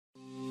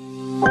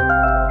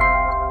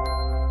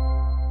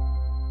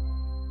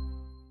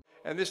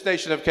And this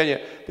nation of Kenya,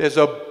 there's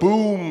a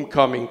boom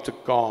coming to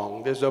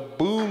Gong. There's a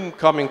boom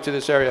coming to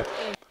this area.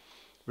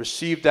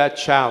 Receive that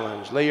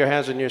challenge. Lay your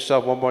hands on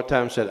yourself one more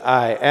time and say,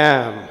 I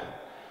am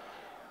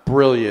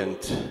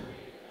brilliant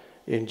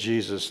in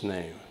Jesus'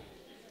 name.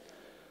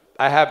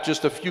 I have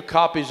just a few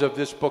copies of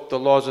this book, The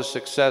Laws of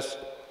Success.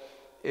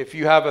 If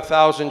you have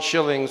 1,000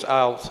 shillings,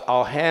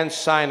 I'll hand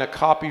sign a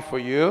copy for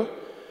you.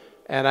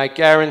 And I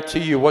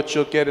guarantee you what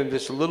you'll get in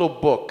this little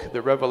book,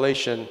 the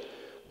Revelation,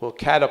 will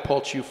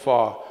catapult you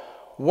far.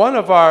 One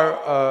of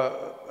our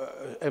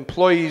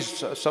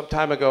employees some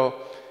time ago,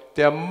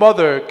 their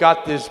mother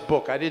got this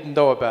book. I didn't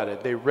know about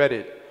it. They read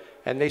it.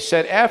 And they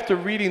said, after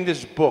reading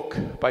this book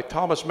by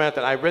Thomas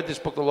Manton, I read this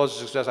book, The Laws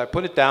of Success. I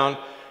put it down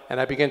and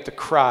I began to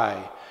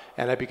cry.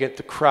 And I began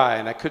to cry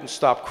and I couldn't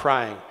stop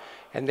crying.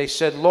 And they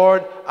said,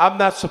 Lord, I'm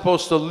not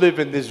supposed to live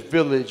in this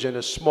village in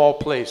a small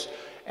place.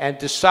 And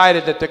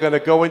decided that they're going to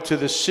go into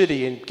the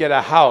city and get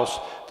a house.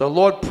 The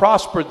Lord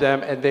prospered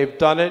them and they've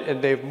done it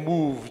and they've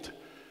moved.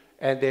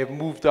 And they've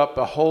moved up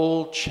a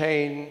whole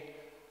chain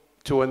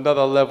to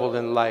another level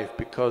in life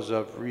because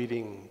of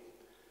reading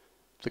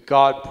the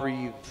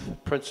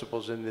God-breathed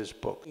principles in this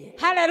book.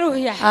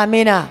 Hallelujah.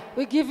 Amina.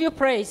 We give you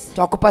praise.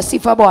 Twakupa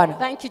sifa Bwana.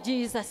 Thank you,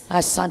 Jesus.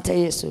 Asante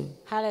Yesu.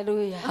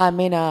 Hallelujah.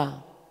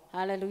 Amina.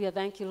 Hallelujah.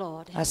 Thank you,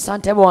 Lord.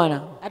 Asante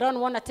Bwana. I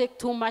don't want to take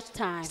too much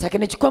time Sitaki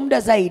nichukue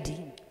muda zaidi.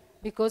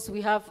 because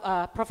we have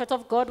a prophet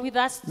of God with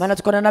us. Maana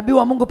tuko na nabii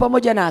wa Mungu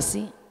pamoja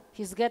nasi.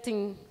 He's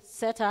getting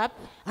set up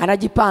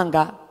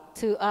Anajipanga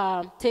to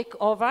take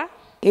over.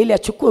 ili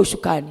achukue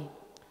ushukani.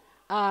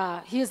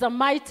 He is a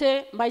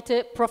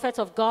mighty prophet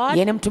of God.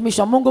 Yeye ni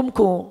mtumishi wa Mungu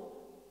mkuu.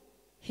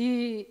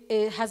 He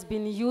has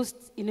been used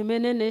in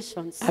many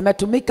nations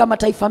Ametumika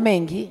mataifa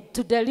mengi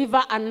to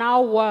deliver a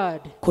now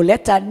word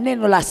kuleta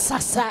neno la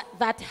sasa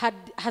that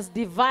has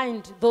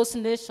divined those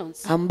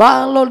nations.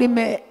 ambalo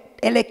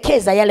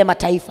limeelekeza yale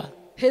mataifa.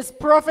 His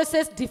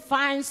prophecies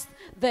defines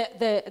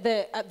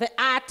the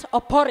art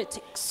of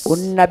politics.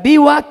 Unabii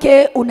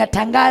wake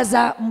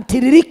unatangaza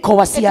mtiririko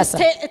wa siasa.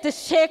 It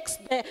shakes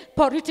the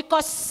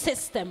political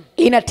system.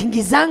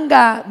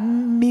 Inatingizanga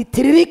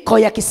mitiririko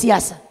ya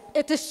kisiasa.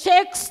 It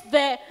shakes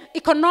the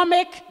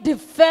economic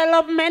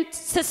development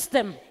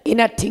system.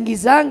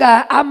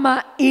 Inatingizanga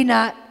ama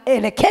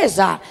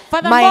inaelekeza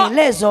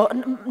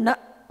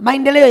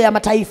maendeleo ya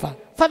mataifa.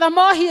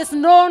 Furthermore, he is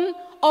known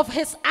of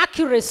his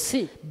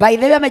accuracy. By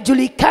the way,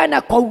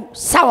 amejulikana kwa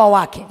usawa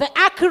wake. The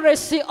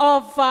accuracy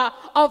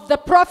of the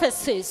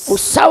prophecies.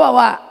 Usawa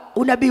wa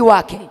unabii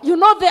wake. You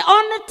know, the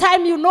only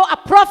time you know a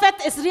prophet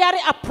is really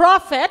a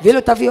prophet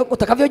Vile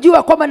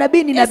utakavyojua kwamba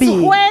nabii ni nabii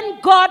is when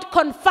God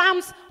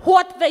confirms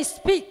what they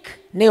speak.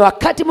 ni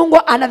wakati Mungu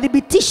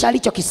anadhibitisha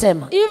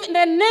alichokisema. In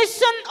the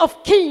nation of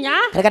Kenya,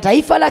 Katika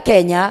taifa la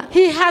Kenya,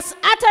 he has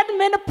uttered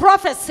many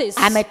prophecies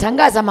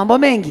ametangaza mambo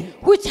mengi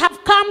which have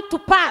come to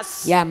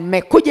pass.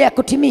 yamekuja ya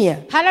kutimia.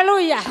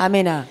 Hallelujah.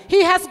 Amina.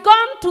 He has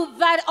gone to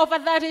over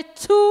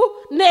 32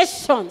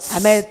 nations.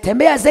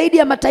 Ametembea zaidi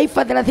ya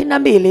mataifa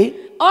 32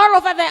 all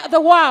over the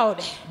world.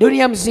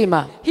 Dunia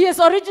mzima. He is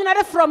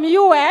originally from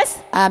US.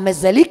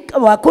 Amezalika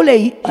wa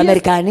kule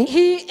Amerikani.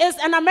 He is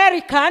an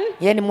American.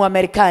 Yeye ni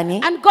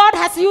Muamerikani. And God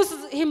has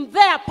used him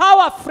there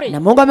powerfully. Na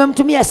Mungu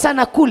amemtumia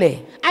sana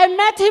kule. I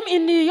met him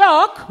in New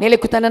York.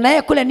 Nilikutana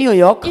naye kule New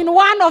York. In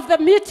one of the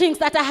meetings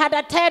that I had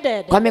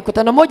attended. Kwa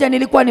mikutano moja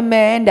nilikuwa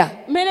nimeenda.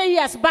 Many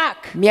years back.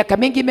 Miaka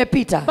mingi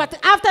imepita. But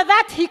after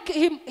that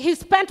he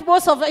spent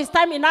most of his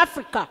time in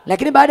Africa.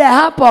 Lakini baada ya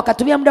hapo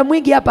akatumia muda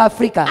mwingi hapa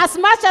Afrika. As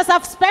much as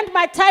I've spent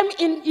my time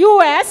in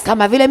US.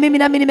 Kama vile mimi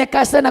nami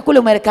nimekaa sana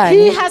kule Marekani.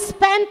 He has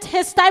spent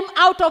his time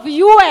out of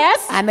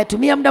US.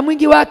 Ametumia muda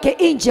mwingi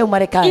wake nje ya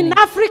Marekani. In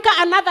Africa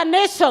and other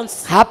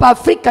nations. Hapa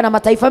Afrika na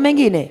mataifa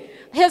mengine.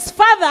 His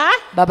father,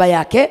 baba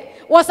yake,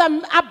 was a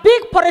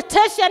big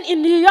politician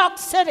in New York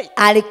City.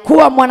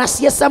 Alikuwa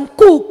mwanasiasa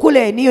mkuu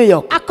kule New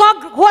York.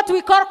 What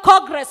we call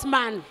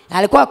congressman.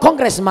 Alikuwa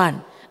congressman.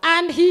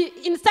 And he,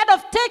 instead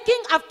of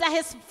taking after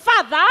his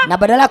father, na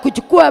badala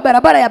kuchukua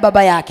barabara ya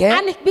baba yake,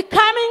 and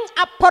becoming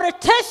a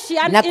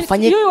politician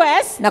in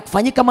US, na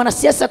kufanyika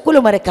mwanasiasa kule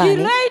Marekani, he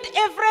laid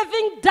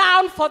everything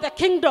down for the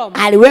kingdom.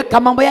 Aliweka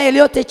mambo yake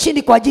yote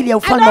chini kwa ajili ya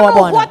ufalme wa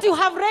Bwana. What you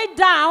have laid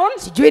down,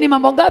 sijui ni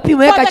mambo ngapi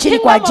umeweka chini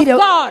kwa ajili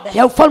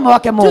ya ufalme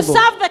wake Mungu, to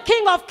serve the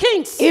King of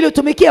Kings, ili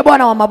utumikie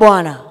Bwana wa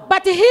mabwana.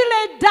 But he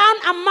laid down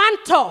a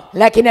mantle.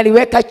 Lakini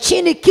aliweka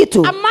chini kitu.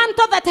 A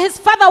mantle that his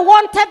father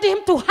wanted him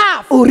to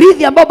have.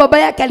 Urithi ambao baba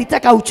yake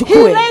alitaka uchukue.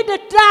 He laid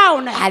it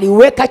down.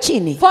 Aliweka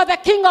chini. For the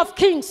King of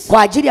Kings.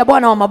 Kwa ajili ya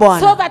Bwana wa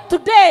mabwana. So that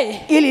today,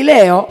 ili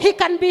leo, he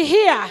can be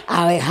here.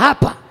 Awe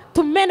hapa.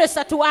 To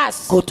minister to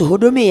us.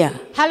 Kutuhudumia.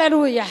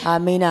 Hallelujah.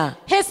 Amina.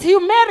 His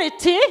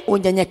humility,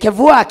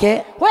 unyenyekevu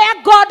wake, where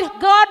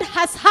God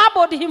has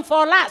harbored him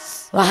for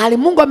us. Mahali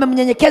Mungu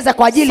amemnyenyekeza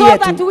kwa ajili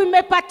yetu. So that we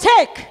may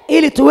partake.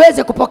 Ili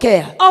tuweze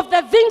kupokea. Of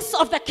the things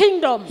of the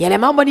kingdom. Yale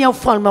mambo ni ya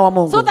ufalme wa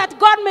Mungu. So that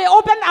God may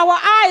open our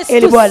eyes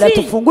ili to Bwana see.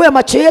 Tufungue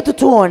macho yetu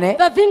tuone.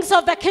 The things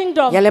of the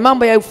kingdom. Yale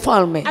mambo ya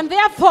ufalme. And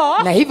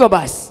therefore. Na hivyo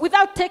basi.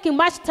 Without taking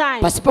much time.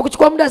 Pasipo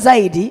kuchukua muda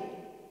zaidi.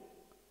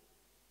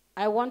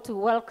 I want to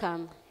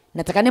welcome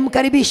Nataka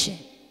nimkaribishe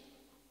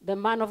the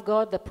man of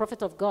God, the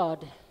prophet of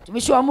God,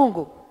 mtumishi wa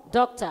Mungu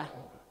Dr.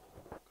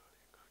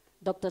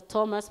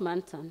 Thomas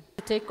Manton,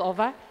 to take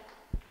over.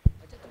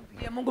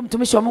 Mungu,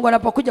 mtumishi wa Mungu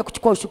anapokuja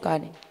kuchukua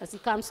ushukani. As he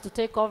comes to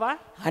take over.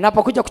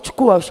 Anapokuja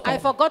kuchukua ushukani. I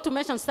forgot to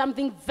mention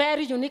something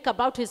very unique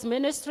about his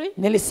ministry.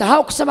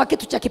 Nilisahau kusema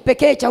kitu cha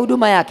kipekee cha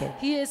huduma yake.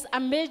 He is a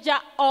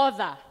major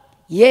author.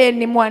 Yeye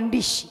ni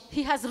mwandishi.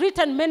 He has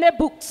written many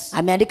books.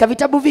 Ameandika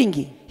vitabu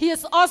vingi. He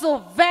is also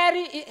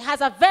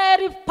has a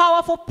very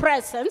powerful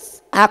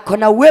presence. Ako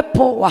na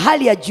uwepo wa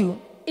hali ya juu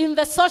in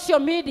the social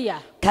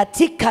media.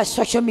 Katika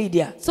social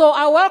media. So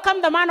I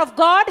welcome the man of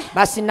God.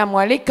 Basi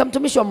namwalika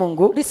mtumishi wa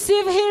Mungu.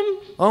 Receive him.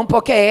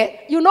 Umpokee.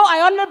 You know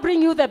I only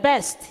bring you the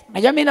best.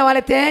 Najua mimi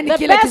nawaleteeni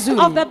kile kizuri.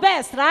 The best of the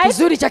best, right?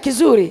 Kizuri cha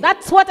kizuri.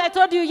 That's what I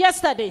told you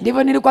yesterday.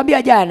 Ndivyo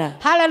nilikwambia jana.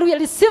 Hallelujah.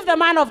 Receive the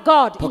man of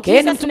God.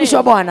 Pokeeni mtumishi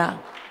wa Bwana.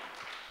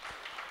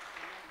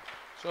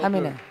 So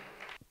Amina. Good.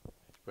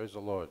 Praise the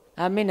Lord.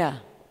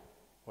 Amina.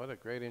 What a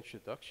great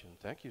introduction.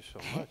 Thank you so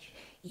much.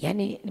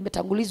 Yani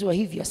nimetangulizwa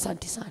hivyo,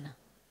 asante sana.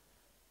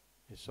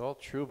 It's all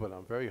true, but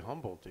I'm very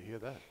humbled to hear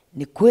that.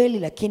 Ni kweli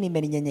lakini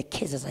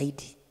imeninyenyekeza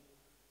zaidi.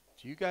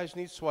 Do you guys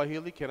need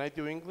Swahili? Can I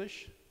do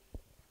English?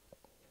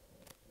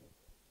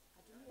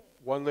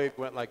 One leg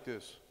went like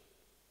this.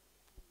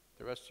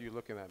 The rest of you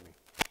looking at me.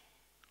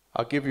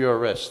 I'll give you a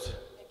rest,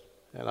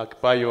 and I'll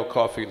buy you a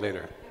coffee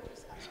later.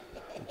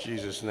 In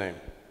Jesus' name.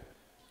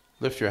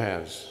 Lift your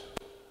hands.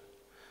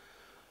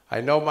 I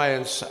know my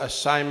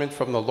assignment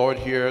from the Lord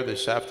here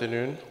this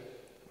afternoon.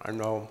 I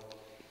know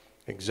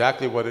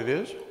exactly what it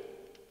is.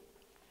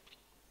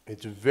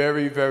 It's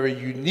very, very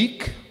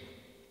unique.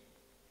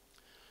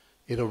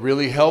 It'll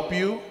really help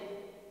you.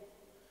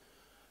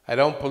 I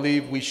don't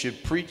believe we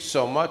should preach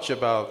so much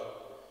about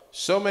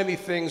so many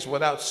things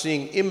without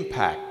seeing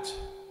impact.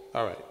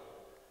 All right,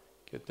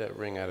 get that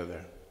ring out of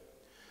there.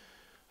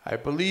 I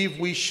believe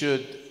we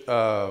should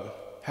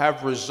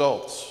have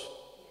results.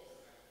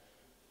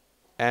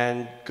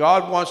 And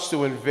God wants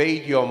to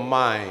invade your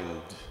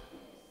mind.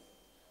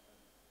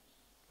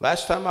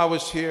 Last time I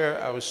was here,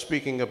 I was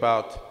speaking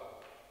about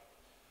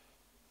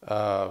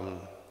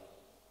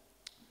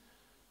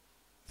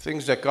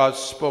things that God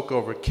spoke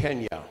over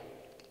Kenya.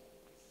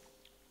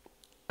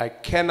 I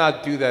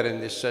cannot do that in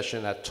this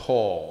session at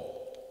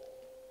all.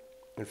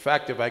 In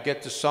fact, if I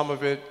get to some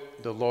of it,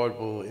 the Lord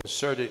will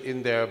insert it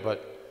in there,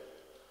 but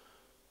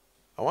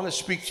I want to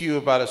speak to you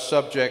about a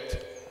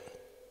subject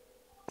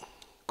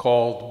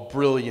called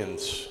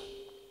brilliance.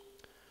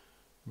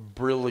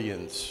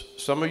 Brilliance.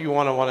 Some of you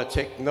want to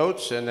take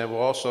notes, and then we're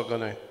also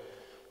going to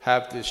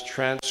have this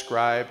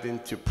transcribed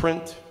into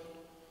print.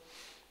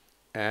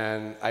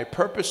 And I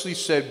purposely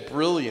said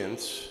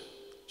brilliance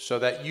so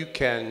that you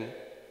can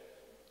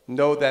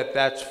know that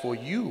that's for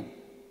you.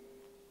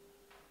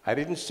 I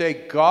didn't say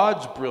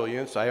God's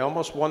brilliance. I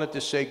almost wanted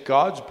to say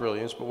God's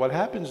brilliance, but what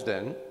happens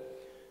then,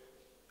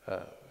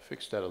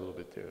 fix that a little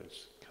bit there,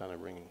 it's kind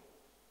of ringing.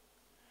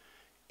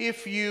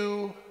 If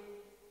you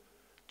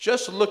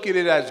just look at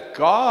it as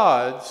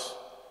God's,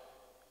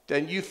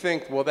 then you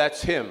think, well,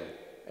 that's him,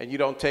 and you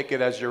don't take it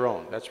as your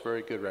own. That's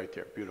very good right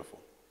there, beautiful.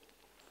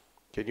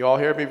 Can you all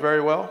hear me very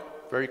well?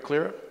 Very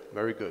clear?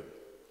 Very good.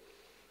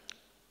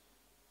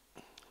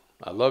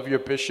 I love your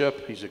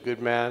bishop. He's a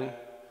good man.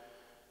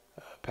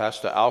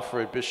 Pastor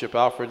Alfred, Bishop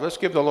Alfred. Let's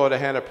give the Lord a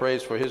hand of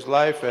praise for his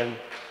life and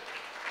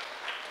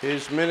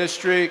his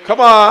ministry. Come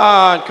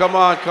on, come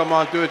on, come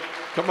on, do it.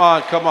 Come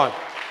on, come on.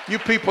 You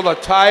people are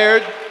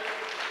tired.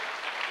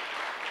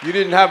 You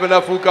didn't have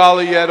enough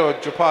ugali yet or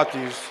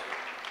chapatis.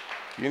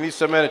 You need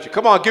some energy.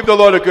 Come on, give the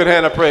Lord a good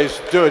hand of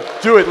praise. Do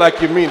it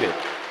like you mean it.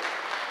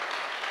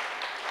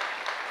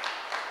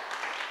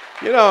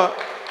 You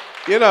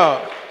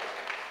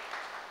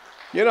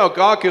know,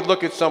 God could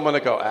look at someone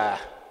and go,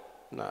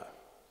 no.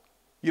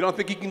 You don't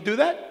think he can do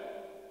that?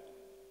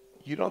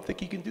 You don't think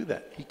he can do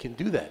that? He can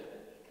do that.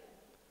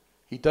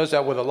 He does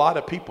that with a lot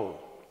of people.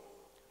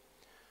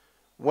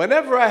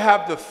 Whenever I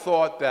have the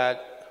thought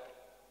that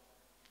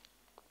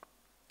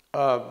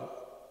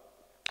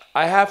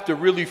I have to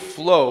really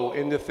flow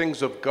in the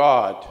things of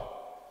God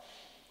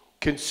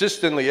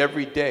consistently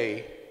every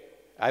day,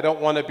 I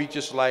don't want to be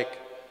just like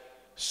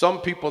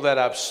some people that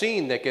I've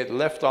seen that get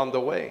left on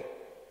the way.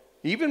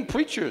 Even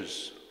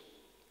preachers,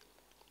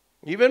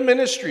 even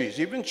ministries,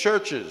 even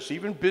churches,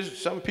 even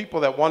some people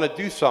that want to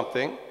do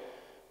something,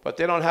 but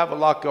they don't have a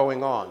lot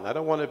going on. I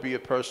don't want to be a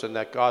person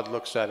that God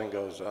looks at and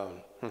goes,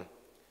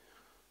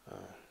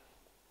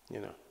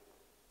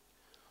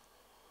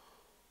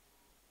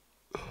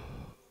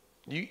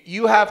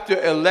 You have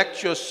to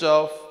elect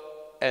yourself,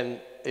 and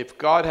if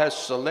God has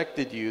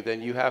selected you,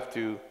 then you have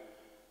to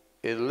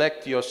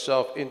elect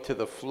yourself into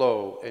the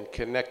flow and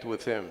connect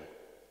with him.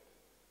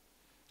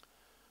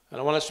 And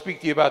I want to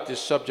speak to you about this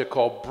subject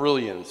called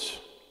brilliance.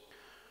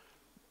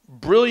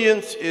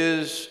 Brilliance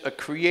is a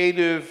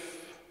creative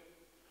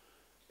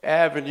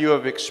avenue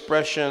of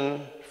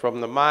expression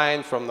from the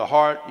mind, from the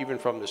heart, even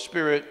from the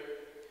spirit,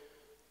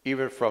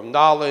 even from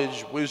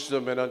knowledge,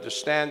 wisdom, and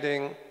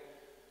understanding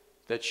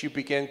that you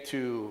begin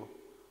to,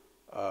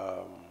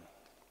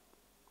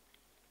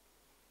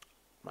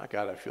 my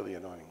God, I feel the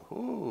anointing.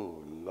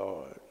 Ooh,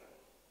 Lord.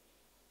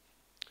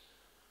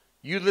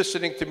 You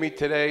listening to me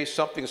today,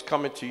 something's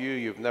coming to you.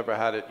 You've never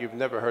had it. You've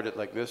never heard it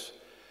like this.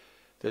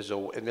 There's a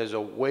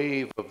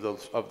wave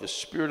of the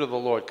Spirit of the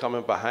Lord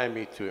coming behind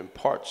me to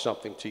impart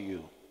something to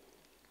you.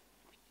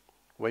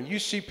 When you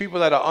see people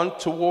that are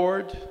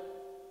untoward,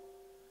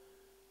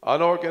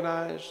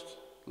 unorganized,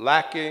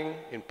 lacking,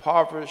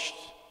 impoverished,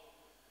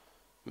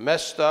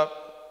 messed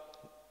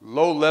up,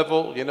 low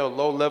level,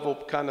 low level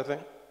kind of thing,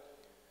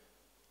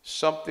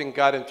 something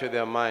got into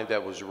their mind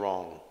that was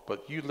wrong.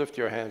 But you lift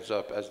your hands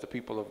up as the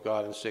people of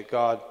God and say,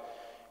 God,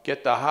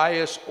 get the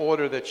highest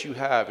order that you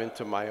have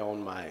into my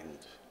own mind.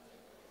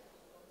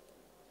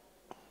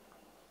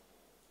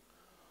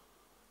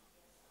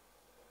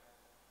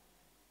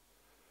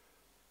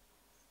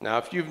 Now,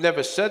 if you've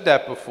never said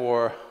that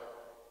before,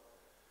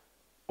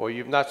 or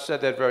you've not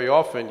said that very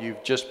often,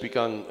 you've just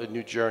begun a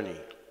new journey.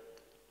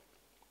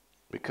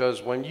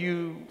 Because when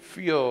you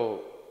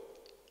feel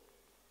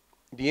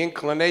the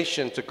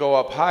inclination to go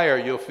up higher,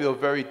 you'll feel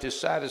very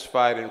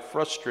dissatisfied and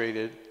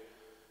frustrated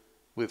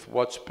with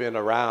what's been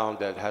around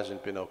that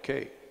hasn't been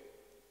okay.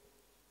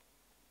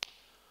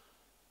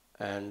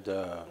 And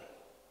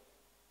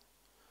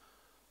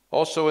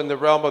also in the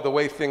realm of the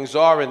way things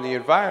are in the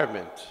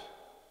environment,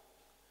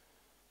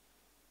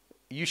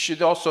 you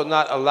should also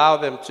not allow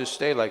them to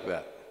stay like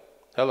that.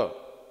 Hello?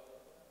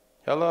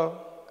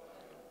 Hello?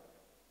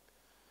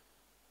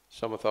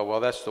 Someone thought, well,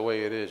 that's the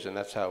way it is, and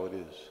that's how it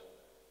is.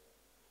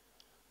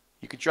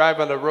 You could drive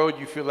on the road,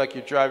 you feel like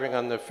you're driving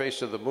on the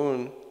face of the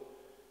moon.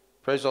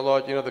 Praise the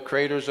Lord, the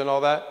craters and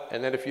all that.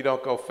 And then if you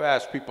don't go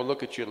fast, people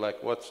look at you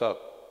like, what's up?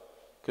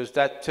 Because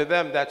to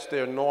them, that's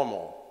their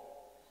normal.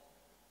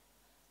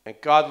 And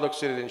God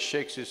looks at it and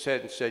shakes his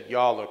head and said,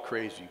 y'all are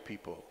crazy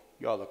people.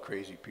 Y'all are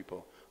crazy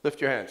people. Lift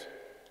your hands.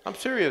 I'm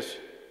serious.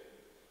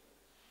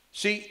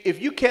 See,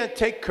 if you can't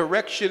take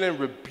correction and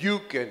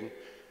rebuke and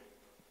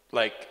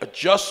like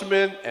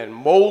adjustment and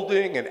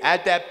molding and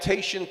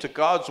adaptation to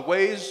God's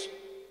ways,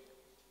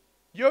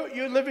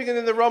 you're living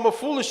in the realm of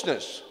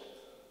foolishness.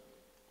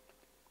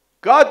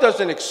 God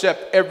doesn't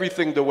accept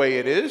everything the way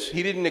it is.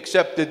 He didn't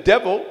accept the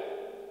devil.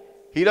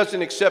 He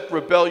doesn't accept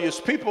rebellious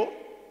people.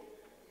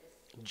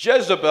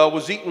 Jezebel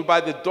was eaten by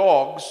the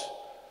dogs,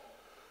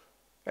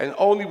 and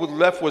only what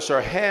left was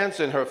her hands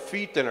and her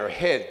feet and her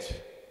head.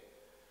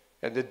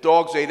 And the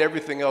dogs ate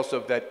everything else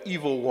of that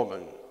evil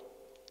woman.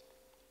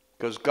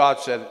 Because God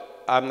said,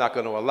 I'm not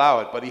going to allow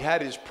it. But he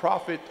had his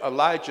prophet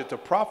Elijah to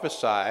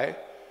prophesy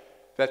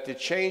that the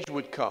change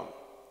would come.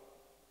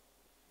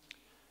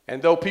 And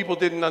though people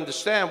didn't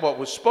understand what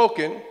was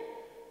spoken,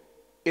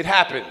 it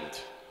happened.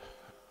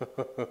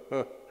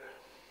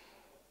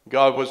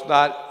 God was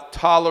not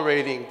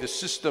tolerating the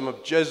system of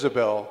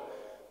Jezebel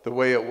the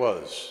way it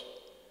was.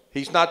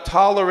 He's not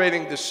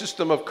tolerating the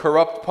system of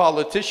corrupt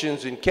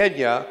politicians in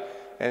Kenya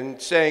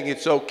and saying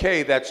it's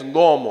okay, that's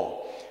normal.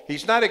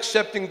 He's not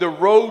accepting the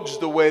roads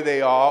the way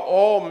they are,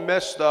 all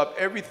messed up,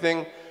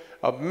 everything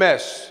a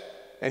mess,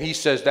 and he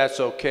says that's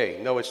okay.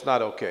 No, it's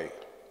not okay.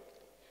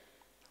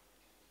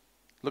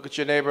 Look at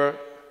your neighbor.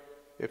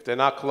 If they're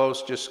not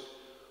close, just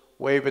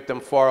wave at them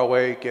far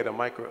away, get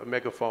a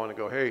megaphone and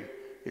go, hey,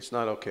 it's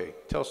not okay.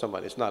 Tell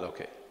somebody it's not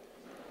okay.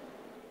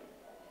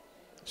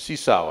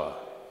 Sisawa.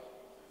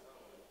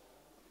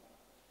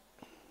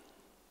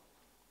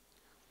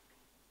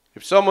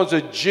 If someone's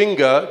a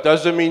jinga,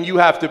 doesn't mean you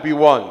have to be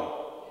one.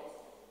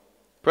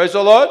 Praise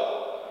the Lord.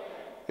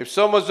 If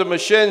someone's a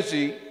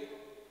mashenzi,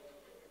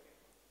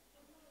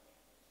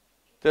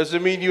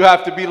 doesn't mean you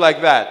have to be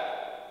like that.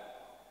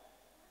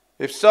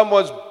 If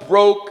someone's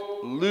broke,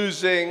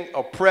 losing,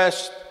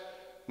 oppressed,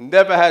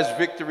 never has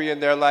victory in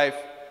their life,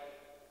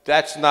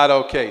 that's not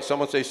okay.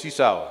 Someone say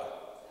sisawa.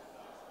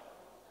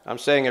 I'm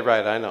saying it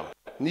right, I know.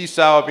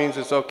 Nisawa means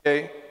it's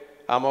okay.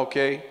 I'm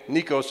okay.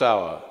 Nico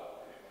sawa.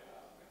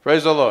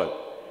 Praise the Lord.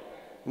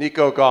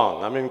 Nico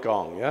gong. I'm in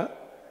gong, yeah?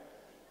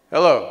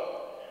 Hello.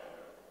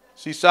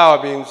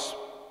 Sisawa means,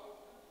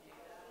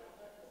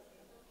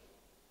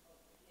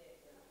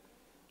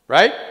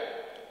 right?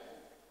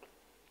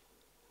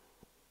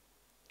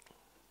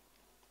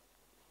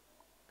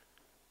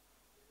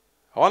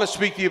 I want to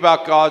speak to you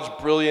about God's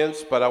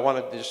brilliance, but I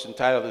want to just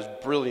entitle this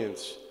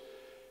brilliance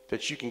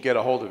that you can get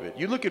a hold of it.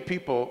 You look at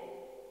people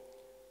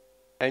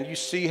and you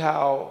see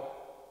how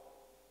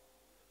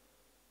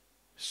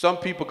some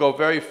people go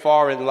very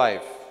far in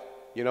life.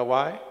 You know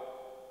why?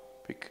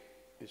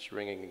 It's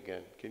ringing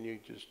again. Can you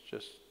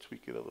just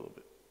tweak it a little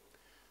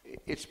bit?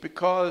 It's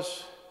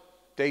because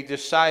they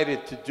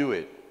decided to do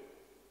it.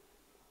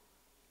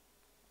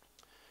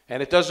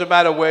 And it doesn't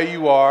matter where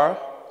you are.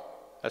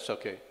 That's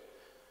okay.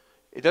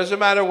 It doesn't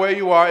matter where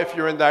you are, if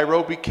you're in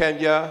Nairobi,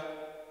 Kenya,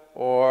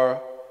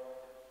 or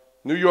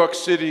New York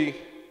City,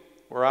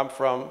 where I'm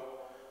from,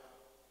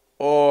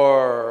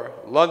 or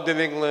London,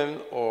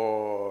 England,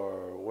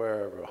 or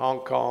wherever,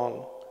 Hong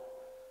Kong,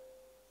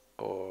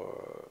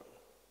 or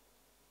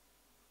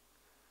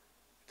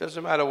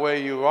Doesn't matter where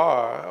you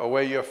are or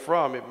where you're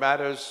from. It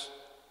matters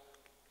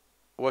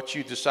what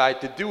you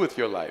decide to do with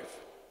your life.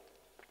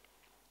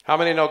 How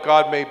many know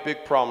God made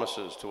big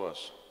promises to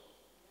us?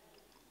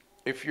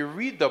 If you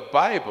read the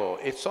Bible,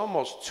 it's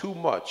almost too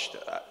much.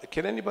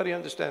 Can anybody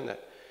understand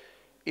that?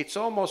 It's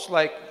almost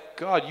like,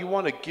 God, you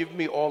want to give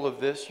me all of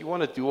this? You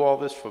want to do all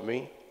this for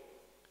me?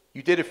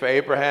 You did it for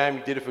Abraham,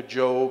 you did it for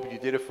Job, you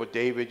did it for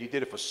David, you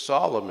did it for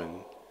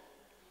Solomon.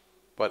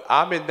 But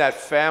I'm in that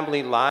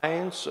family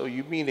line, so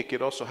you mean it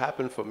could also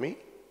happen for me?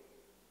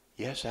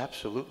 Yes,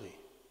 absolutely.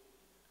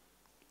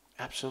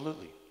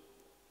 Absolutely.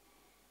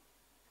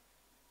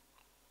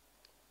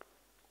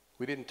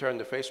 We didn't turn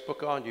the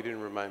Facebook on, you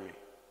didn't remind me.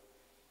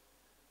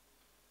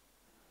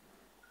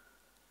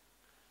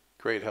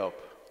 Great help.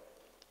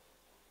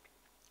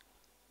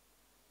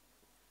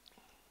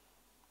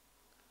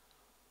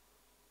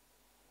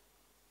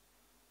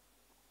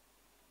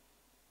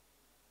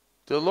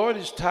 The Lord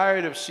is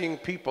tired of seeing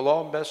people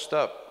all messed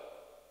up.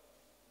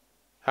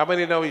 How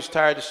many know he's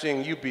tired of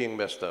seeing you being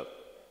messed up?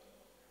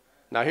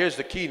 Now here's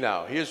the key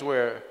now. Here's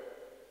where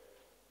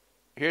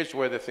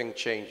the thing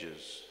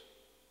changes.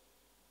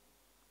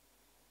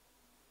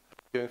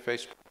 Doing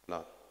Facebook?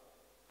 No.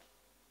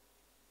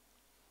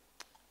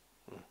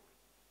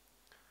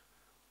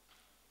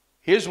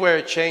 Here's where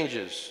it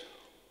changes.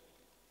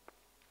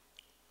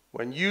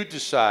 When you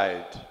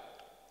decide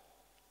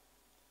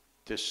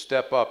to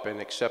step up and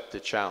accept the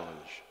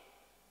challenge.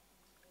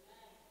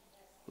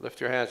 Lift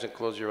your hands and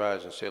close your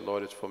eyes and say,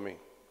 Lord, it's for me.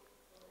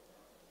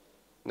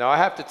 Now I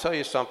have to tell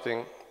you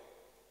something.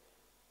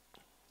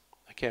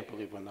 I can't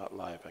believe we're not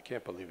live. I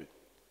can't believe it.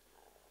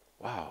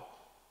 Wow.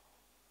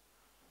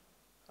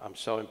 I'm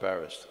so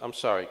embarrassed. I'm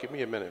sorry. Give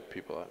me a minute,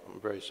 people.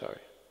 I'm very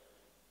sorry.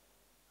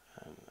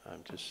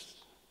 And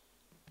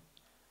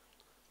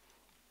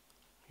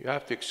you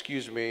have to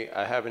excuse me.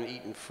 I haven't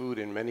eaten food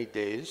in many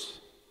days.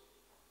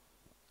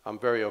 I'm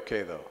very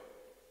okay, though.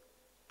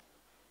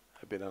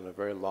 I've been on a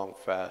very long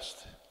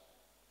fast,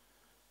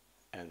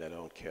 and I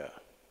don't care.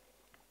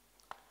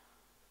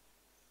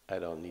 I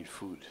don't need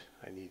food.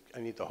 I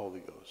need the Holy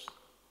Ghost.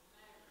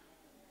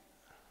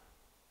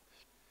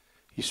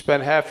 You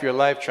spend half your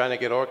life trying to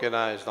get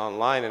organized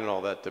online and all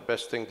that. The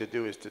best thing to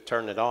do is to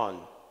turn it on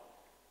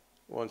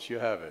once you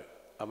have it.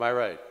 Am I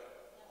right?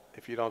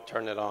 If you don't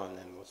turn it on,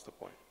 then what's the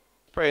point?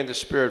 Pray in the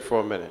Spirit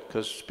for a minute,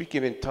 because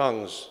speaking in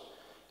tongues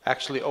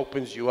actually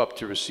opens you up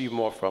to receive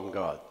more from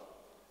God.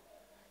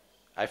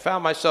 I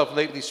found myself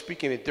lately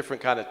speaking in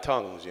different kind of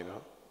tongues, you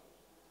know.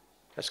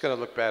 That's going to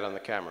look bad on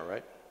the camera,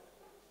 right?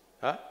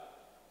 Huh?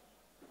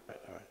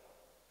 All right.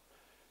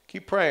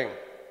 Keep praying.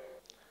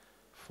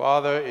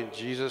 Father, in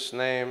Jesus'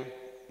 name,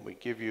 we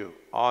give you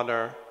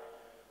honor,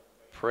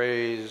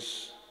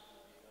 praise,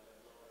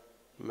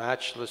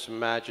 matchless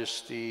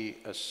majesty,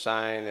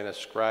 assigned and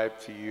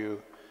ascribed to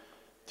you.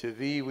 To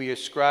thee we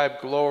ascribe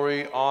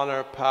glory,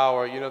 honor,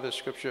 power. You know the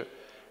scripture.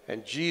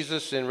 And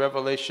Jesus in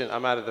Revelation,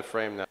 I'm out of the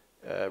frame now.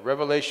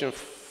 Revelation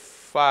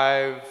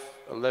 5,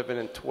 11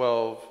 and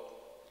 12,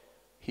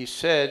 he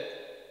said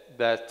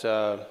that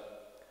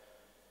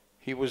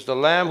he was the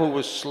Lamb who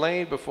was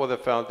slain before the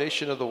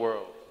foundation of the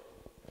world.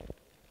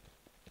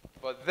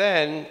 But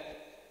then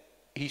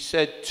he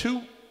said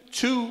to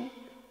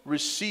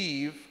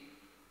receive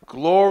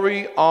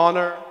glory,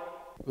 honor,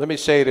 let me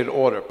say it in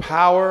order,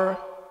 power,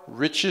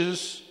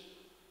 riches,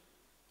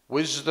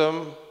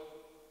 wisdom,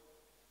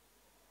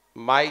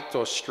 might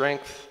or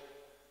strength,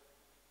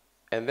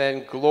 and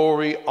then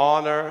glory,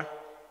 honor,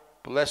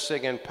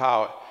 blessing, and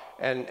power,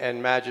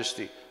 and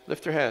majesty.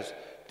 Lift your hands.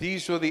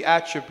 These were the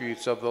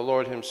attributes of the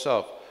Lord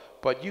himself.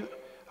 But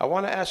I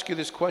want to ask you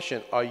this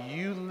question. Are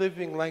you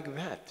living like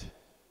that?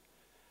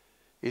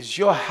 Is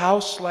your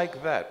house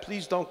like that?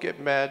 Please don't get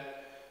mad.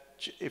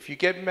 If you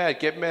get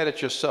mad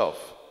at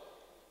yourself.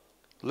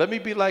 Let me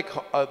be like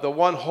the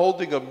one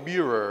holding a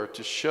mirror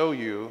to show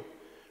you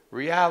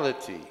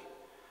reality.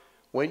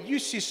 When you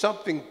see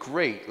something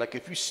great, like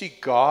if you see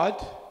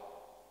God,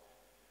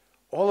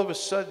 all of a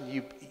sudden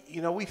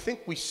you know, we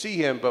think we see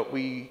him, but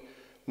we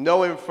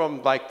know him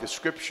from like the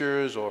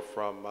scriptures or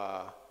from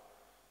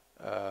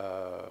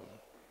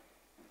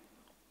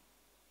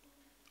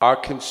our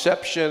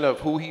conception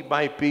of who he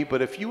might be.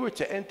 But if you were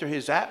to enter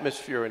his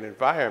atmosphere and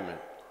environment,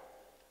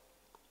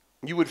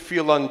 you would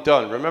feel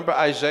undone. Remember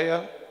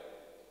Isaiah?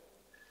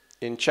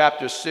 In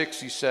chapter 6,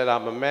 he said,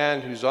 I'm a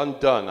man who's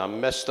undone. I'm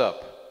messed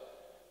up.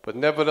 But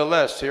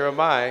nevertheless, here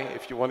am I.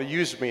 If you want to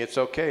use me, it's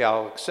okay.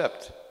 I'll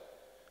accept.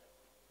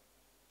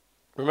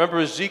 Remember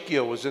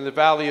Ezekiel was in the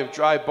valley of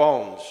dry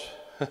bones.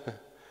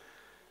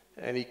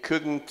 And he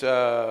couldn't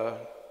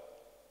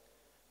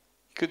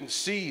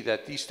see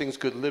that these things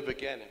could live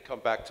again and come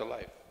back to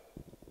life.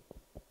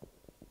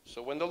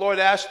 So when the Lord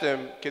asked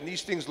him, can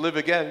these things live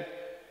again?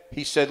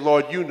 He said,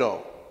 Lord, you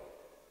know.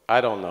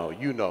 I don't know.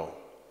 You know.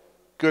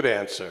 Good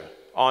answer.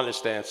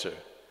 Honest answer.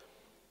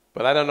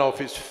 But I don't know if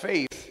his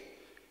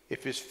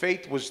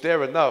faith was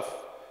there enough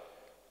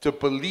to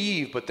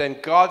believe, but then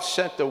God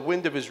sent the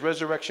wind of his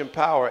resurrection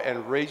power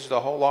and raised the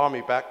whole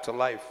army back to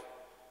life.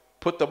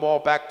 Put them all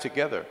back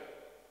together.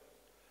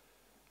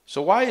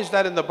 So why is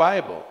that in the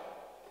Bible?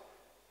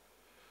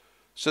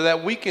 So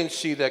that we can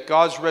see that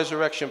God's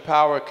resurrection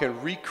power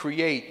can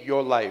recreate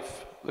your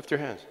life. Lift your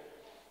hands.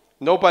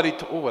 Nobody,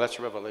 oh, that's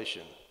a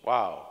revelation.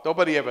 Wow.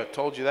 Nobody ever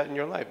told you that in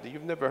your life.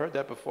 You've never heard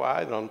that before.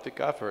 I don't think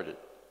I've heard it.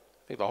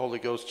 I think the Holy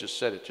Ghost just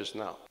said it just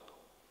now.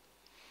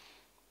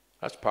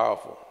 That's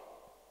powerful.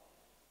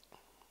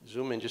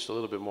 Zoom in just a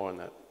little bit more on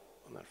that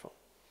phone.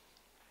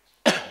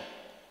 A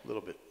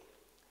little bit.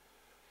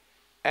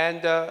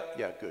 And,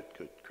 yeah, good,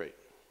 great.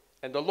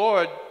 And the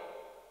Lord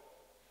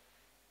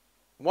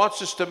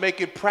wants us to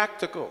make it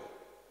practical.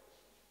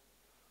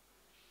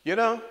 You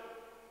know?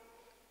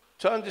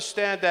 To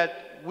understand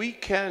that we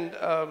can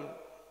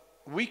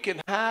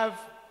have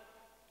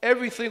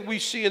everything we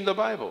see in the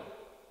Bible.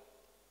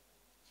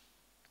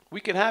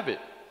 We can have it.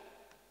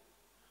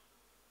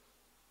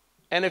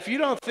 And if you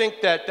don't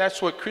think that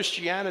that's what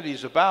Christianity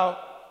is about,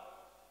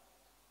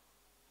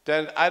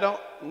 then I don't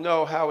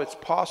know how it's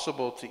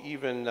possible to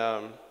even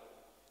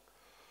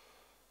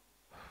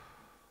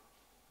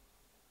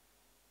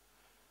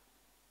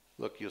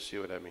look, you'll see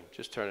what I mean.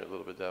 Just turn it a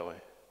little bit that way.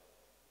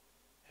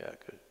 Yeah,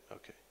 good.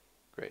 Okay,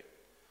 great.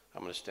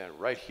 I'm going to stand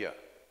right here.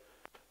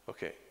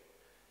 Okay.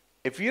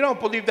 If you don't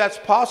believe that's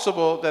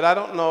possible, then I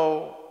don't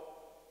know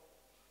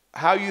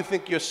how you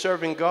think you're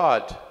serving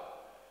God.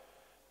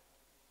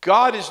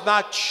 God is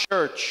not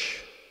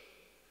church.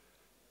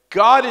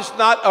 God is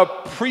not a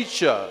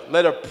preacher.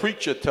 Let a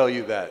preacher tell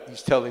you that.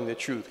 He's telling the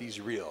truth. He's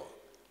real.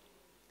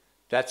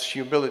 That's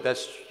humility.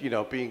 That's,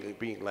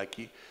 being like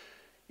he.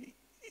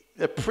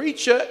 The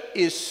preacher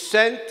is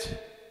sent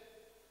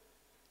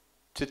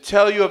to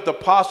tell you of the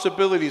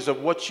possibilities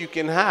of what you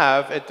can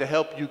have and to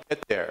help you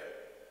get there.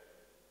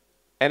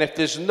 And if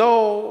there's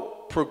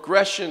no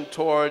progression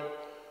toward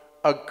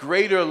a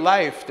greater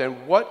life,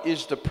 then what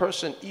is the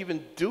person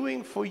even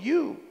doing for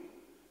you?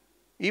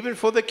 Even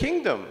for the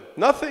kingdom?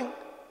 Nothing.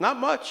 Not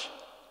much.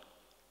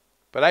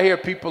 But I hear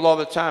people all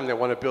the time, they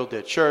want to build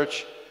their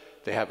church.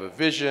 They have a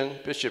vision.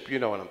 Bishop, you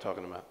know what I'm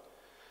talking about.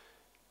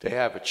 They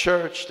have a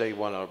church. They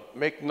want to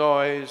make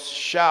noise,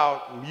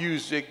 shout,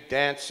 music,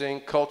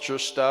 dancing, culture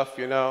stuff,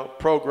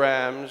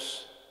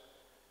 programs,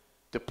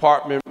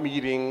 department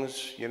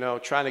meetings,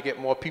 trying to get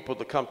more people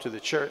to come to the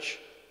church.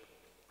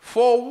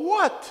 For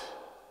what?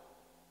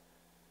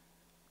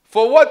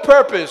 For what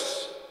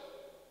purpose?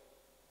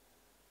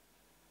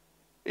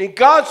 In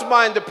God's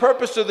mind, the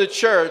purpose of the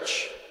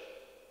church,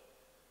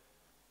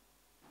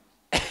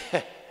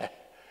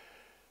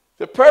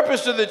 the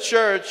purpose of the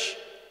church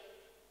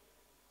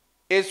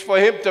is for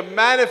him to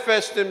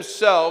manifest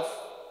himself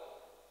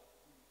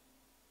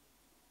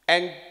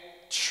and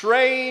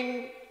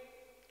train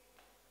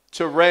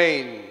to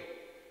reign.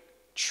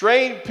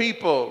 Train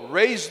people,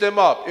 raise them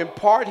up,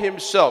 impart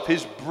himself,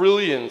 his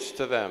brilliance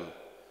to them.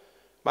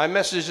 My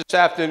message this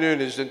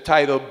afternoon is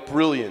entitled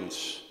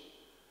Brilliance.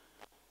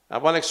 I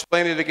want to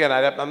explain it again.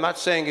 I'm not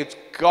saying it's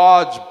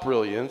God's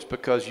brilliance,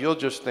 because you'll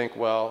just think,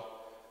 well,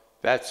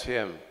 that's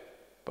him,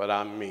 but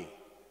I'm me.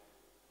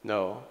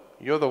 No,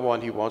 you're the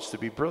one he wants to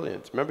be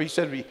brilliant. Remember, he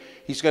said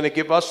he's going to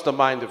give us the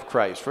mind of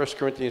Christ. 1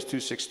 Corinthians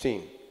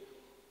 2:16.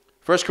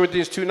 1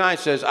 Corinthians 2:9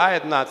 says, I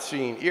had not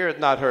seen, ear had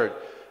not heard,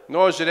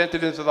 nor has it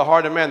entered into the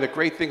heart of man the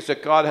great things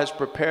that God has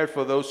prepared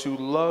for those who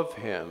love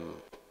him.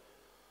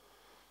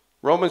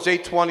 Romans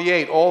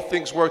 8:28, all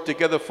things work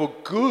together for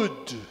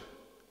good,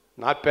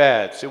 not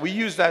bad. So we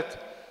use that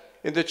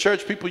in the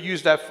church. People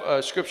use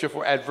that scripture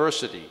for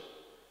adversity.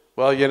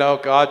 Well,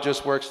 God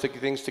just works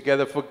things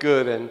together for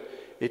good, and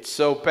it's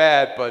so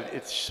bad, but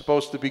it's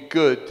supposed to be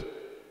good.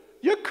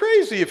 You're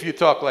crazy if you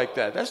talk like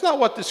that. That's not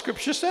what the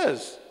scripture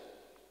says.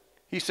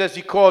 He says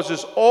he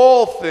causes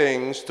all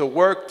things to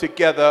work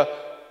together.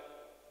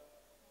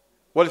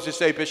 What does it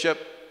say, Bishop?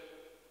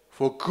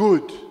 For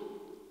good.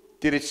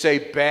 Did it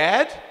say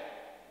bad?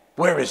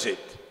 Where is it?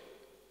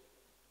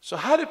 So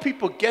how do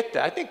people get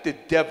that? I think the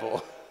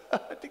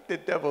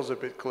devil's a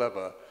bit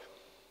clever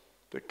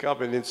to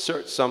come and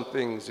insert some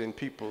things in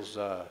people's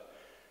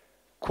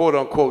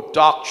quote-unquote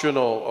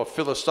doctrinal or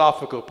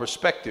philosophical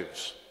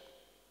perspectives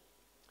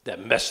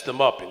that mess them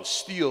up and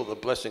steal the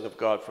blessing of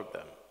God from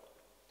them.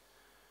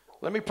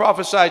 Let me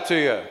prophesy to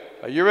you.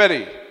 Are you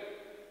ready?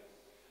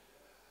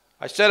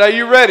 I said, are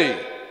you ready?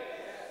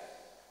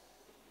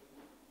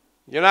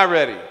 You're not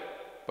ready,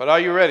 but are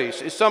you ready?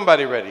 Is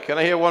somebody ready? Can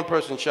I hear one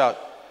person shout?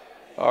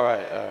 All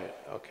right,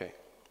 okay.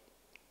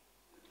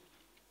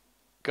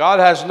 God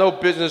has no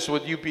business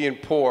with you being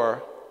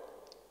poor,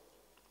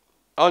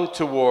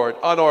 untoward,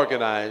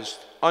 unorganized,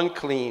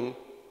 unclean,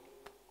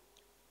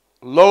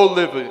 low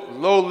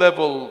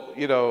level,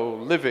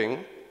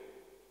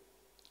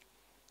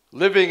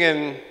 living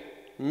in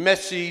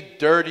messy,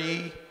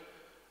 dirty,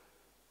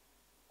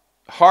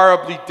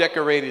 horribly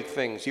decorated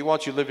things. He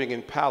wants you living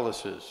in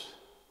palaces.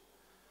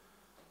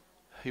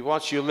 He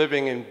wants you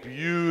living in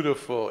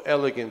beautiful,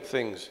 elegant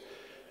things.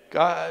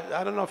 God,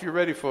 I don't know if you're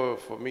ready for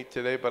me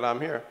today, but I'm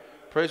here.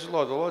 Praise the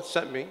Lord. The Lord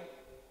sent me,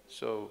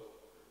 so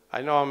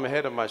I know I'm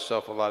ahead of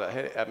myself a lot.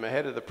 I'm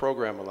ahead of the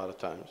program a lot of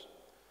times.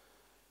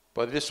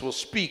 But this will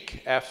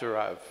speak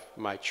after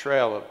my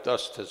trail of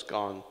dust has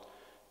gone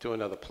to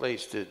another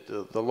place.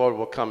 The Lord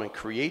will come and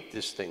create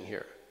this thing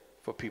here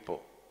for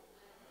people.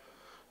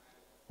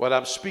 What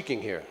I'm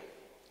speaking here.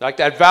 Like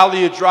that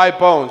valley of dry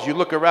bones, you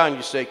look around,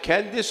 you say,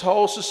 can this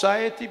whole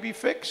society be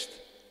fixed?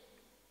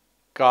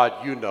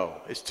 God, you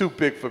know. It's too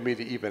big for me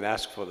to even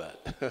ask for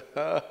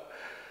that.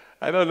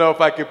 I don't know if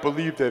I could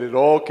believe that it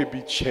all could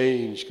be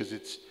changed,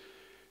 because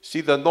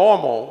see, the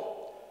normal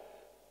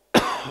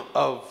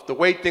of the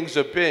way things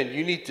have been,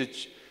 you need to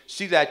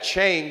see that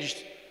changed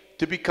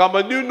to become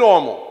a new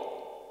normal.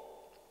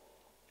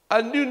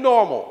 A new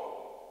normal,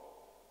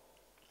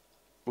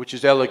 which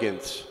is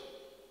elegance.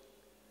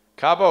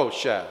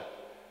 Kabosha,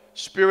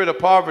 spirit of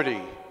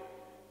poverty,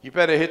 you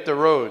better hit the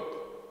road.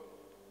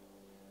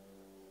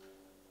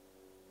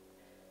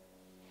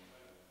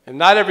 And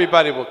not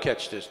everybody will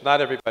catch this.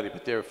 Not everybody,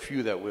 but there are a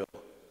few that will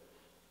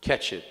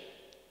catch it.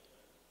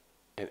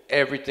 And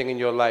everything in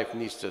your life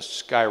needs to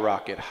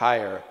skyrocket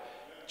higher,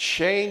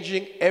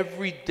 changing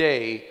every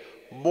day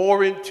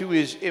more into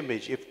his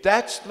image. If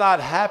that's not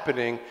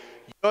happening,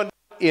 you're not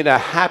in a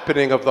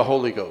happening of the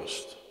Holy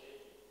Ghost.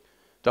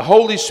 The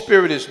Holy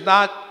Spirit is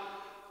not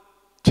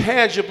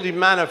tangibly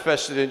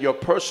manifested in your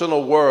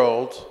personal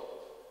world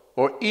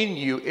or in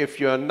you if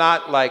you're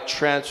not like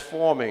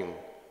transforming.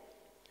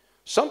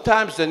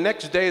 Sometimes the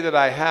next day that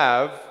I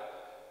have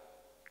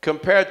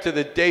compared to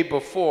the day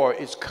before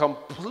is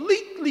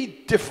completely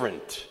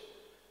different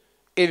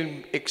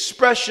in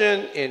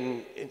expression,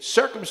 in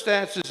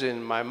circumstances,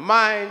 in my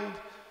mind,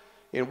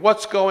 in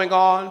what's going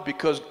on,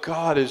 because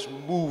God is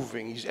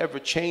moving. He's ever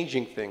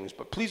changing things.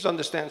 But please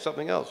understand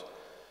something else.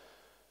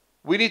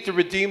 We need to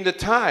redeem the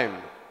time,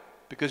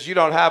 because you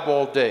don't have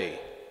all day.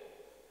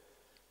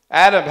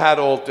 Adam had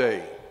all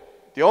day.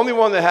 The only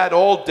one that had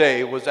all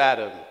day was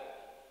Adam.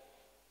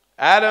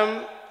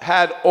 Adam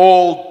had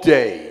all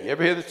day. You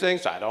ever hear the saying?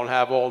 I don't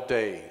have all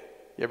day.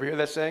 You ever hear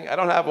that saying? I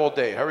don't have all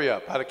day. Hurry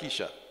up.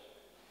 Harakisha.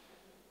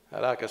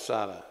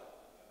 Harakasana.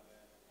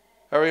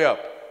 Hurry up.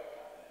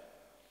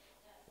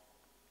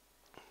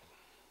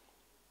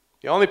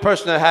 The only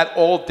person that had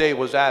all day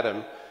was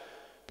Adam,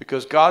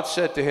 because God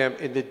said to him,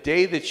 in the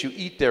day that you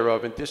eat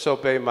thereof and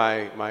disobey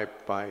my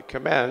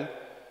command,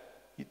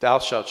 thou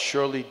shalt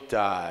surely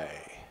die.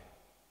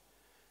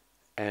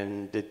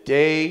 And the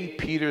day,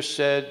 Peter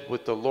said,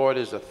 with the Lord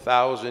is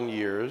 1,000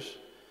 years,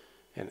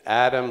 and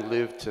Adam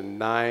lived to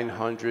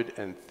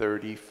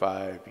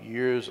 935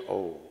 years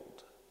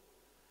old.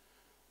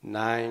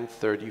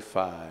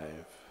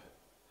 935.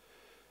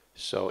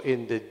 So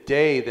in the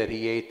day that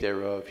he ate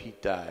thereof, he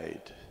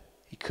died.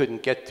 He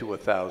couldn't get to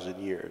 1,000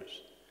 years.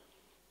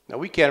 Now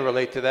we can't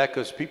relate to that,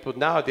 because people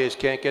nowadays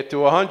can't get to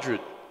 100.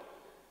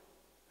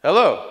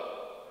 Hello?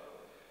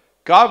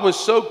 God was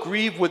so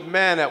grieved with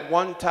man at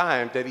one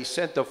time that he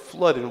sent a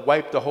flood and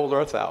wiped the whole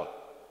earth out.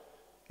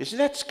 Isn't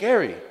that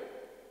scary?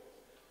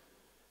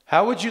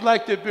 How would you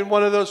like to have been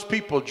one of those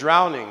people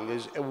drowning?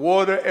 There's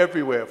water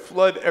everywhere,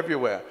 flood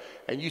everywhere.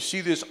 And you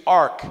see this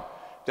ark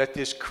that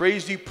this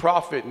crazy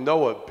prophet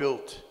Noah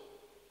built.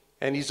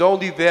 And he's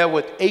only there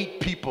with 8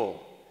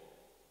 people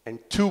and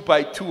 2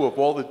 by 2 of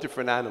all the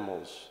different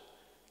animals.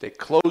 They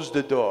closed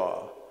the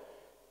door.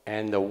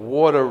 And the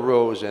water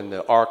rose and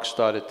the ark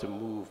started to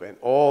move, and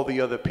all the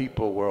other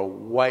people were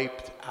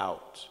wiped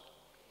out.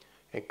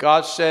 And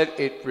God said,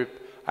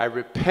 I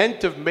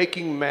repent of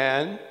making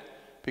man,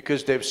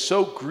 because they've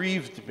so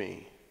grieved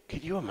me.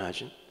 Can you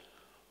imagine?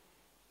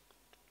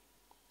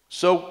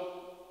 So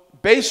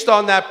based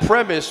on that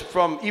premise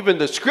from even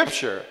the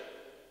scripture,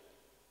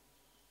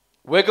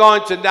 we're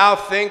going to now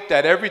think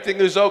that everything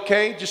is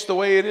okay just the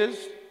way it is?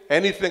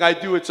 Anything I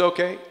do, it's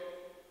okay?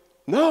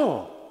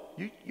 No,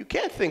 you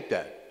can't think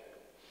that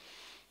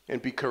and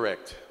be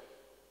correct.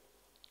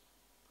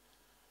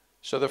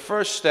 So the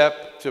first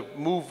step to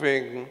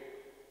moving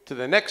to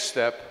the next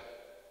step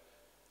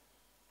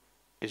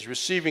is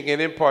receiving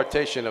an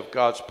impartation of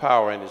God's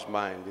power in his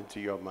mind into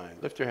your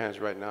mind. Lift your hands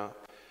right now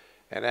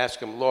and ask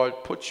him, Lord,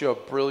 put your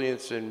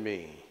brilliance in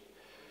me.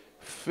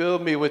 Fill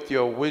me with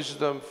your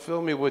wisdom.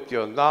 Fill me with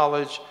your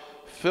knowledge.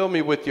 Fill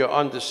me with your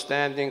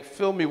understanding.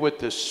 Fill me with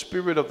the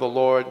Spirit of the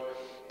Lord,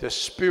 the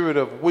spirit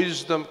of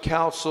wisdom,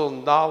 counsel,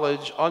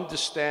 knowledge,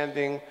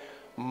 understanding,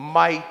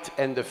 might,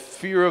 and the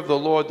fear of the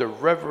Lord, the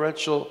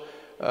reverential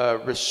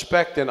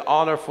respect and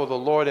honor for the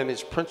Lord and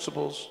his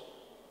principles.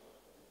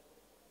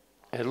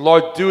 And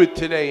Lord, do it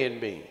today in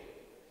me.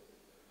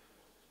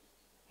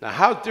 Now,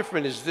 how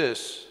different is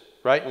this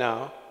right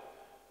now?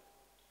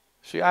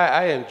 See,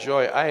 I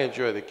enjoy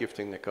the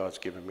gifting that God's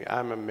given me.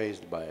 I'm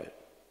amazed by it.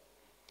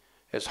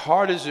 As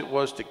hard as it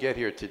was to get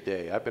here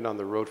today, I've been on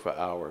the road for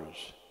hours.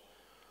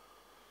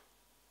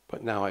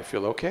 But now I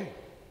feel okay,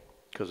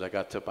 because I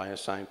got to my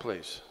assigned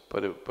place.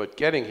 But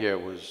getting here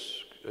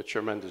was a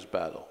tremendous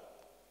battle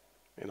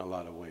in a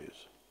lot of ways.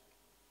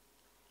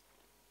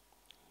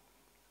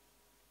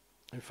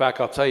 In fact,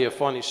 I'll tell you a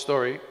funny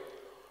story.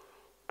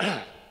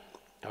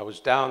 I was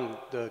down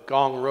the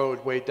Gong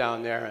Road way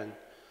down there, and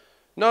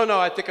no,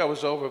 I think I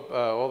was over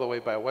all the way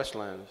by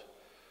Westlands.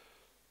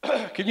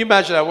 Can you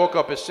imagine? I woke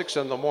up at 6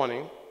 in the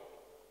morning,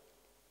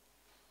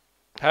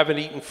 haven't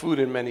eaten food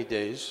in many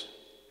days.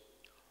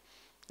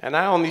 And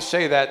I only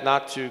say that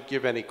not to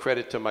give any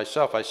credit to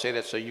myself. I say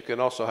that so you can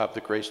also have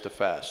the grace to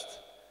fast.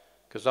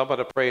 Because I'm going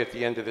to pray at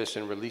the end of this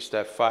and release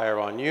that fire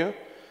on you,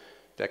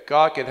 that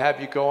God can have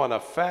you go on a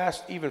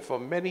fast even for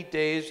many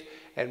days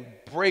and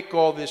break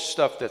all this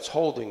stuff that's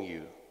holding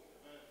you.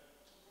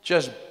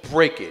 Just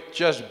break it.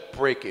 Just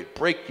break it.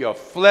 Break your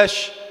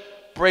flesh,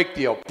 break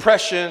the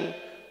oppression,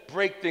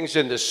 break things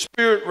in the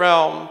spirit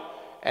realm,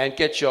 and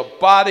get your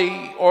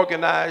body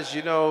organized,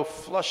 you know,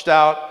 flushed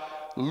out,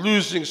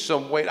 losing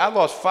some weight. I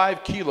lost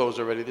 5 kilos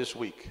already this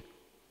week.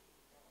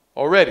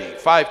 Already,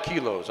 5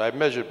 kilos. I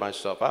measured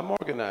myself. I'm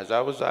organized.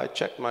 I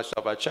checked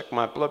myself. I checked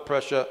my blood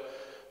pressure,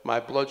 my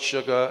blood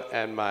sugar,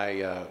 and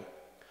my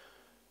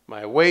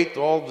weight.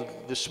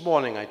 This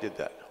morning I did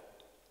that.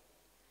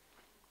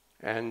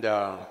 And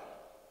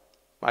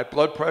my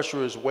blood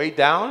pressure is way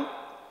down.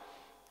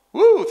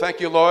 Woo, thank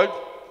you, Lord.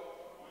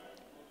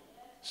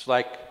 It's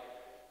like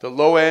the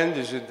low end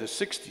is in the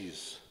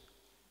 60s,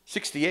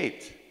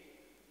 68.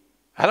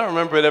 I don't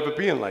remember it ever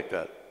being like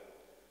that.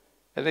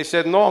 And they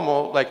said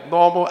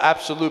normal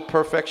absolute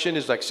perfection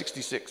is like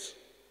 66.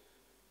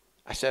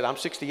 I said, I'm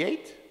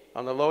 68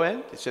 on the low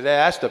end? They said,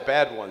 yeah, that's the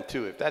bad one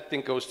too. If that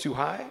thing goes too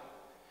high.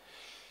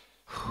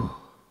 Whew.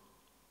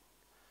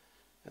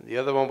 And the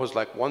other one was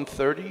like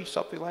 130,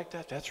 something like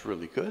that. That's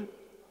really good.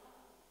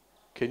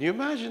 Can you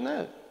imagine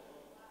that?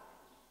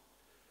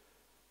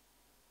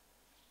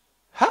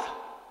 Ha!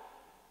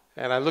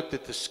 And I looked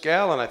at the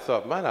scale and I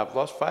thought, man, I've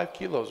lost 5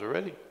 kilos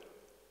already.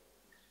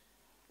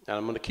 And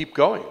I'm going to keep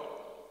going.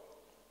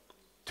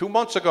 2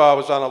 months ago, I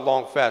was on a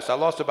long fast. I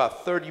lost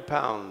about 30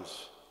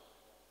 pounds.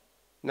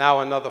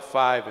 Now another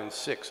 5 and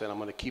 6, and I'm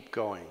going to keep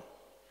going.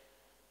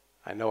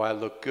 I know I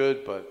look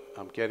good, but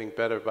I'm getting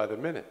better by the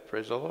minute.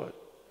 Praise the Lord.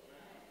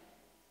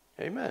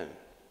 Amen.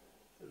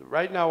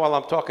 Right now, while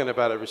I'm talking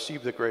about it,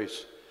 receive the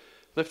grace.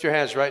 Lift your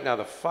hands right now,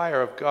 the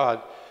fire of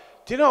God.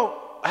 Do you know,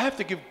 I have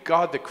to give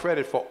God the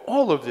credit for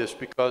all of this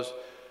because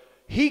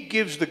he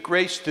gives the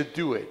grace to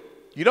do it.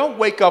 You don't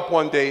wake up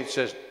one day and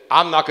says,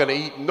 I'm not going to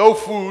eat no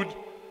food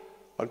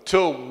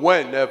until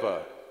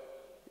whenever.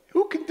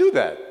 Who can do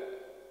that?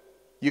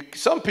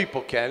 Some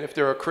people can if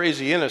they're a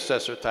crazy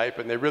intercessor type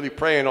and they're really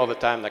praying all the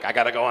time, like, I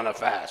got to go on a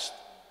fast.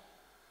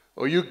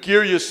 Or you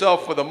gear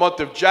yourself for the month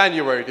of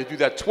January to do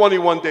that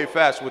 21-day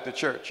fast with the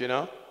church, you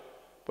know?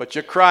 But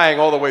you're crying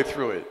all the way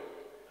through it.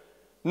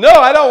 No,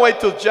 I don't wait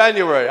till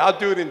January. I'll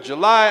do it in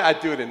July. I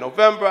do it in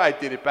November. I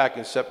did it back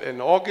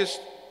in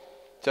August,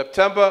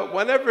 September.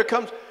 Whenever it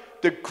comes,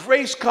 the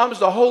grace comes,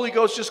 the Holy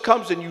Ghost just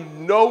comes, and you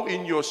know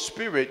in your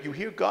spirit, you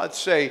hear God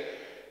say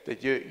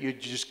that you're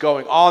just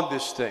going on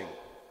this thing.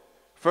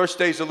 First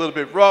day's a little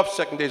bit rough.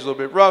 Second day's a little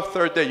bit rough.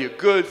 Third day, you're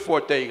good.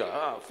 Fourth day, you go,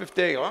 oh. Fifth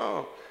day,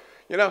 oh.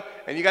 You know,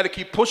 and you got to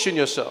keep pushing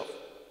yourself.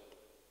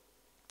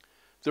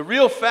 The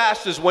real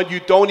fast is when you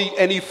don't eat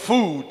any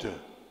food.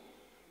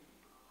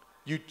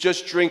 You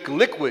just drink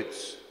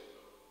liquids.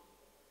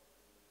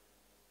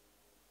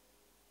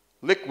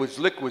 Liquids,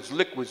 liquids,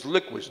 liquids,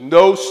 liquids.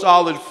 No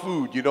solid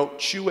food. You don't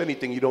chew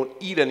anything. You don't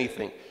eat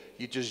anything.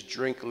 You just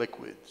drink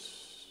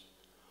liquids.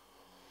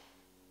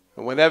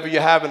 And whenever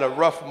you're having a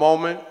rough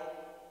moment,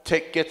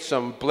 get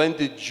some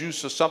blended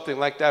juice or something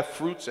like that,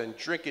 fruits, and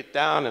drink it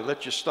down and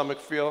let your stomach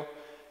feel.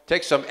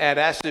 Take some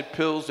antacid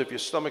pills if your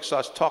stomach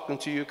starts talking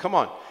to you. Come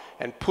on,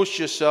 and push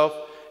yourself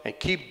and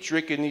keep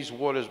drinking these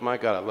waters. My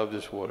God, I love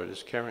this water.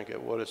 This Karen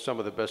get water. It's some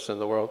of the best in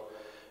the world.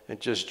 And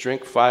just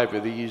drink 5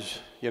 of these,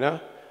 you know,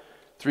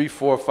 3,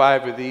 4,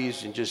 5 of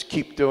these, and just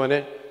keep doing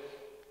it.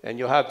 And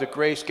you'll have the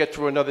grace. Get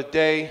through another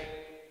day.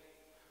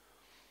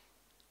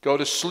 Go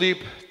to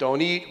sleep.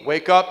 Don't eat.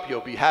 Wake up. You'll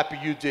be happy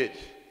you did.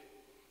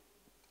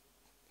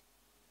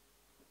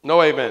 No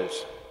amens.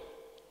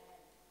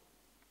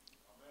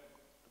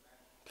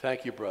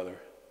 Thank you, brother.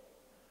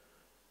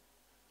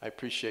 I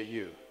appreciate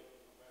you.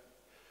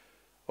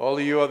 All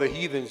of you other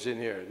heathens in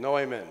here, no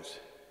amens.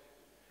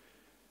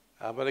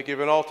 I'm going to give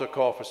an altar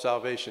call for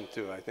salvation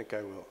too. I think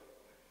I will.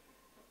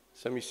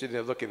 Some of you sitting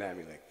there looking at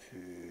me like,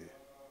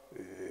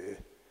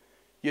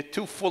 you're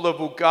too full of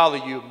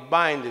ugali. Your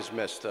mind is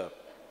messed up.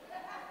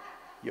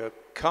 You're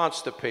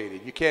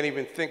constipated. You can't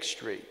even think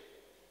straight.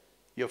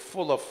 You're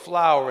full of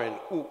flour and,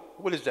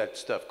 what is that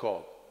stuff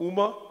called?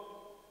 Uma?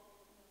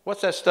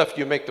 What's that stuff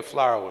you make the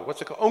flour with?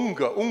 What's it called?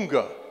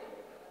 Unga.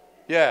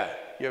 Yeah,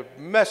 you're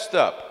messed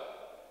up.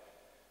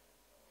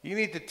 You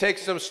need to take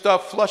some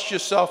stuff, flush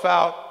yourself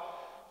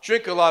out,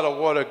 drink a lot of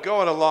water, go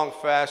on a long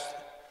fast,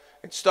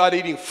 and start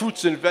eating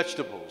fruits and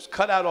vegetables.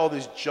 Cut out all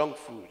this junk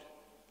food.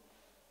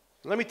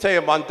 Let me tell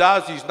you,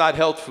 mandazi is not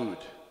health food.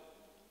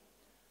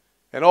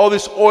 And all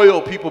this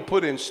oil people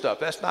put in stuff,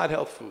 that's not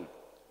health food.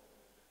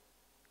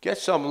 Get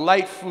some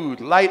light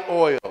food, light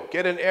oil.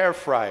 Get an air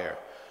fryer.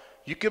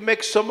 You can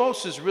make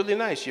samosas really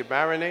nice. You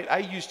marinate. I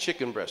use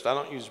chicken breast. I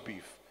don't use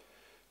beef.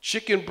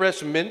 Chicken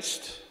breast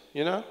minced,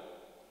 you know.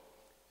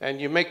 And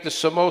you make the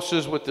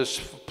samosas with the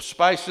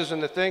spices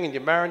and the thing, and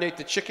you marinate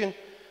the chicken,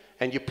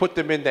 and you put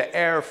them in the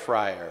air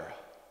fryer.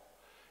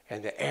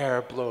 and the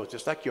air blows.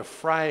 It's like you're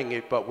frying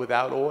it, but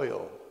without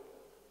oil.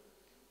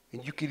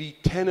 And you could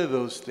eat 10 of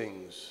those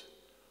things.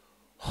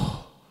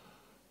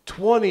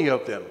 20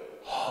 of them.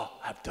 Oh,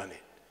 I've done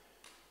it.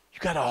 You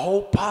got a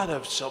whole pot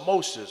of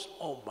samosas.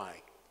 Oh my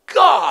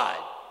God.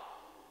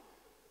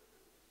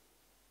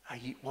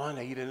 I eat one,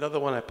 I eat another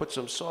one, I put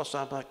some sauce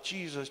on. I'm like,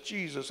 Jesus,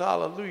 Jesus,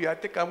 hallelujah. I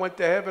think I went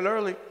to heaven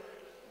early.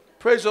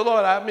 Praise the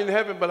Lord, I'm in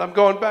heaven, but I'm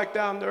going back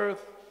down to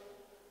earth.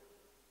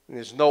 And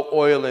there's no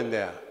oil in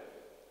there.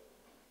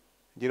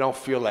 You don't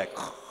feel like,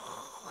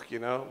 you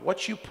know.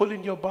 What you put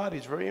in your body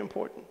is very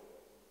important.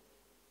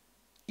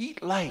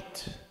 Eat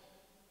light.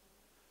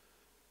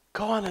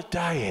 Go on a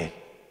diet.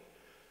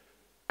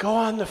 Go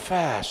on the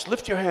fast.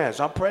 Lift your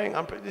hands. I'm praying.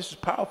 This is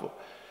powerful.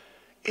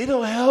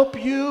 It'll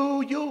help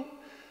you.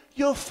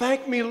 You'll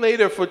thank me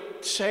later for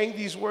saying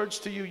these words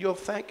to you.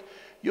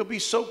 You'll be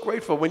so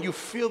grateful when you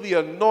feel the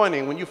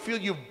anointing, when you feel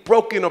you've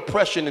broken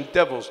oppression and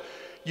devils.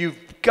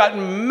 You've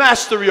gotten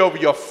mastery over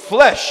your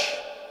flesh.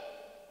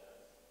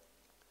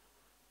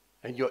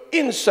 And your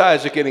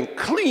insides are getting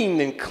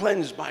cleaned and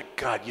cleansed. My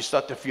God, you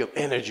start to feel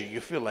energy. You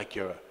feel like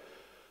you're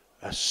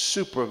a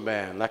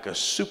Superman, like a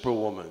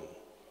Superwoman.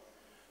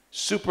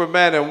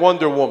 Superman and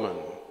Wonder Woman.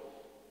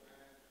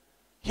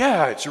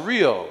 Yeah, it's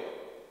real.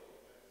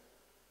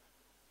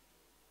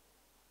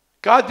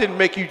 God didn't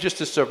make you just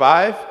to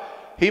survive.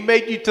 He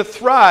made you to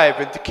thrive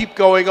and to keep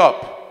going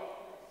up.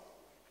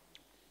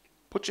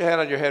 Put your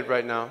hand on your head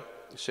right now.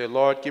 You say,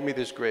 Lord, give me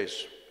this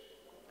grace.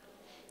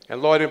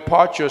 And Lord,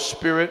 impart your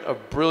spirit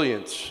of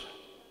brilliance,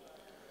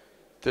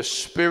 the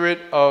spirit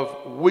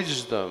of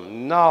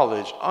wisdom,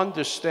 knowledge,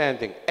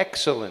 understanding,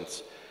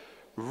 excellence,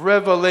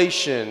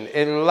 revelation,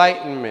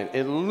 enlightenment,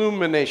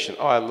 illumination.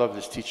 Oh, I love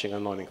this teaching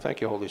anointing. Thank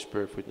you, Holy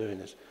Spirit, for doing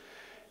this.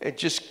 And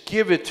just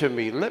give it to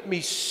me. Let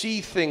me see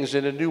things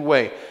in a new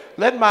way.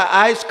 Let my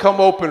eyes come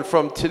open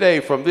from today,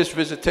 from this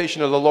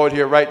visitation of the Lord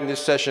here right in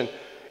this session,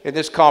 in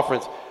this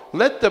conference.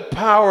 Let the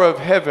power of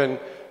heaven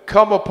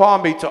come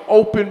upon me to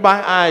open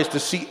my eyes to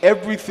see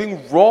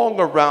everything wrong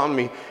around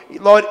me.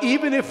 Lord,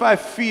 even if I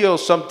feel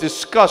some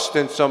disgust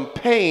and some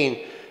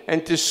pain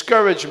and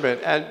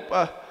discouragement, and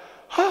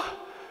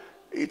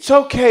it's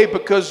okay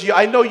because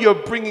I know you're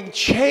bringing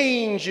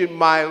change in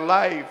my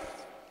life.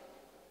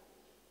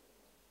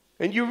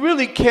 And you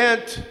really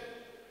can't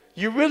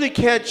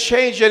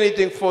change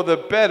anything for the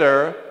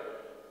better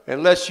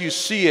unless you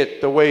see it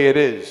the way it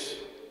is.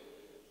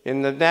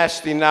 In the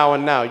nasty now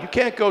and now. You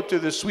can't go to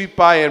the sweet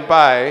by and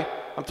by.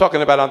 I'm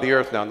talking about on the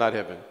earth now, not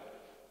heaven.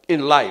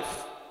 In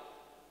life.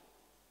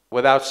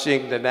 Without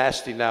seeing the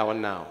nasty now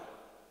and now.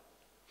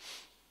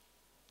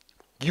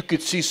 You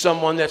could see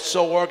someone that's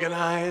so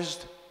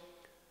organized,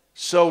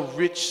 so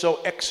rich,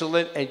 so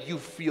excellent, and you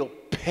feel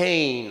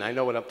pain. I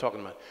know what I'm talking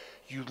about.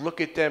 You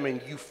look at them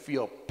and you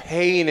feel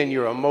pain in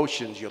your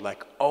emotions. You're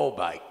like, oh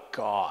my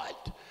God,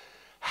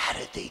 how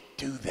did they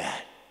do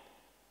that?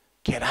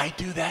 Can I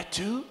do that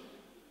too?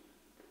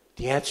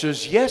 The answer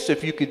is yes,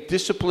 if you could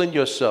discipline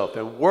yourself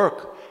and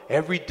work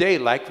every day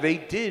like they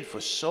did for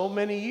so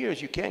many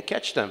years. You can't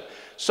catch them.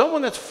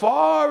 Someone that's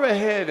far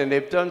ahead and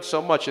they've done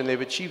so much and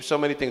they've achieved so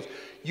many things,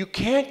 you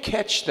can't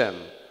catch them.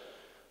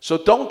 So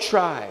don't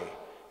try.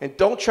 And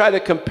don't try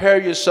to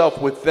compare yourself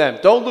with them.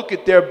 Don't look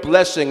at their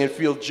blessing and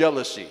feel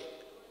jealousy.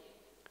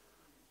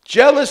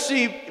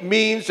 Jealousy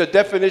means, the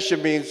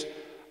definition means,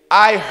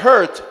 I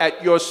hurt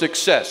at your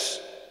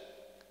success.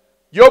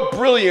 Your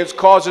brilliance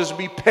causes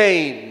me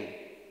pain.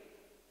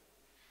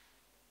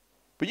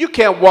 But you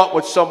can't want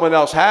what someone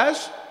else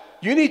has.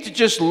 You need to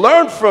just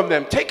learn from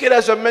them. Take it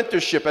as a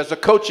mentorship, as a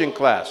coaching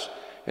class.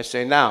 And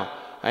say, now,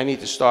 I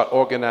need to start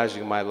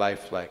organizing my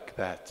life like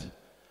that.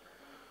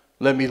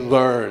 Let me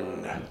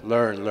learn.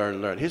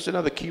 Here's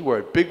another key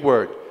word, big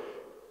word.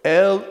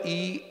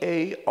 L-E-A-R-N.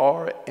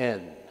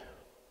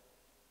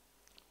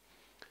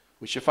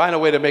 We should find a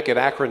way to make an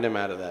acronym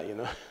out of that, you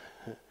know.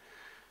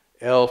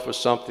 L for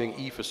something,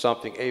 E for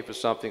something, A for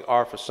something,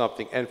 R for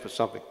something, N for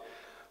something.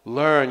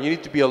 Learn. You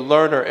need to be a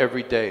learner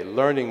every day,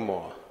 learning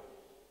more.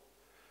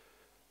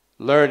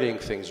 Learning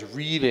things,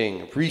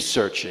 reading,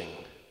 researching.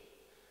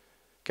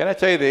 Can I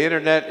tell you, the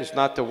internet is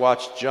not to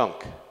watch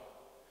junk.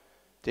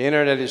 The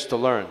internet is to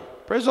learn.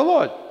 Praise the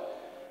Lord.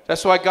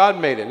 That's why God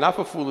made it, not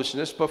for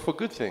foolishness, but for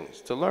good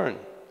things, to learn.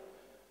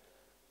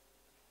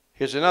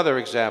 Here's another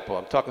example.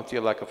 I'm talking to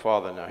you like a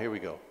father now. Here we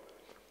go.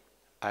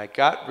 I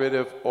got rid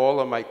of all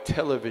of my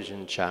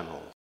television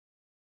channels.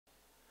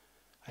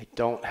 I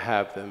don't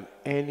have them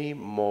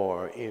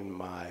anymore in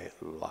my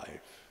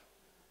life.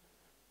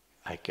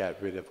 I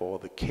got rid of all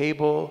the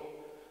cable.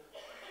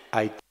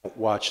 I don't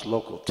watch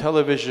local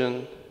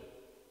television.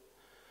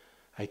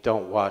 I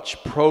don't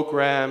watch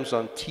programs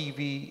on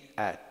TV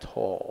at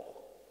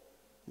all.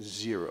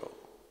 Zero.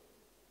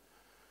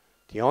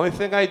 The only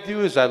thing I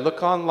do is I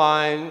look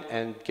online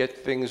and get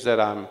things that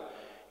I'm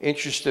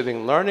interested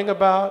in learning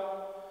about,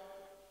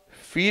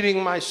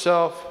 feeding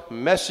myself,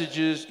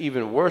 messages,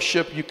 even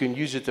worship. You can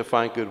use it to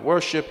find good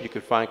worship. You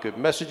can find good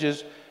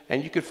messages.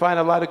 And you can find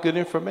a lot of good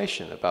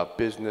information about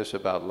business,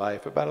 about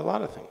life, about a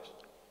lot of things.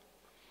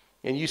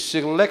 and you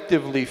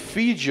selectively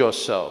feed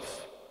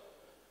yourself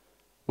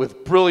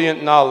with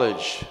brilliant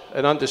knowledge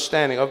and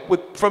understanding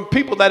from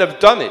people that have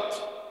done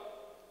it.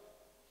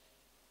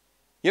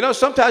 You know,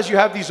 sometimes you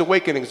have these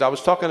awakenings. I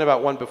was talking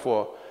about one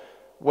before.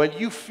 When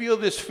you feel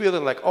this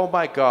feeling like, oh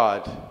my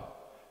God,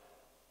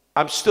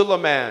 I'm still a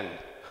man.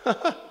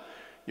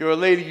 You're a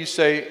lady, you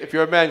say, if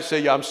you're a man, you say,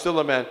 yeah, I'm still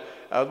a man.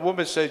 A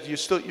woman says, you're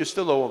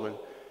still a woman.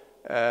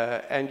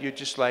 And you're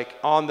just like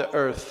on the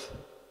earth.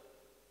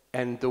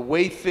 And the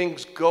way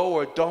things go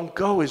or don't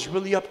go is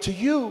really up to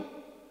you.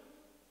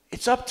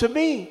 It's up to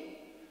me.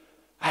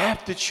 I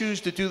have to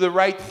choose to do the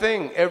right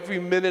thing every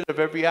minute of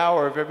every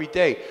hour of every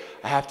day.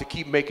 I have to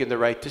keep making the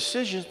right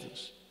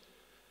decisions.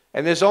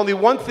 And there's only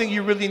one thing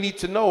you really need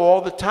to know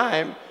all the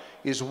time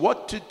is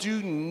what to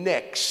do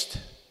next.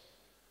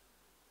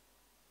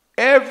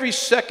 Every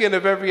second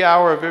of every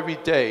hour of every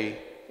day,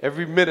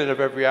 every minute of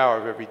every hour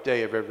of every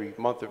day, of every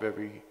month of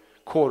every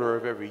quarter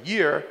of every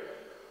year,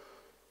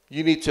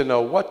 you need to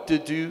know what to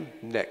do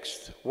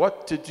next.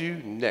 What to do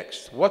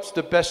next. What's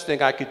the best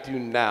thing I could do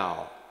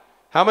now?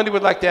 How many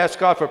would like to ask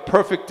God for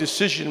perfect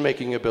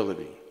decision-making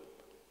ability?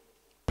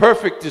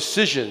 Perfect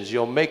decisions,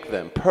 you'll make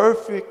them.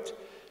 Perfect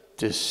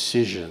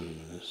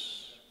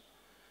decisions.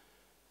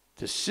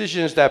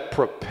 Decisions that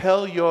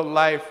propel your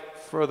life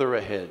further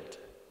ahead.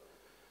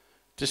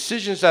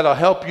 Decisions that'll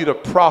help you to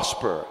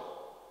prosper.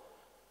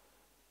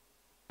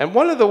 And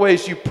one of the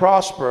ways you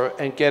prosper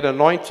and get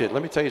anointed,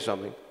 let me tell you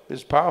something, this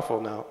is powerful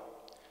now,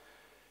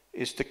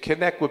 is to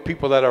connect with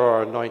people that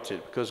are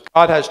anointed. Because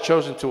God has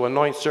chosen to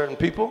anoint certain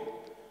people.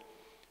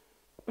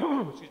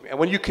 Excuse me. And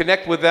when you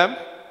connect with them,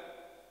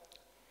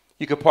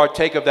 you can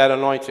partake of that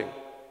anointing.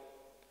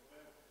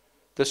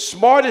 The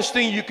smartest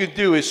thing you can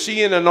do is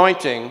see an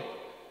anointing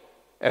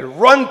and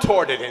run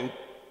toward it and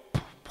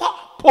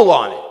pull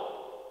on it.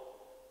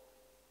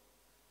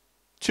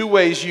 Two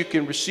ways you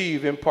can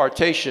receive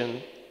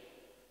impartation.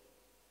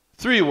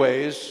 Three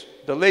ways.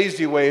 The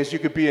lazy way is you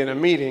could be in a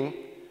meeting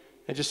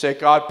and just say,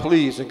 God,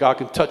 please, and God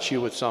can touch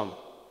you with some.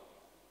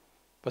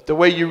 But the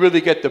way you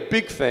really get the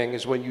big thing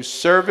is when you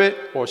serve it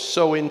or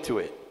sow into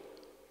it.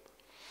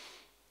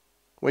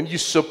 When you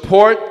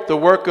support the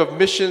work of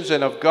missions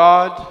and of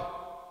God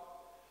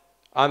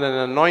on an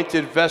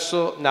anointed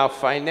vessel, now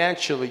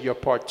financially you're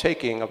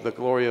partaking of the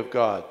glory of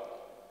God.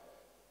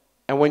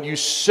 And when you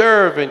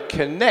serve and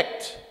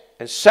connect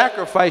and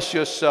sacrifice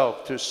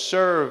yourself to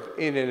serve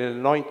in an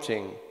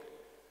anointing,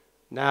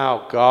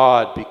 now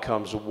God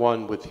becomes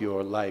one with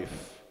your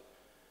life.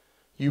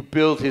 You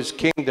build his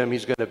kingdom,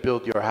 he's going to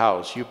build your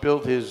house. You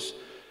build his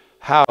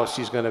house,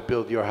 he's going to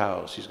build your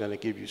house. He's going to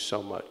give you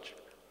so much.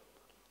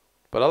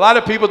 But a lot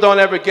of people don't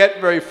ever get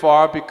very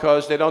far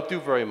because they don't do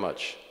very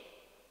much.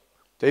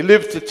 They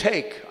live to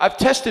take. I've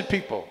tested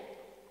people.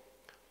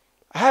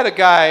 I had a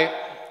guy,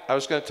 I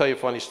was going to tell you a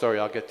funny story.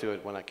 I'll get to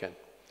it when I can.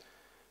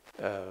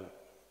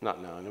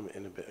 Not now,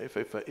 in a bit.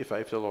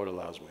 If the Lord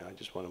allows me. I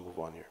just want to move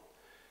on here.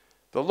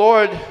 The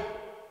Lord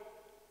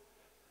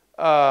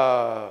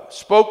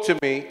spoke to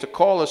me to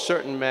call a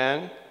certain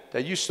man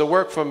that used to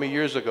work for me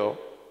years ago.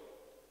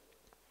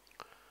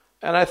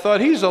 And I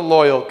thought, he's a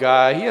loyal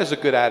guy. He has a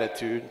good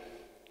attitude.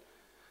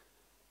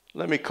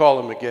 Let me call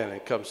him again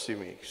and come see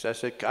me. So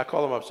I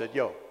called him up and said,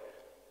 yo,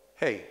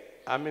 hey,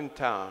 I'm in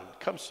town.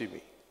 Come see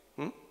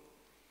me.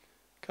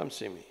 Come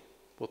see me.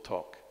 We'll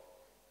talk.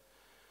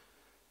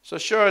 So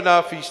sure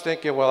enough, he's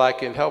thinking, well, I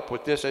can help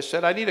with this. I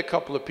said, I need a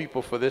couple of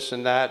people for this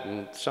and that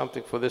and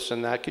something for this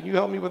and that. Can you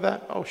help me with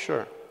that? Oh,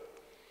 sure.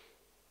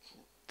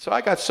 So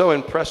I got so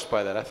impressed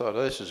by that. I thought,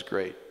 oh, this is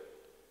great.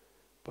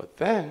 But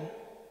then,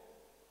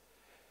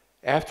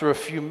 after a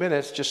few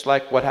minutes, just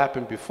like what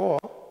happened before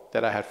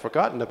that I had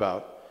forgotten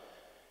about,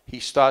 he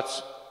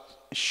starts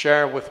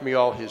sharing with me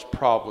all his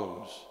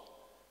problems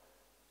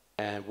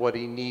and what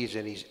he needs,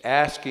 and he's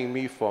asking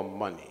me for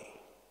money.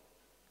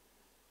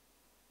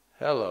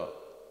 Hello.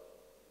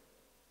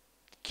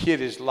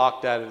 Kid is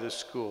locked out of the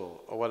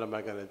school, or what am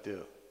I going to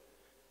do?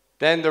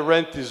 Then the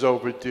rent is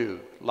overdue,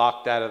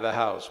 locked out of the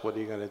house. What are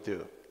you going to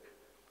do?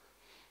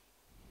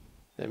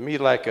 And me,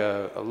 like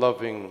a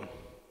loving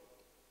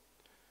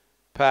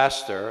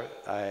pastor,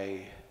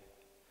 I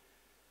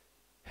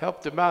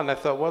helped him out, and I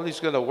thought, well, he's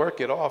going to work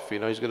it off. You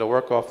know, he's going to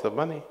work off the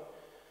money.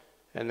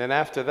 And then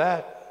after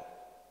that,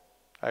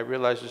 I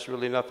realized there's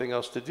really nothing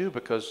else to do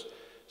because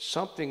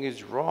something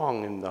is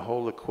wrong in the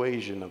whole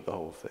equation of the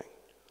whole thing.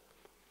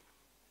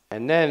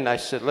 And then I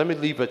said, let me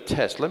leave a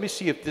test. Let me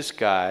see if this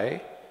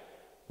guy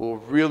will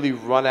really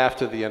run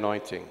after the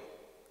anointing.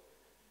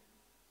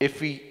 If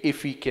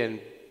he can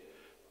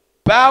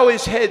bow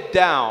his head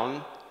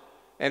down,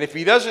 and if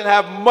he doesn't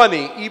have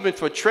money even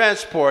for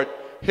transport,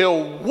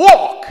 he'll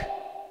walk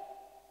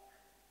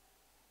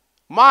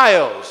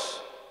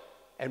miles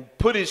and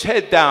put his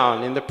head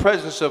down in the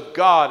presence of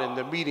God in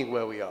the meeting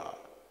where we are.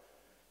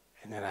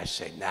 And then I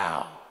say,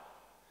 now,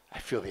 I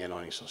feel the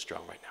anointing so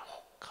strong right now.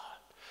 Oh, God.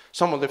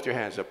 Someone lift your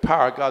hands. The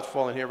power of God's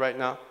falling here right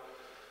now.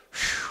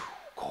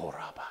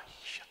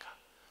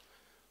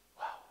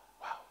 Wow,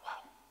 wow,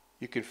 wow.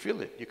 You can feel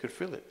it. You can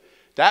feel it.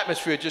 The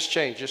atmosphere just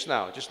changed just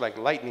now. Just like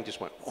lightning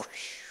just went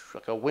whoosh,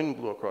 like a wind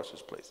blew across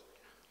this place.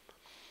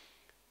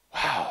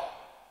 Wow.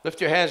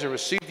 Lift your hands and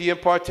receive the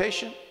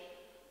impartation.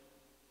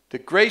 The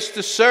grace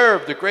to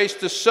serve, the grace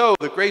to sow,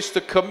 the grace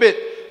to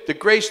commit, the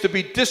grace to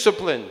be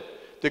disciplined,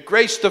 the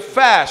grace to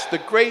fast, the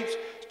grace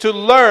to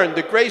learn,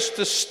 the grace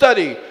to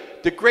study,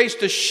 the grace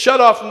to shut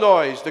off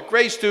noise, the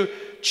grace to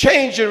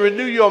change and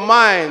renew your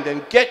mind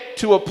and get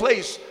to a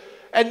place.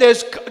 And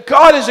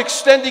God is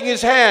extending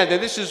his hand,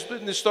 and this is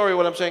in the story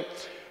what I'm saying.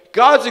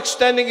 God's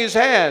extending his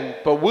hand,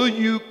 but will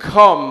you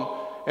come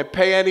and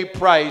pay any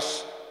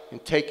price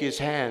and take his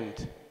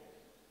hand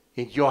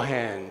in your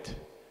hand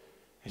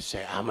and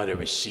say, I'm going to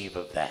receive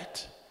of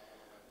that.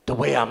 The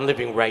way I'm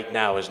living right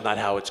now is not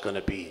how it's going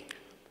to be.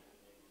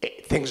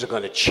 Things are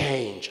going to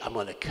change. I'm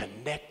going to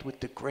connect with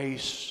the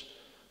grace.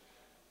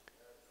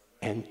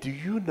 And do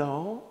you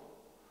know,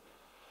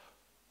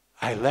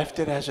 I left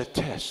it as a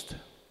test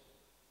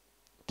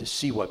to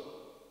see what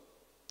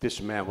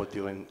this man would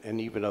do,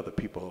 and even other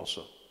people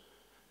also.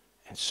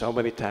 And so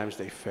many times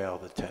they fail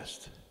the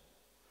test.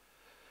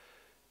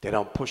 They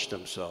don't push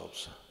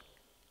themselves.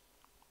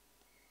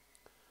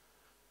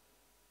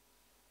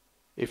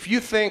 If you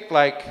think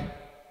like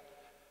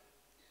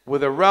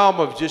with a realm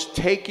of just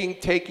taking,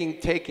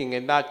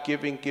 and not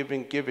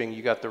giving,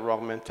 you got the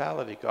wrong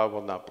mentality. God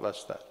will not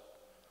bless that.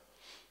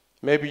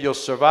 Maybe you'll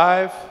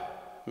survive.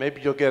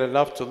 Maybe you'll get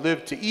enough to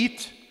live, to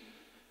eat.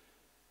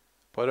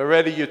 But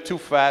already you're too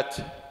fat.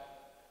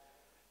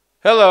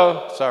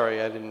 Hello.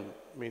 Sorry, I didn't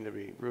mean to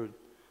be rude.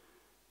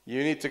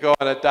 You need to go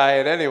on a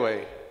diet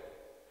anyway.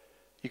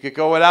 You could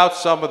go without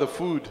some of the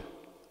food.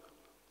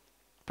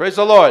 Praise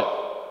the Lord.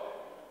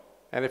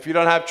 And if you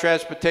don't have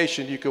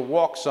transportation, you can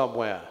walk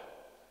somewhere.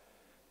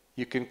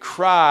 You can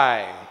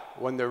cry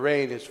when the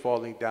rain is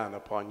falling down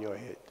upon your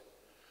head.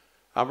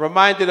 I'm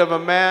reminded of a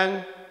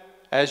man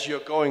as you're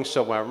going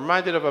somewhere. I'm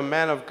reminded of a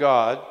man of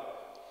God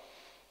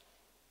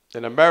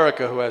in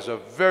America who has a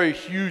very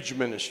huge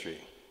ministry.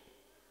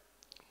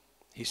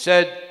 He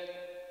said,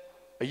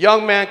 a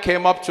young man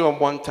came up to him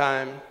one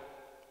time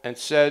and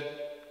said,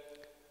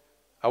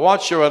 I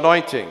want your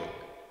anointing.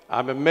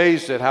 I'm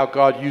amazed at how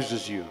God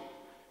uses you.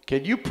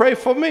 Can you pray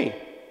for me?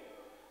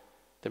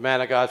 The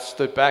man of God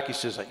stood back. He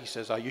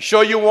says, are you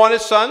sure you want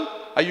it, son?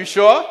 Are you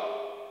sure?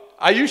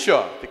 Are you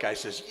sure? The guy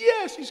says,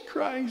 yes. He's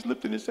crying. He's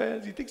lifting his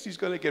hands. He thinks he's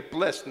going to get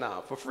blessed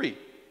now for free.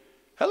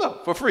 Hello,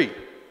 for free.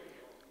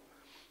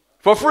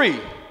 For free.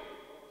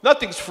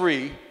 Nothing's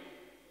free,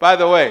 by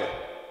the way.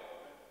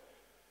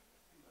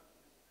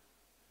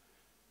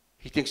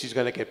 He thinks he's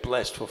going to get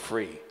blessed for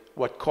free.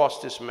 What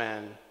cost this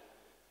man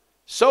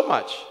so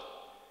much?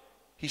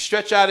 He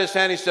stretched out his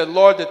hand. He said,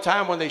 Lord, the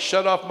time when they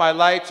shut off my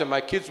lights and my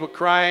kids were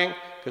crying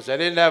because I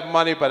didn't have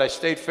money, but I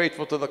stayed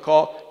faithful to the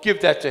call,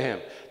 give that to him.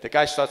 The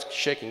guy starts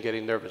shaking,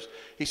 getting nervous.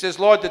 He says,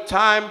 Lord, the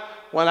time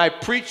when I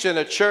preached in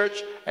a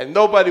church and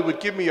nobody would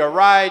give me a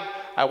ride,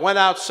 I went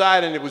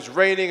outside and it was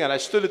raining and I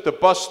stood at the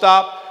bus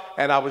stop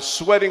and I was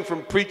sweating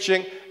from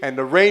preaching and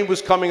the rain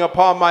was coming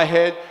upon my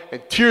head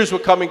and tears were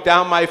coming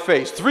down my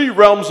face. 3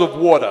 realms of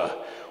water.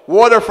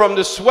 Water from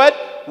the sweat,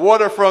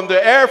 water from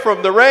the air,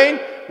 from the rain,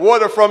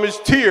 water from his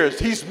tears.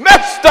 He's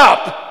messed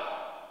up.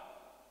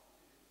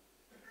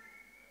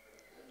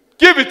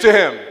 Give it to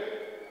him.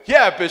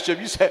 Yeah, Bishop.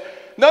 You said,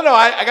 no,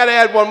 I got to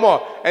add one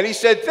more. And he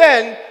said,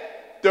 then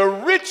the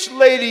rich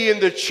lady in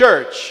the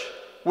church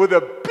with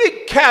a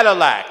big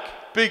Cadillac,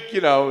 big,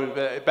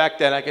 back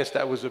then I guess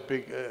that was a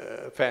big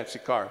fancy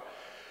car.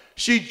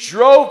 She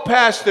drove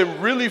past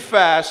him really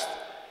fast.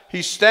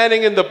 He's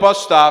standing in the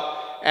bus stop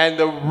and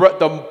the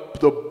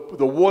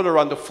water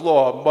on the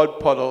floor, mud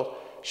puddle,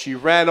 she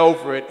ran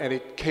over it and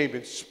it came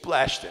and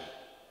splashed him.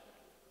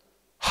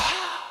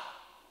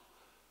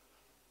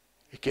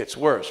 It gets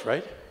worse,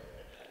 right?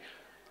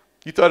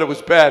 You thought it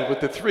was bad with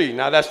the 3.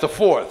 Now that's the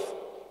 4th.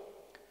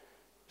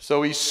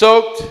 So he's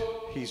soaked,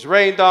 he's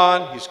rained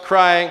on, he's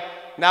crying.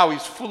 Now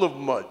he's full of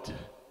mud.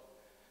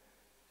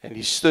 And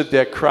he stood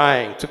there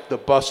crying, took the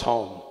bus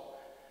home,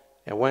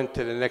 and went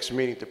to the next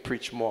meeting to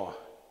preach more.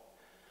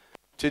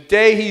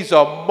 Today he's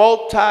a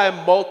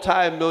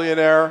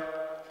multi-millionaire.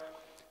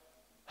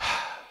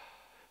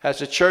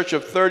 Has a church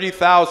of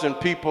 30,000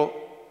 people.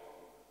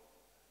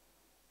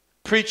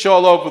 Preach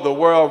all over the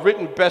world,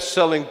 written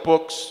best-selling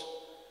books.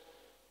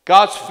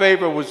 God's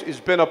favor has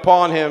been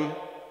upon him.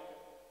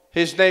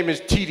 His name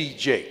is T.D.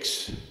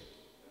 Jakes.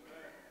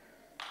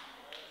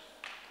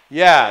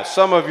 Yeah,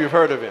 some of you have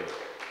heard of him.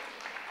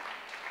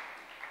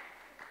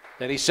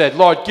 Then he said,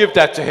 Lord, give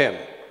that to him.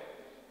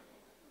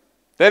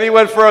 Then he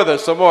went further,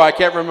 some more. I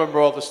can't remember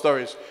all the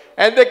stories.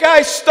 And the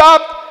guy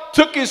stopped,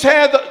 took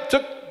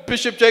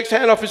Bishop Jakes'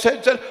 hand off his head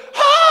and said,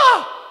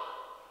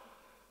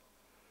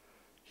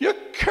 You're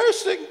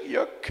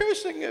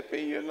cursing at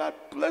me. You're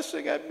not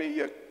blessing at me.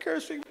 You're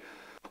cursing.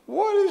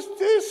 What is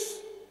this?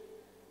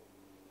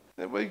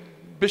 And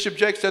Bishop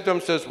Jakes said to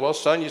him, says, well,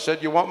 son, you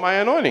said you want my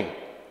anointing.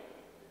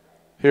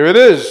 Here it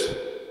is.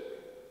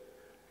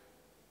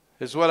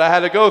 This is what I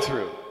had to go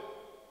through.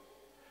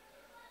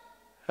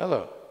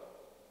 Hello.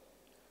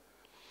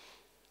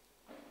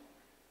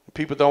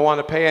 People don't want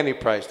to pay any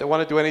price. They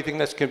want to do anything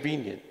that's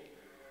convenient.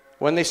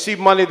 When they see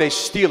money, they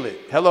steal it.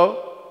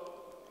 Hello?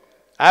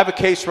 I have a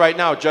case right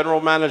now. General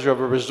manager of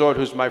a resort,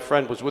 who's my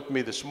friend, was with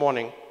me this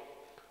morning.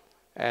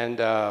 And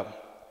I'm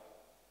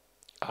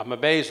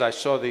amazed. I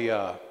saw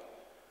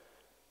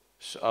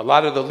a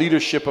lot of the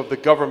leadership of the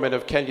government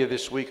of Kenya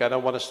this week. I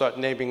don't want to start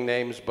naming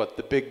names, but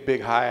the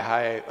big,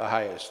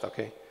 highest,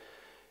 okay?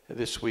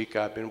 This week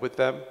I've been with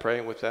them,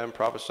 praying with them,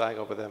 prophesying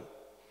over them.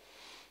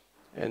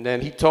 And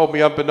then he told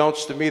me,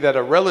 unbeknownst to me, that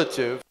a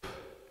relative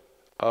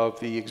of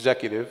the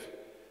executive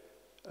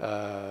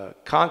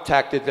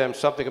contacted them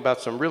something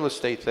about some real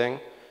estate thing,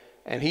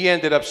 and he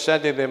ended up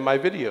sending them my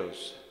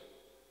videos.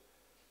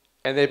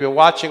 And they've been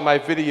watching my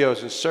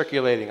videos and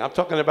circulating. I'm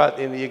talking about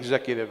in the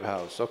executive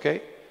house,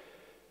 okay?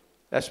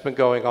 That's been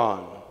going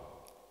on.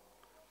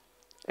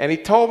 And he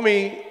told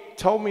me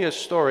a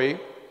story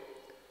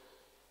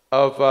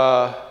of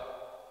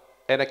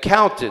an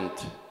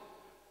accountant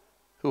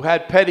who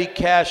had petty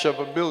cash of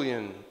 $1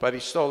 million, but he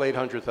stole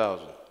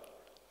 $800,000.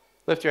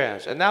 Lift your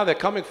hands. And now they're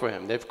coming for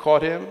him. They've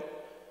caught him.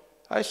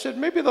 I said,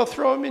 maybe they'll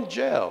throw him in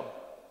jail.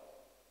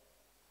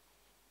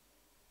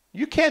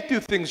 You can't do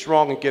things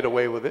wrong and get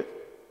away with it.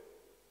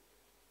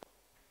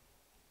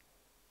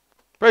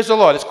 Praise the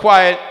Lord. It's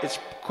quiet.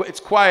 It's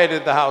quiet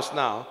in the house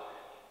now.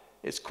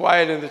 It's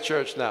quiet in the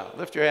church now.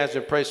 Lift your hands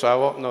and pray so I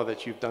won't know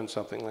that you've done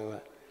something like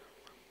that.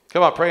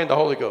 Come on, pray in the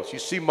Holy Ghost. You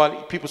see money.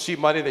 People see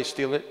money, they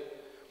steal it.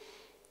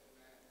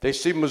 They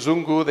see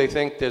Mzungu, they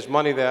think there's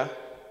money there.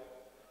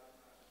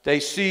 They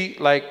see,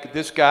 like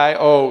this guy,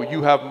 oh,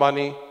 you have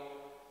money.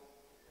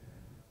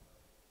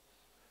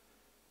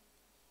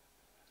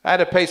 I had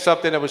to pay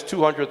something that was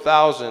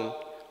 $200,000,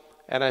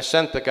 and I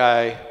sent the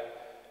guy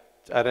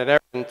at an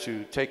errand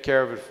to take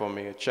care of it for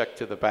me, a check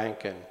to the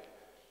bank, and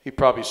he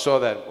probably saw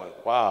that and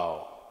went,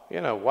 wow,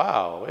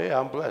 wow, hey,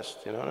 I'm blessed,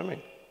 you know what I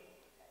mean?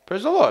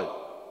 Praise the Lord.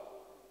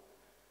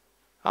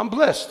 I'm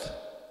blessed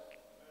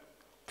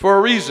for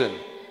a reason.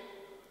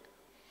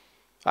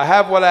 I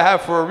have what I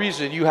have for a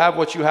reason. You have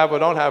what you have or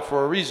don't have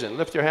for a reason.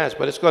 Lift your hands,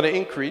 but it's going to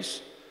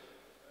increase.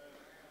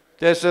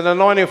 There's an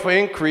anointing for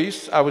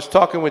increase. I was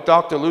talking with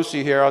Dr.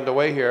 Lucy here on the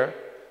way here,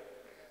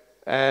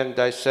 and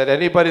I said,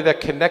 anybody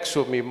that connects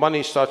with me,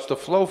 money starts to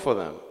flow for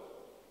them,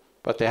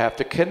 but they have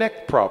to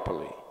connect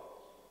properly.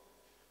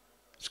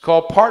 It's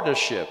called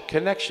partnership,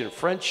 connection,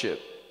 friendship.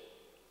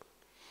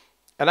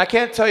 And I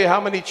can't tell you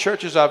how many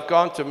churches I've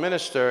gone to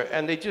minister,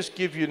 and they just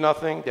give you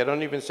nothing. They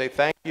don't even say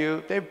thank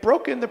you. They've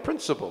broken the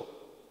principle.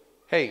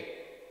 Hey,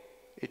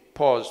 it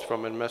paused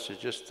from a message.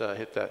 Just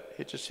hit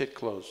that. Just hit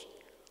close.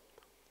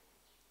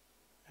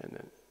 And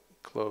then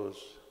close.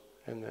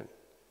 And then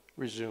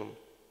resume.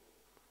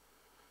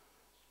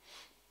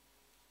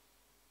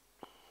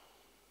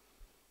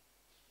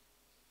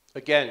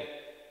 Again,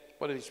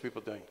 what are these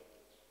people doing?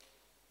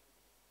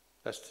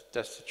 That's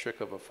the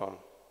trick of a phone.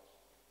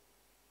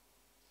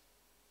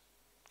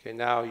 Okay,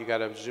 now you got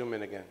to zoom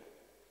in again.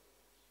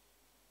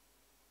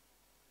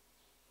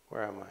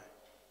 Where am I?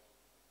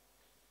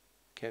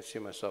 Can't see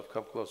myself.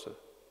 Come closer.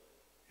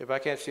 If I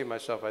can't see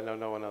myself, I know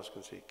no one else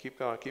can see. Keep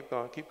going, keep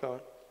going, keep going.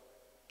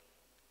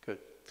 Good.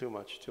 Too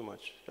much, too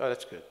much. Oh,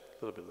 that's good.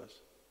 A little bit less.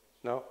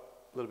 No?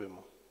 A little bit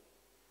more.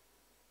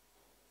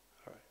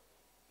 All right.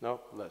 No?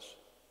 Less.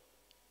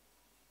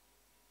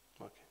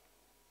 Okay.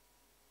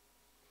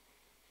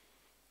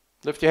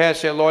 Lift your hands.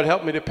 Say, Lord,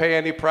 help me to pay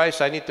any price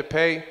I need to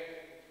pay.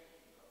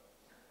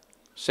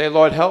 Say,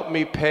 Lord, help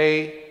me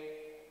pay.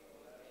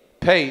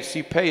 Pay.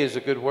 See, pay is a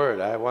good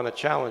word. I want to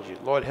challenge you.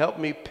 Lord, help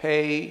me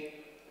pay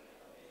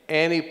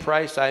any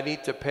price I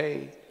need to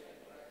pay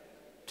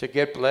to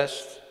get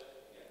blessed.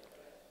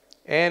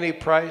 Any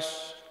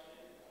price,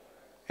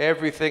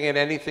 everything and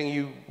anything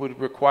you would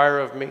require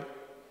of me,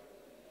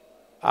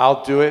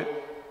 I'll do it.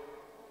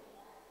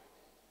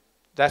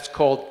 That's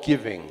called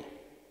giving.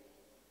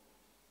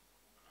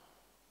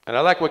 And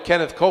I like what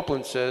Kenneth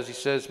Copeland says. He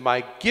says,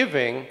 my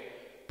giving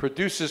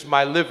produces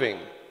my living.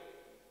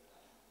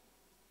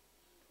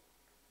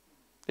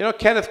 You know,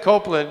 Kenneth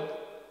Copeland,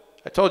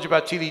 I told you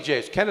about T.D.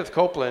 Jakes. Kenneth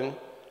Copeland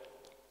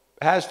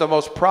has the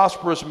most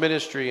prosperous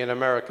ministry in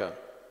America,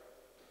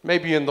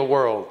 maybe in the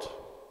world.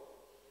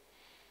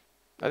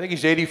 I think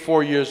he's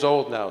 84 years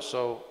old now,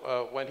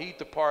 so when he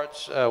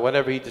departs,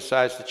 whenever he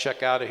decides to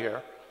check out of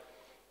here,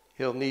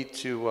 he'll need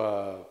to,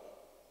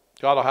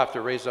 God will have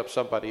to raise up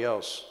somebody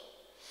else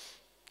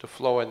to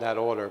flow in that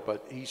order.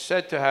 But he's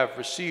said to have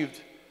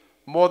received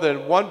more than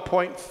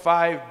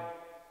 $1.5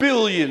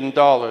 billion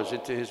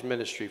into his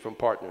ministry from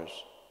partners.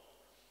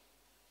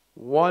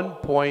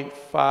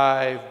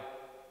 $1.5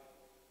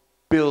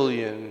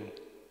 billion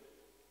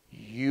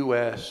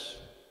US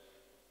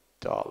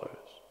dollars.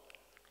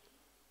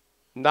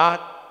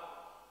 Not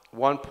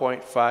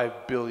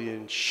 1.5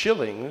 billion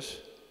shillings.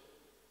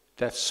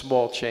 That's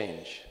small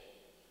change.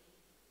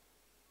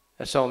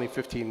 That's only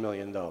 $15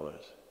 million.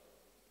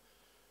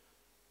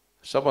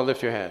 Someone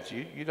lift your hands.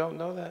 You don't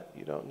know that?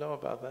 You don't know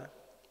about that?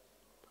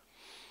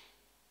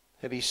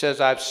 And he says,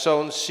 I've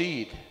sown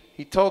seed.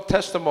 He told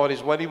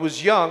testimonies when he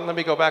was young. Let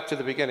me go back to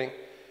the beginning.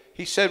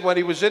 He said when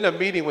he was in a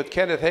meeting with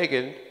Kenneth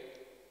Hagin,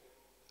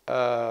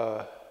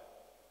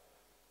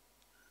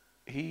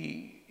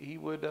 he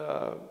would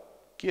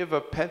give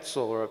a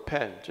pencil or a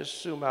pen.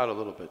 Just zoom out a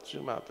little bit.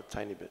 Zoom out a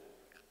tiny bit.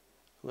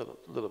 A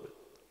little bit.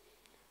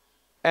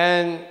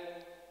 And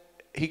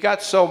he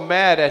got so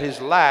mad at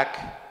his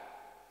lack,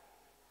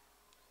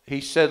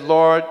 he said,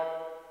 Lord,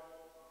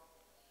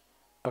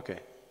 okay,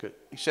 good.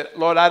 He said,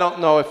 Lord, I don't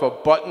know if a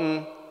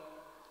button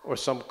or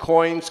some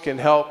coins can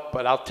help,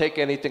 but I'll take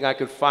anything I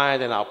could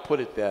find and I'll put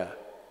it there.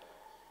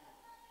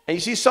 And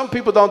you see, some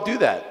people don't do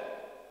that.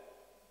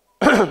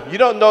 You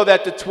don't know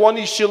that the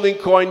 20 shilling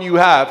coin you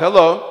have,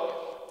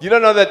 hello, you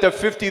don't know that the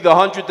 50, the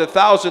 100, the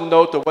 1,000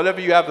 note, or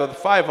whatever you have, the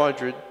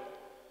 500,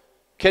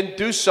 can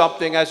do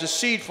something as a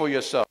seed for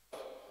yourself.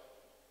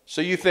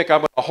 So you think,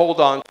 I'm going to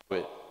hold on to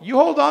it. You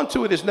hold on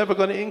to it, it's never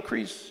going to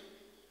increase.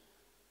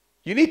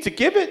 You need to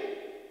give it.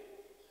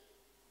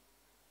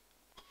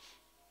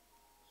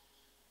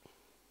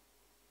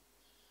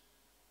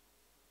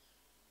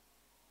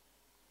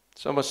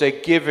 Someone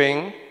say,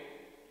 giving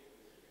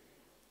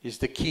is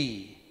the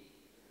key.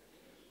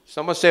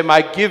 Someone say,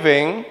 my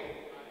giving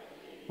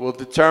will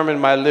determine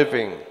my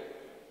living.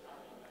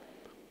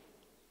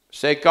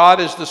 Say, God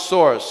is the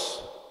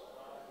source.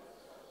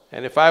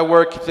 And if I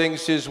work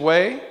things His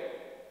way,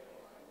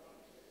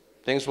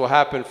 things will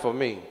happen for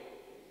me.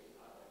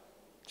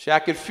 See, I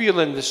could feel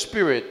in the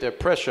spirit the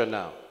pressure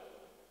now.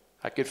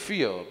 I could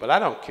feel, but I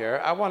don't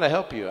care. I want to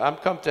help you. I'm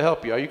come to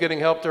help you. Are you getting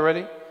helped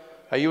already?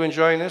 Are you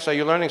enjoying this? Are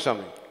you learning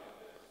something?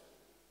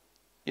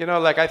 You know,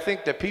 like I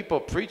think that people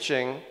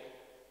preaching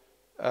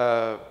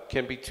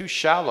can be too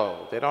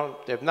shallow.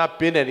 They've not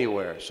been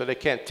anywhere, so they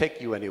can't take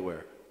you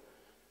anywhere.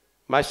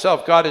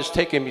 Myself, God has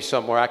taken me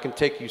somewhere. I can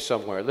take you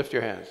somewhere. Lift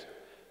your hands.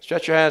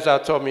 Stretch your hands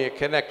out toward me and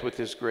connect with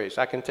His grace.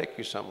 I can take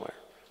you somewhere.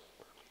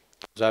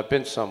 Because I've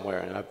been somewhere,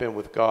 and I've been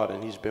with God,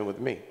 and He's been with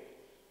me.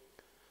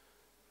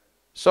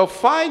 So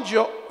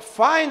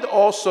find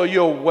also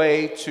your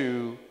way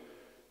to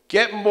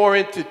get more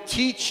into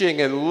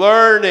teaching and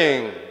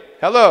learning.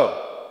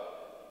 Hello.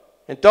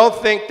 And don't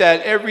think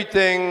that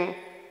everything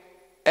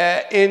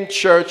in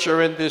church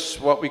or in this,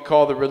 what we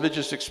call the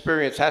religious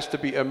experience, has to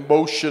be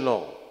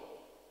emotional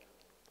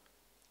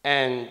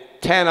and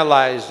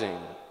tantalizing.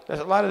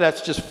 A lot of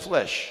that's just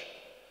flesh.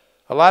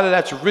 A lot of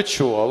that's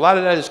ritual. A lot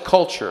of that is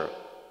culture.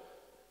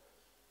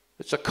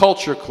 It's a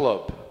culture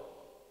club.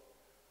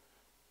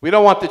 We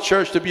don't want the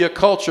church to be a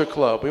culture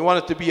club. We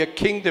want it to be a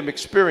kingdom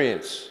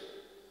experience.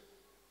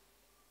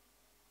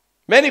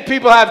 Many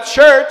people have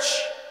church.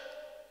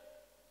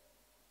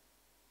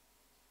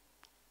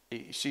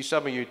 You see,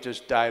 some of you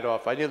just died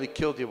off. I nearly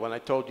killed you when I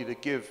told you to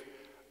give.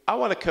 I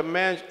want to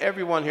command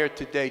everyone here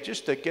today,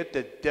 just to get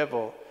the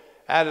devil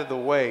out of the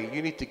way,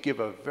 you need to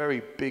give a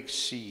very big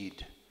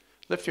seed.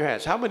 Lift your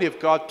hands. How many, if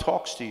God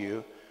talks to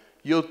you,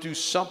 you'll do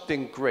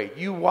something great?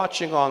 You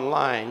watching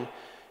online,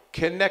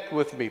 connect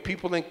with me.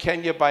 People in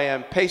Kenya by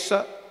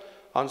M-Pesa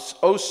on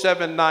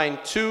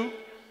 0792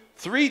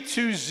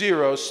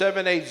 320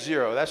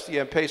 780. That's the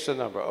M-Pesa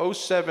number.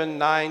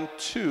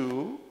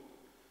 0792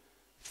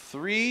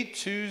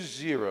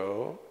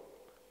 320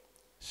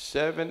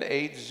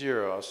 780.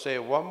 I'll say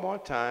it one more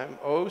time.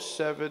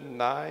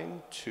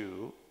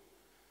 0792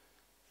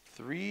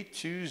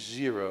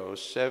 320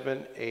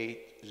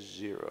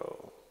 780.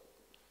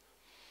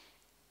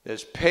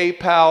 There's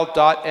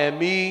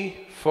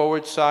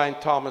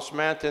paypal.me/Thomas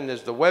Manton.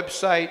 There's the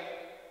website,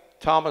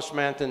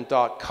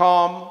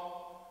 thomasmanton.com.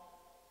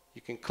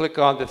 You can click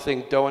on the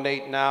thing,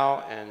 donate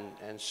now,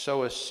 and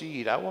sow a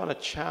seed. I want to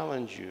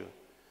challenge you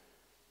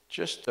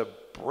just to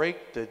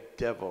break the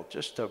devil,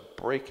 just to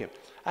break him.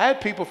 I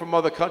had people from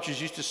other countries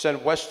used to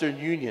send Western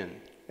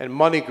Union and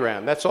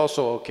MoneyGram. That's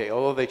also okay,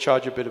 although they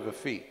charge a bit of a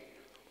fee.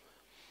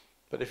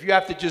 But if you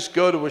have to just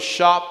go to a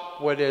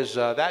shop where there's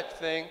that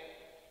thing,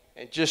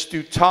 and just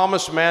do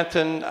Thomas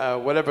Manton,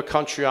 whatever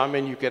country I'm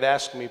in, you could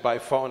ask me by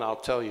phone, I'll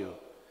tell you.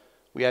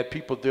 We had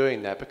people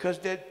doing that because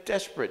they're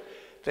desperate.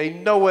 They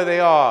know where they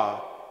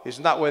are is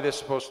not where they're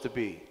supposed to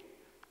be.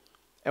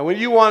 And when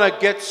you want to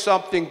get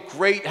something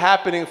great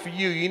happening for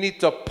you, you need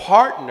to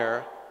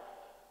partner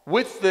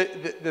with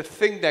the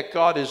thing that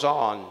God is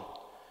on.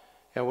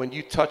 And when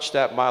you touch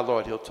that, my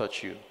Lord, He'll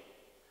touch you.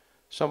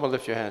 Someone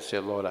lift your hand and say,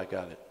 Lord, I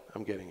got it.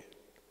 I'm getting it.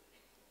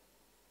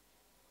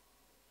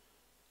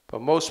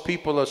 But most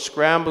people are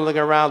scrambling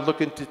around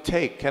looking to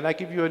take. Can I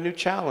give you a new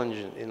challenge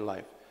in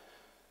life?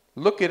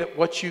 Look at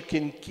what you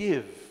can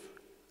give.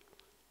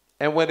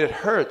 And when it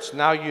hurts,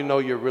 now you know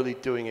you're really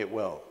doing it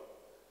well.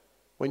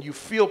 When you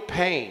feel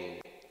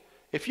pain,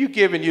 if you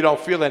give and you don't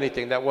feel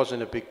anything, that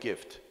wasn't a big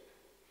gift.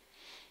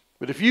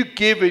 But if you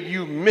give and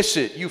you miss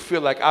it, you feel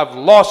like I've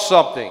lost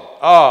something.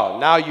 Oh,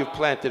 now you've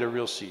planted a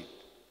real seed.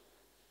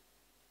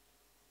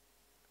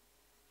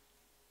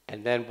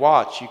 And then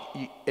watch,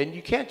 and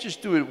you can't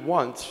just do it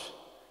once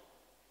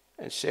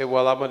and say,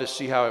 well, I'm going to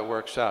see how it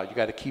works out. You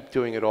got to keep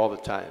doing it all the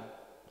time.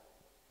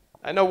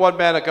 I know one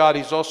man of God,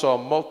 he's also a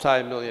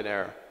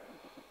multi-millionaire.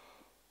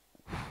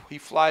 He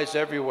flies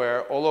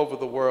everywhere, all over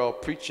the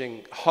world,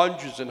 preaching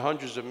hundreds and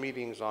hundreds of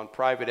meetings on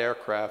private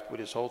aircraft with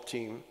his whole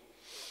team.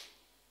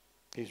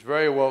 He's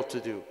very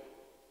well-to-do.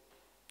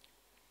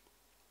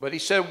 But he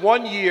said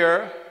one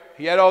year,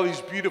 he had all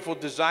these beautiful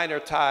designer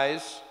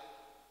ties,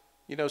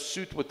 you know,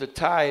 suit with the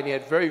tie, and he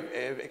had very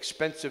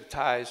expensive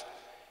ties.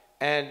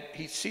 And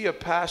he'd see a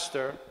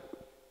pastor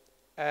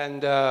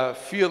and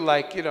feel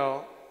like, you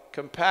know,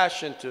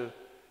 compassion to,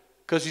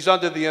 because he's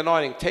under the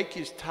anointing, take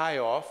his tie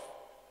off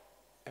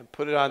and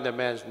put it on the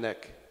man's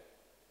neck.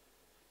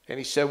 And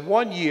he said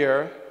one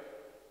year,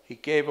 he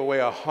gave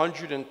away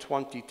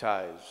 120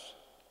 ties.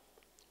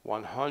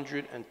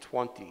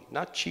 120.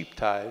 Not cheap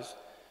ties.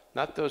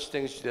 Not those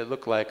things that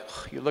look like,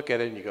 you look at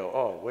it and you go,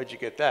 oh, where'd you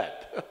get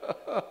that?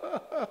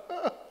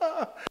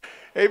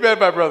 Amen,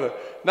 my brother.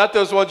 Not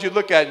those ones you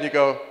look at and you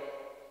go,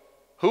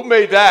 who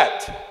made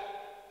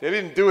that? They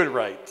didn't do it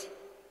right.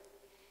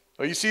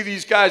 Or you see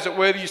these guys that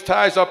wear these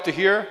ties up to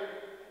here,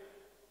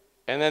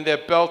 and then their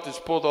belt is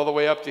pulled all the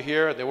way up to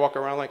here, and they walk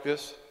around like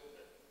this.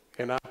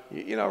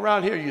 You know,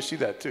 around here you see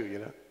that too, you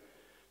know.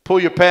 Pull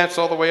your pants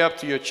all the way up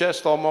to your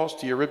chest almost,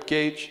 to your rib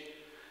cage,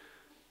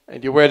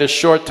 and you wear this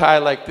short tie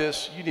like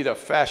this. You need a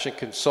fashion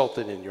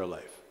consultant in your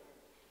life.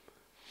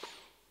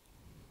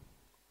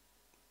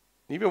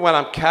 Even when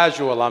I'm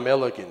casual, I'm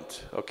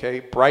elegant,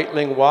 okay?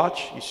 Breitling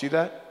watch, you see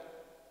that?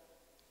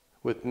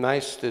 With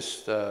nice,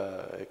 this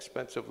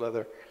expensive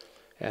leather.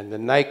 And the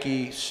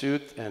Nike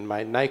suit and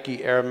my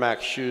Nike Air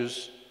Max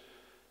shoes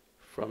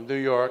from New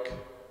York.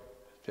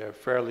 They're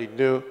fairly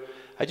new.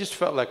 I just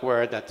felt like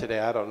wearing that today.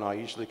 I don't know. I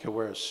usually can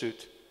wear a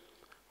suit.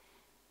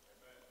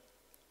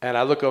 And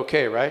I look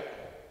okay, right?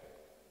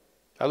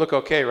 I look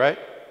okay, right?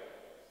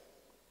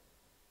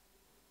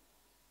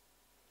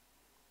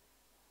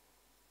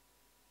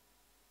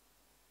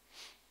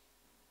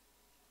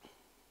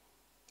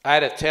 I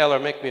had a tailor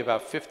make me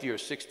about 50 or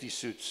 60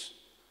 suits.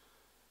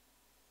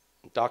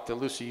 Dr.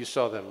 Lucy, you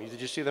saw them. Did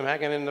you see them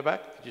hanging in the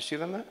back? Did you see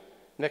them there?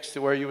 Next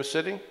to where you were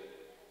sitting?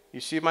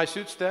 You see my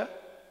suits there?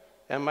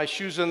 And my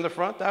shoes in the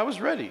front? I was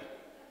ready.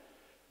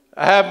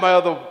 I have my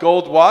other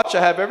gold watch.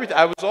 I have everything.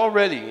 I was all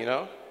ready, you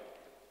know.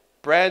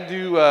 Brand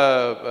new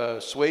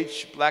suede,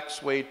 black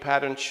suede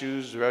patterned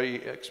shoes, very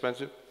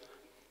expensive.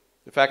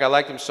 In fact, I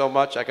like them so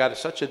much, I got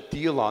such a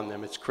deal on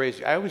them. It's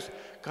crazy.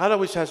 God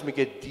always has me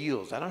get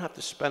deals. I don't have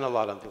to spend a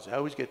lot on things. I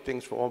always get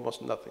things for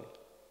almost nothing.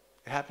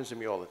 It happens to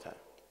me all the time.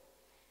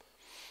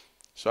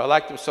 So I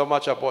liked them so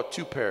much, I bought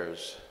 2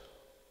 pairs.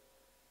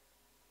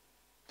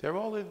 They're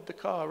all in the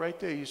car right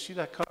there. You see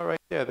that car right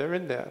there? They're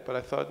in there. But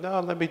I thought, no,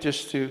 let me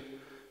just do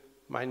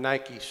my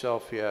Nike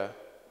self here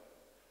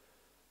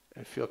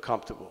and feel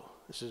comfortable.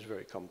 This is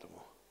very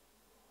comfortable.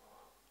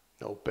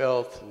 No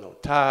belt, no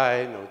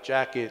tie, no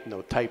jacket,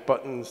 no tight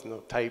buttons, no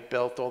tight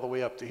belt all the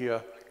way up to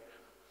here.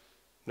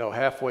 No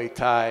halfway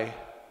tie.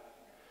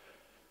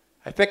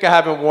 I think I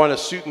haven't worn a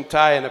suit and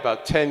tie in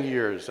about 10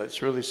 years.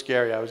 That's really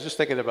scary. I was just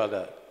thinking about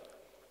that.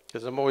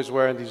 Because I'm always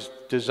wearing these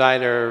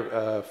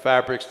designer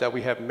fabrics that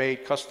we have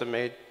made, custom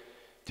made,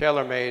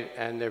 tailor made,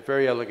 and they're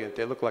very elegant.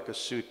 They look like a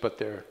suit, but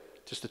they're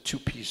just a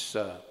 2-piece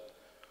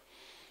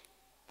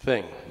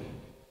thing.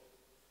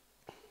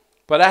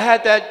 But I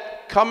had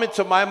that come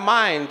into my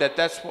mind that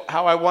that's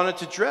how I wanted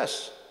to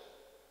dress.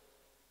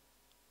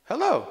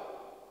 Hello.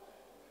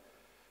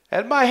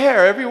 And my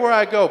hair, everywhere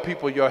I go,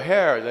 people, your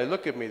hair, they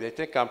look at me, they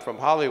think I'm from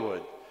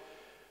Hollywood.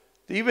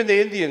 Even the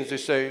Indians, they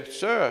say,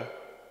 sir,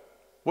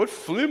 what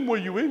film were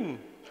you in?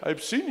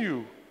 I've seen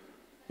you.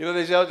 You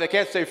know, they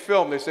can't say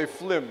film, they say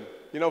flim.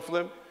 You know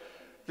flim?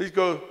 They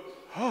go,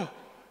 huh,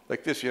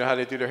 like this, you know how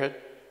they do their head?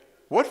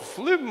 What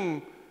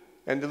flim?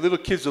 And the little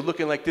kids are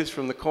looking like this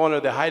from the corner,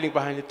 they're hiding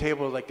behind the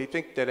table like they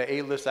think that an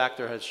A-list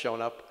actor has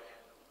shown up.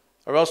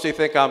 Or else they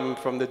think I'm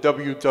from the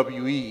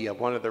WWE, I'm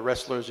one of the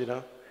wrestlers, you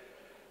know?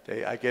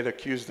 I get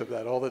accused of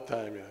that all the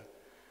time, yeah.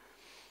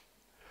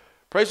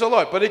 Praise the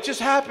Lord, but it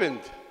just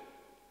happened.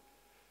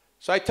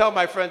 So I tell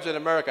my friends in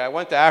America, I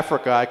went to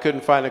Africa, I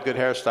couldn't find a good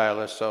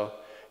hairstylist, so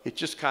it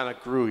just kind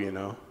of grew, you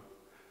know.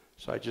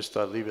 So I just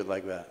thought, leave it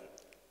like that.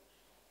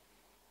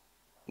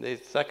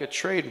 It's like a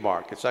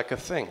trademark, it's like a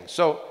thing.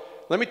 So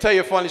let me tell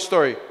you a funny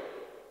story.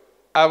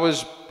 I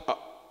was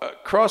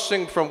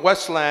crossing from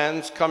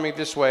Westlands, coming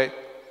this way,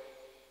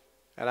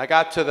 and I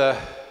got to the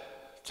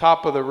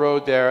top of the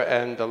road there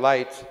and the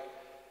light,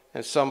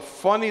 and some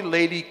funny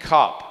lady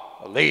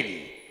cop, a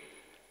lady,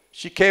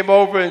 she came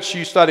over and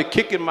she started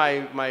kicking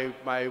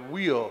my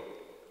wheel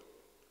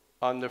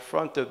on the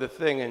front of the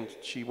thing, and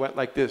she went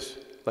like this,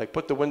 like,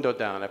 put the window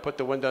down. I put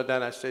the window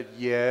down, I said,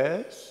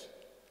 yes,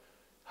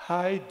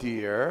 hi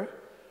dear,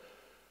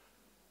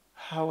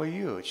 how are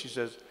you? And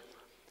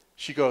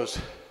she goes,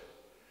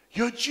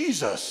 you're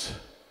Jesus.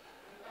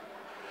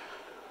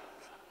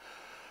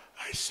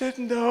 I said,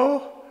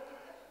 no,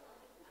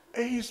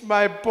 he's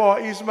my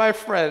boy, he's my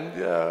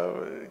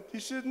friend.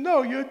 He said,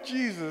 no, you're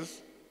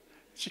Jesus.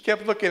 She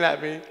kept looking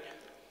at me.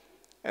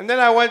 And then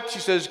I went, she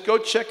says, go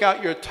check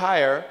out your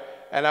tire.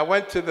 And I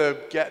went to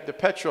the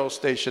petrol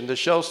station, the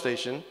Shell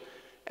station,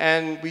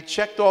 And we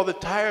checked all the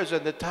tires,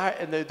 and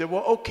they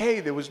were okay.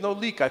 There was no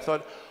leak. I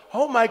thought,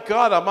 oh my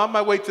God, I'm on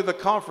my way to the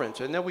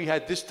conference. And then we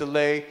had this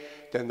delay.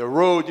 Then the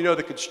road, you know,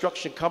 the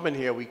construction coming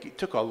here, it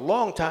took a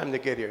long time to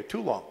get here,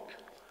 too long.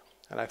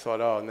 And I thought,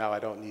 oh, now I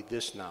don't need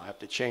this now. I have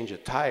to change a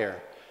tire.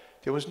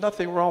 There was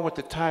nothing wrong with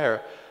the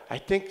tire. I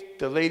think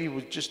the lady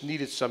just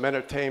needed some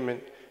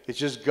entertainment. It's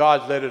just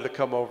God led her to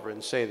come over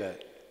and say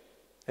that.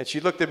 And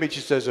she looked at me, she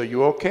says, are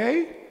you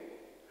okay?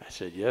 I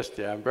said, yes,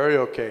 dear, I'm very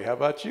okay. How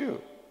about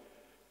you?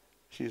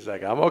 She's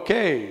like, I'm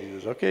okay. She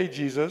says, okay,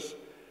 Jesus.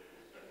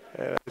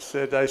 And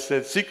I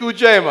said, Siku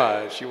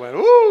Jema. And she went,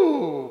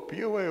 ooh,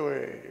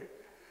 Piawewe.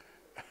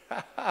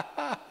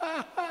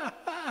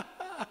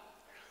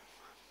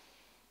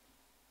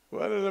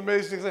 What an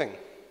amazing thing.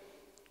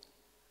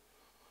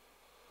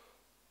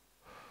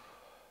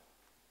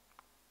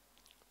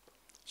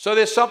 So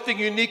there's something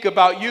unique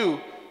about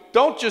you.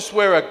 Don't just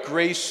wear a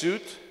gray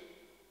suit.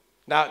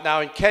 Now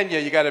in Kenya,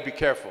 you got to be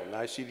careful. Now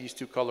I see these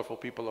two colorful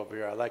people over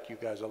here. I like you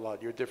guys a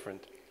lot. You're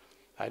different.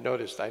 I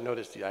noticed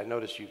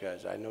you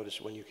guys. I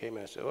noticed when you came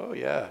in. I said, oh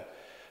yeah,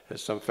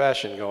 there's some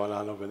fashion going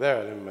on over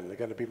there. They're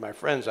going to be my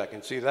friends. I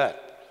can see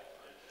that.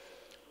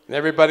 And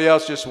everybody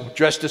else just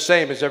dressed the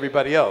same as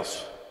everybody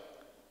else.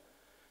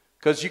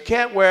 Because you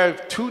can't wear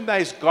too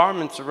nice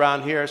garments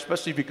around here,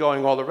 especially if you're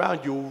going all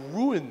around. You'll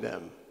ruin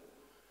them.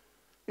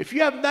 If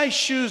you have nice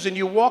shoes and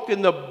you walk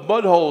in the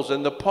mud holes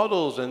and the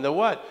puddles and the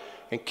what,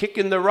 and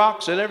kicking the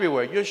rocks and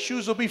everywhere, your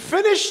shoes will be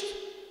finished.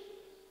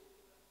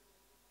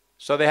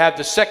 So they have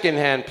the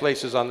second-hand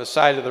places on the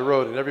side of the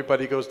road, and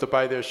everybody goes to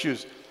buy their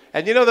shoes.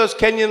 And you know those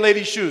Kenyan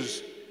lady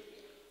shoes?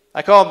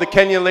 I call them the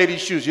Kenyan lady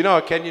shoes. You know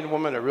a Kenyan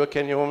woman, a real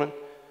Kenyan woman?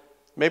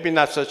 Maybe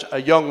not such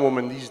a young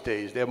woman these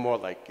days. They're more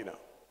like, you know,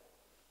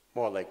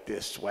 more like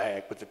this,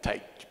 swag with the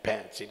tight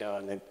pants, you know,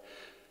 and then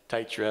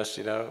tight dress,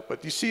 you know.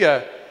 But you see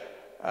a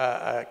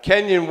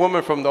Kenyan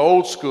woman from the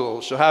old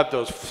school, she'll have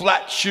those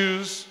flat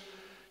shoes.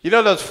 You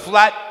know those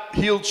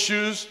flat-heeled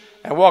shoes,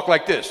 and walk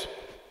like this.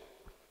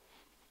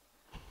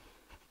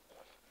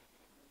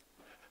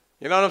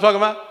 You know what I'm talking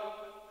about?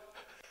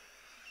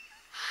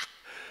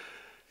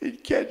 In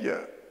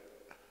Kenya.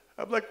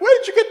 I'm like, where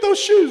did you get those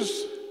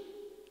shoes?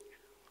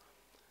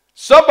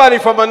 Somebody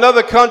from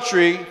another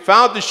country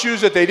found the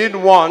shoes that they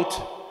didn't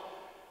want,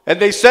 and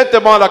they sent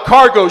them on a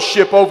cargo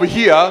ship over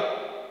here,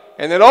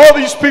 and then all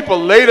these people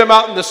laid them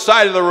out on the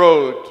side of the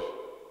road.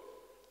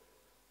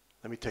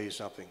 Let me tell you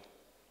something.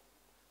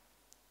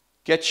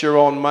 Get your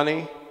own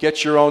money.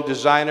 Get your own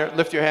designer.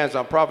 Lift your hands,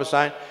 I'm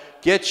prophesying.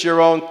 Get your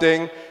own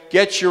thing.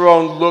 Get your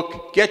own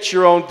look. Get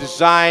your own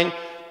design.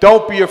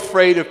 Don't be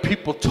afraid if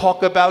people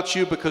talk about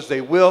you, because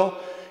they will.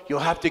 You'll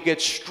have to get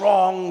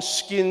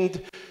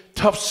strong-skinned,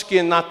 tough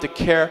skin not to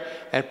care,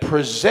 and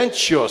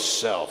present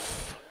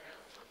yourself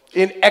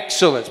in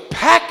excellence.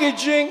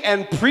 Packaging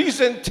and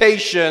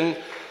presentation,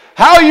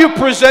 how you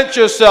present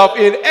yourself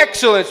in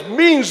excellence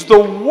means the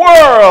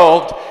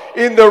world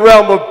in the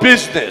realm of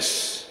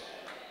business.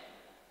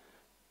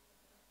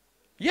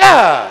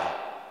 Yeah.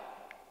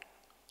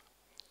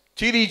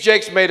 T.D.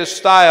 Jakes made a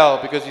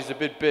style, because he's a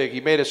bit big. He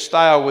made a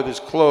style with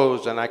his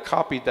clothes, and I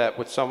copied that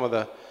with some of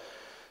the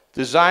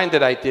design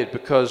that I did,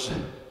 because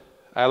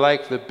I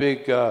like the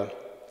big,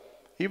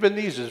 even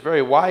these is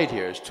very wide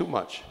here. It's too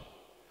much.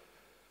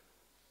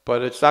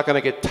 But it's not going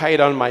to get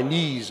tight on my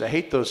knees. I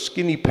hate those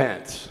skinny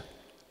pants.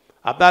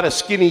 I'm not a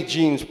skinny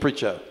jeans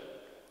preacher.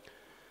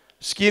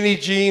 Skinny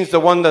jeans, the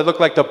one that looked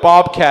like the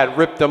bobcat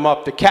ripped them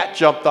up. The cat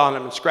jumped on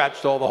them and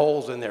scratched all the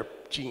holes in their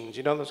jeans.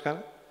 You know those kind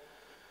of?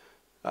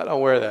 I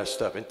don't wear that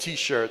stuff. And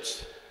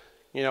T-shirts,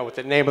 you know, with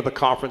the name of the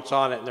conference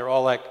on it, and they're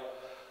all like,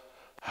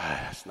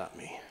 that's not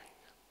me.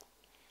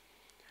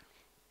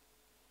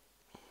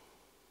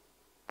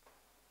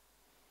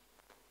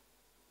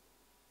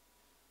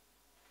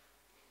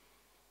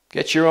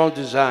 Get your own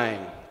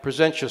design.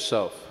 Present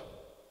yourself.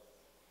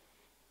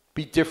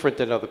 Be different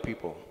than other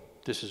people.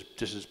 This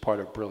is part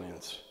of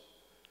brilliance.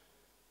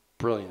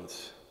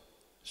 Brilliance.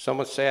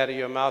 Someone say out of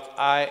your mouth,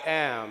 I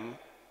am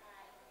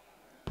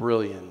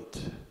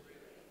brilliant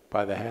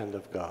by the hand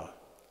of God,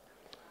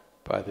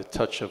 by the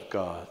touch of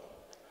God,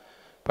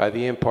 by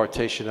the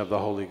impartation of the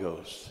Holy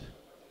Ghost,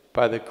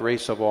 by the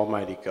grace of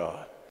Almighty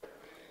God.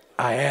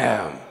 I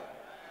am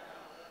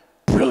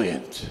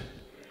brilliant.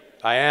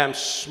 I am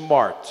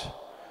smart.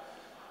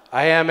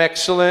 I am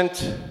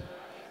excellent.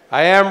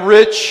 I am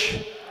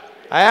rich.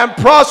 I am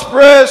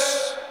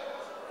prosperous.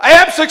 I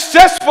am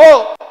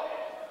successful.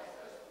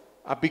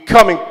 I'm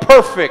becoming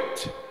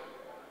perfect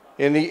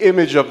in the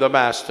image of the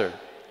Master,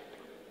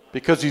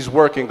 because he's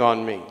working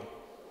on me.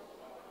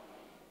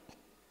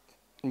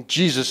 In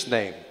Jesus'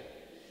 name.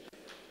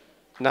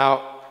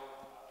 Now,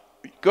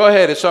 go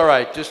ahead. It's all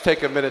right. Just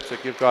take a minute to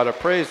give God a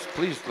praise.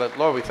 Please,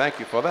 Lord, we thank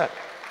you for that.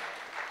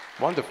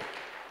 Wonderful.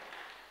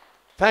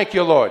 Thank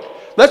you, Lord.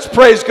 Let's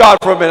praise God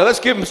for a minute. Let's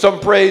give him some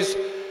praise.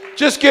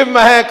 Just give him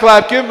a hand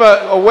clap. Give him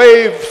a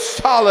wave.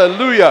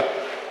 Hallelujah.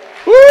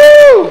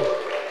 Woo!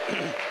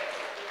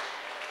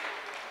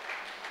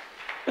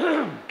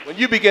 When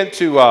you begin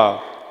to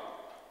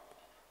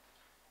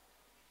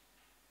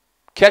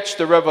catch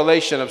the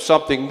revelation of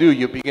something new,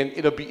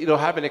 it'll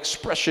have an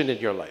expression in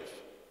your life.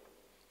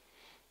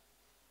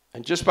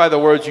 And just by the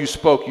words you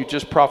spoke, you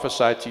just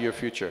prophesied to your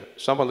future.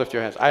 Someone lift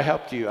your hands. I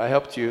helped you. I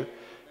helped you.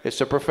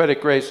 It's a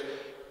prophetic grace.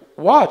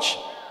 Watch.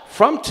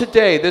 From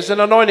today, there's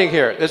an anointing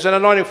here. There's an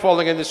anointing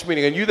falling in this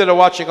meeting. And you that are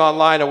watching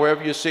online or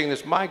wherever you're seeing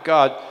this, my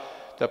God,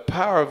 the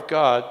power of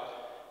God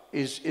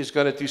is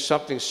going to do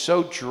something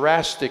so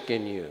drastic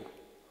in you.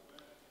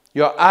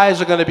 Your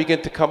eyes are going to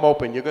begin to come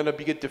open. You're going to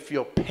begin to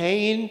feel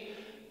pain,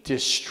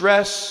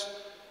 distress,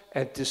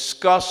 and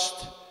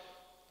disgust,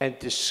 and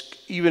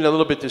even a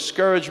little bit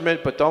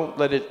discouragement, but don't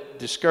let it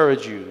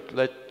discourage you.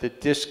 Let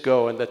the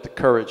go and let the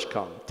courage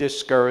come.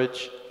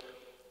 Discourage.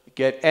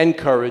 Get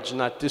encouraged,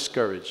 not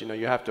discouraged.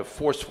 You have to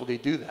forcefully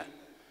do that.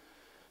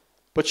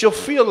 But you'll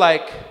feel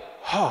like,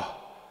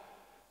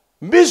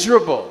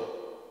 miserable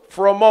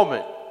for a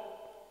moment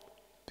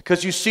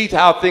because you see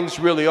how things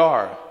really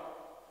are.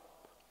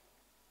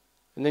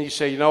 And then you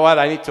say, you know what?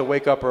 I need to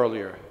wake up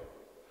earlier.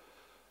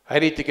 I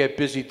need to get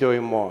busy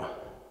doing more.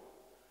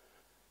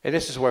 And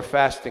this is where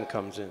fasting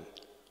comes in.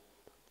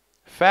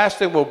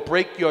 Fasting will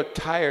break your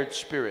tired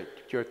spirit,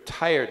 your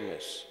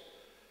tiredness.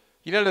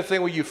 You know the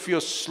thing where you feel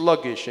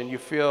sluggish and you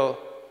feel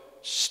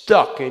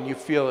stuck and you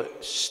feel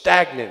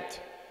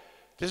stagnant.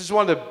 This is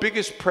one of the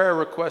biggest prayer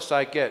requests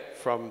I get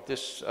from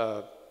this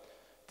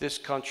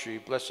country,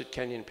 blessed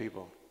Kenyan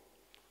people.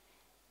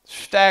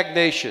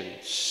 Stagnation,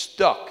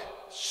 stuck.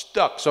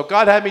 So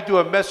God had me do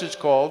a message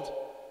called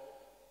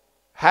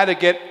How to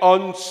Get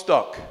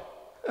Unstuck.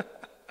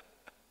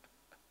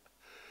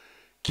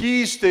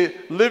 Keys to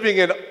living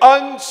an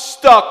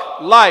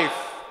unstuck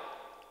life.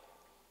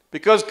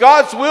 Because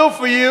God's will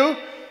for you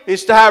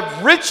is to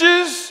have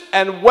riches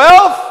and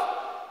wealth,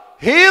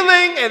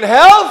 healing and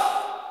health,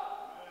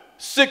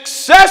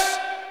 success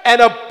and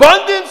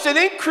abundance and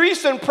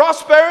increase and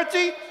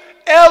prosperity,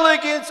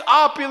 elegance,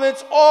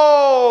 opulence,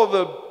 all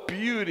the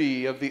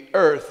beauty of the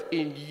earth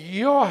in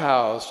your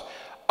house,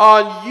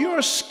 on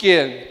your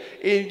skin,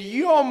 in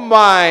your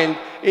mind,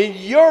 in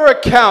your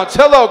accounts.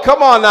 Hello,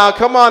 come on now.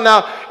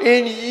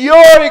 In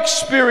your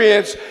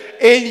experience,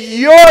 in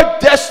your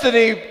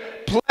destiny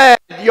plan,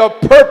 your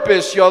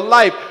purpose, your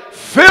life,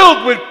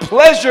 filled with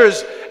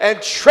pleasures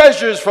and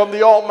treasures from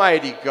the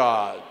Almighty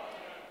God.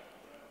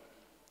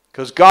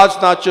 Because God's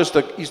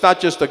He's not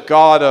just a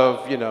God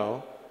of,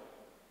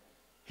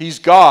 He's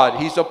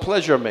God. He's a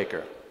pleasure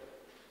maker.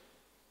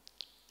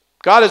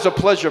 God is a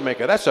pleasure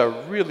maker. That's a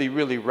really,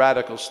 really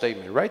radical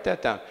statement. Write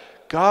that down.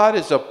 God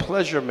is a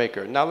pleasure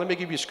maker. Now let me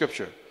give you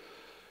scripture.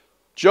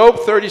 Job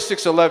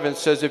 36:11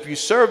 says, if you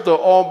serve the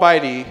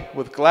Almighty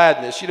with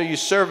gladness, you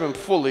serve Him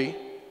fully,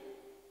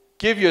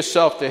 give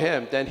yourself to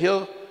Him, then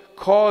He'll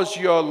cause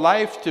your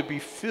life to be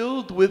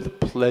filled with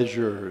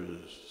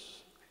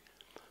pleasures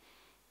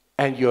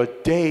and your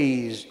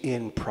days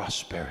in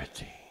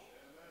prosperity.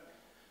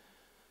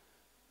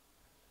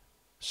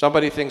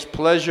 Somebody thinks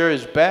pleasure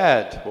is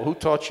bad. Well, who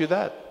taught you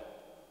that?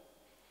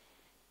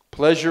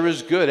 Pleasure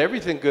is good.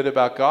 Everything good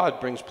about God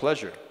brings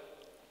pleasure.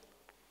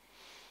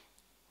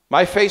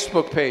 My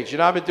Facebook page,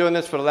 I've been doing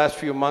this for the last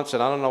few months,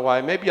 and I don't know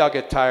why. Maybe I'll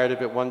get tired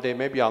of it one day.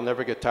 Maybe I'll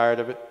never get tired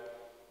of it.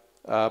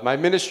 My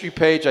ministry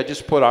page, I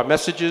just put our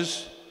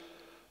messages.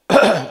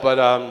 But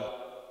on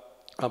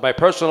my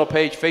personal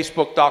page,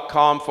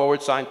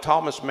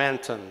 facebook.com/Thomas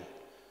Manton.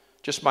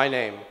 Just my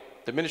name.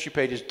 The ministry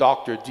page is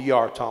Dr.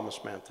 Dr. Thomas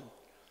Manton.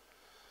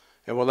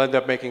 And we'll end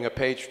up making a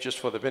page just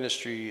for the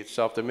ministry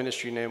itself. The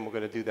ministry name, we're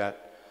going to do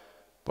that.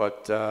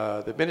 But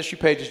the ministry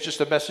page is just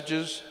the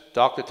messages,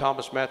 Dr.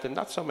 Thomas Manton.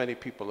 Not so many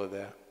people are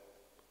there.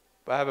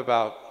 But I have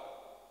about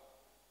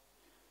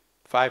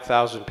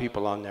 5,000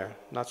 people on there.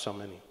 Not so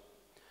many.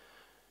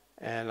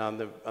 And on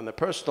the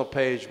personal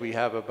page, we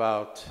have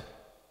about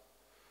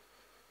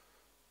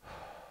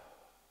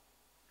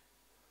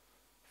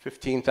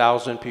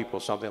 15,000 people,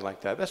 something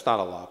like that. That's not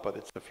a lot, but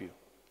it's a few.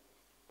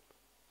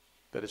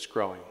 But it's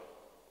growing.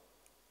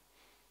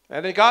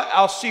 And then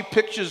I'll see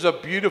pictures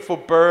of beautiful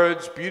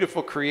birds,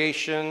 beautiful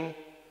creation.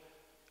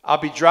 I'll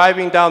be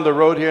driving down the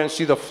road here and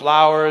see the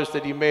flowers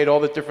that He made, all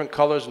the different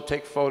colors, and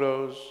take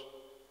photos.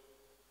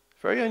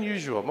 Very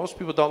unusual. Most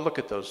people don't look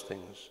at those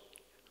things.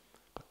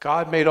 But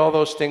God made all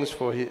those things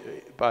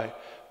by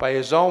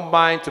His own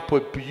mind to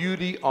put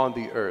beauty on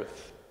the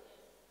earth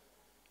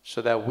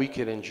so that we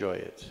can enjoy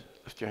it.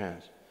 Lift your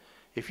hands.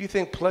 If you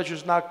think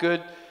pleasure's not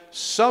good,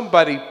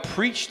 somebody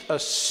preached a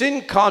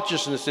sin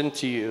consciousness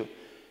into you,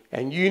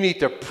 and you need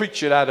to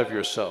preach it out of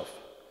yourself.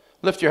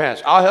 Lift your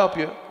hands. I'll help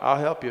you. I'll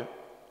help you.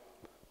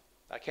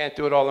 I can't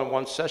do it all in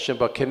one session,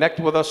 but connect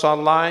with us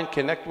online.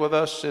 Connect with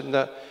us in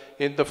the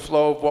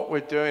flow of what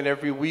we're doing.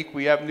 Every week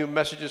we have new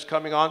messages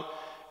coming on,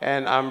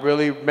 and I'm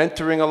really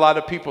mentoring a lot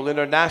of people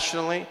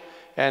internationally,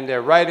 and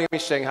they're writing me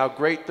saying how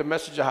great the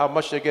message is, how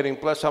much they're getting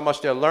blessed, how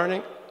much they're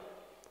learning.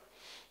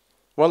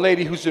 One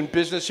lady who's in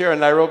business here in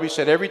Nairobi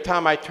said, every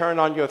time I turn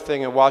on your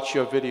thing and watch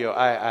your video,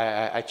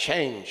 I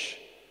change.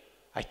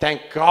 I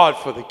thank God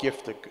for the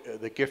gift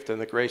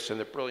and the grace and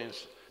the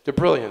brilliance. The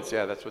brilliance,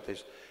 yeah, that's what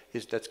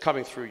that's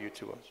coming through you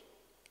to us.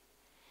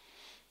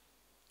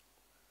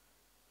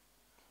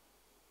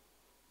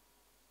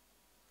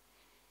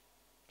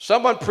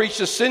 Someone preached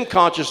a sin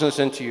consciousness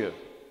into you.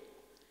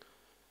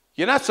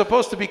 You're not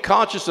supposed to be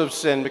conscious of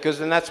sin because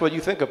then that's what you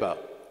think about.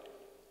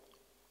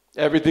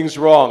 Everything's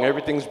wrong,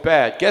 everything's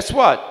bad. Guess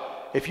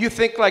what? If you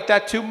think like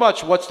that too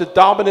much, what's the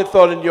dominant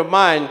thought in your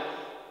mind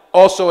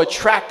also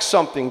attracts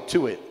something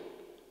to it.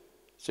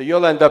 So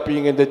you'll end up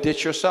being in the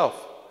ditch yourself.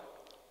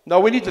 No,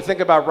 we need to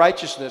think about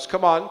righteousness.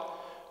 Come on.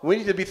 We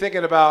need to be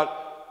thinking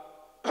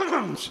about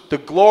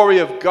the glory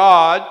of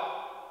God,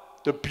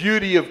 the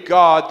beauty of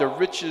God, the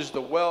riches,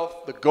 the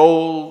wealth, the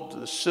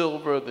gold, the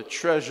silver, the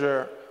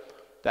treasure,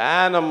 the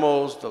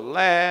animals, the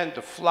land,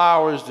 the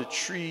flowers, the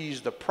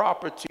trees, the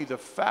property, the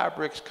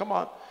fabrics. Come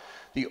on.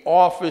 The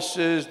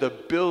offices, the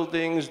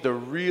buildings, the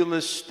real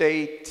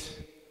estate,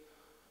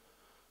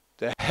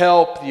 the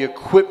help, the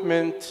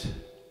equipment,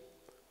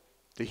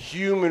 the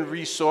human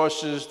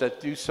resources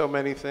that do so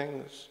many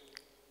things.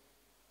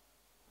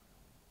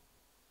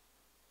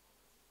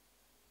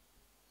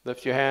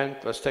 Lift your hand.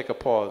 Let's take a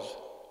pause.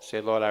 Say,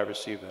 Lord, I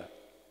receive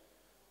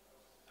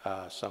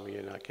that. Some of you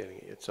are not getting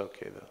it. It's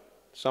okay, though.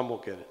 Some will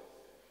get it.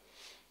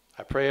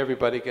 I pray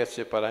everybody gets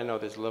it, but I know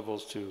there's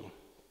levels to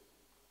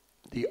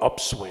the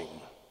upswing.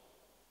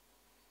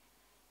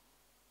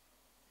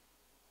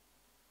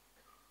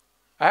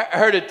 I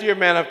heard a dear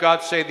man of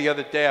God say the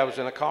other day, I was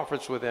in a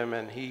conference with him,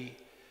 and he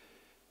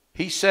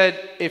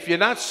said, if you're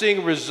not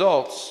seeing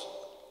results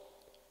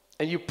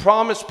and you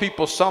promise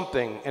people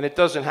something and it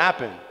doesn't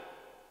happen,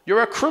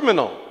 you're a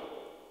criminal.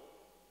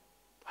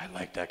 I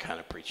like that kind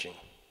of preaching.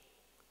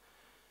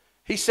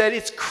 He said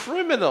it's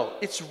criminal,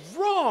 it's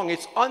wrong,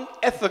 it's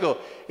unethical,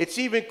 it's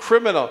even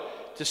criminal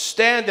to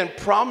stand and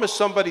promise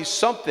somebody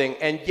something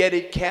and yet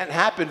it can't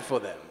happen for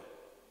them.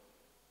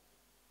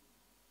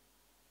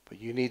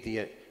 But you need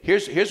the,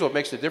 here's what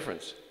makes the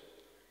difference.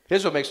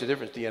 Here's what makes the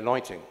difference, the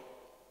anointing.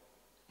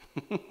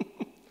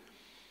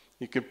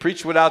 You can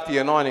preach without the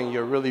anointing,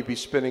 you'll really be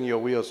spinning your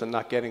wheels and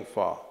not getting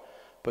far.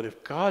 But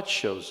if God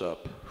shows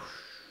up,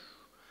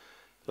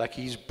 like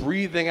he's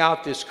breathing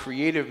out this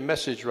creative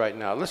message right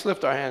now. Let's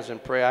lift our hands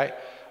and pray.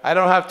 I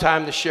don't have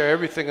time to share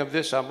everything of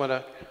this. I'm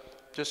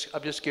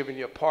just giving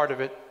you a part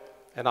of it.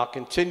 And I'll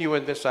continue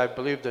in this, I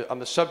believe, on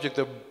the subject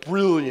of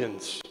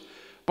brilliance.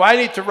 But I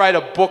need to write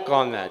a book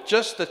on that.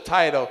 Just the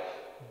title,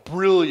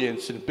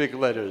 Brilliance, in big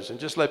letters. And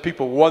just let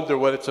people wonder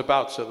what it's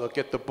about so they'll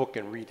get the book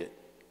and read it.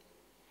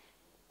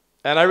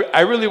 And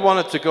I really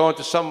wanted to go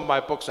into some of my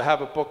books. I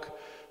have a book,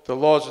 The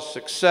Laws of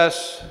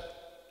Success,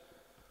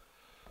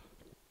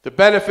 The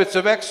Benefits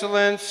of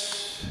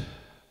Excellence,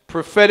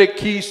 Prophetic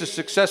Keys to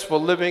Successful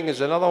Living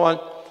is another one.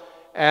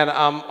 And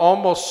I'm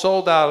almost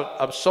sold out.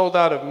 I'm sold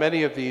out of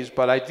many of these,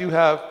 but I do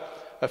have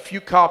a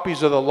few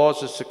copies of The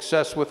Laws of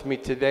Success with me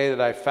today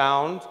that I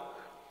found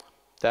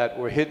that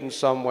were hidden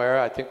somewhere.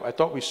 I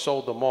thought we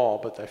sold them all,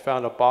 but I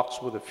found a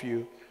box with a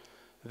few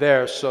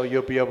there, so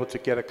you'll be able to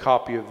get a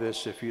copy of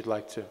this if you'd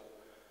like to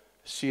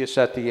see us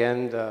at the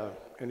end.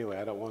 Anyway,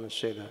 I don't want to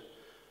say that.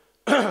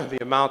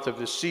 The amount of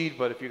the seed,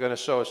 but if you're going to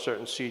sow a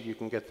certain seed, you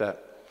can get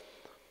that.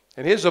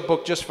 And here's a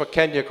book just for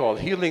Kenya called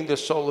Healing the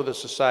Soul of the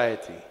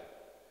Society.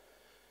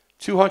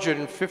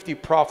 250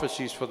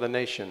 prophecies for the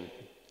nation.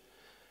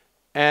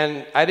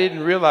 And I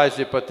didn't realize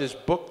it, but this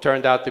book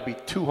turned out to be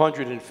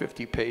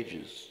 250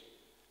 pages.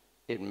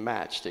 It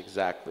matched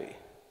exactly.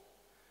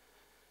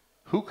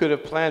 Who could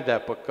have planned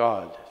that but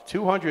God?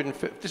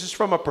 250. This is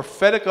from a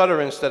prophetic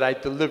utterance that I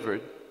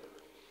delivered,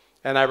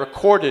 and I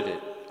recorded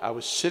it. I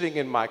was sitting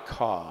in my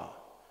car,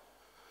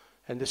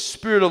 and the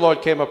Spirit of the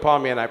Lord came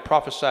upon me, and I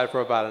prophesied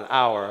for about an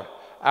hour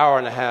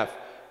and a half,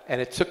 and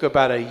it took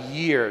about a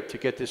year to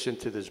get this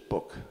into this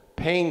book.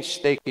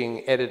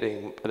 Painstaking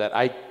editing that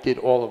I did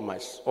all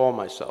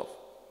myself.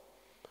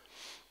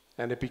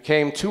 And it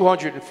became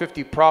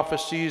 250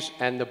 prophecies,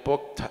 and the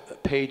book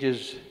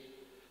pages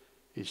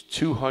is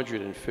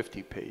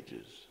 250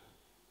 pages.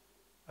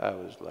 I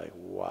was like,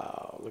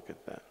 wow, look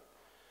at that.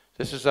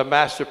 This is a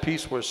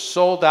masterpiece. We're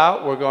sold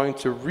out. We're going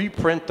to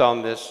reprint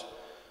on this.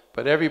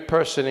 But every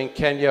person in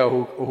Kenya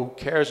who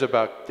cares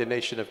about the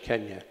nation of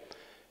Kenya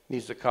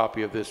needs a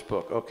copy of this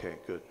book. Okay,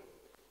 good.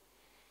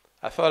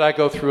 I thought I'd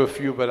go through a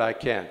few, but I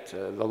can't.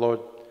 The Lord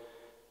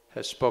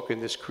has spoken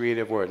this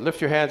creative word.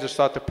 Lift your hands and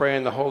start to pray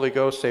in the Holy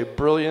Ghost. Say,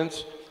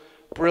 brilliance,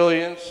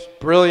 brilliance,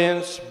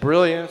 brilliance,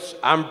 brilliance.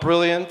 I'm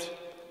brilliant.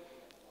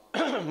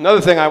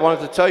 Another thing I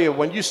wanted to tell you,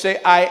 when you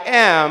say I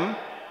am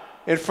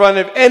in front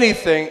of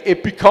anything,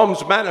 it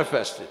becomes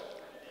manifested.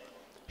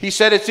 He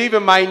said, it's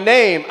even my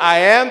name, I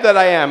am that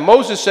I am.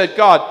 Moses said,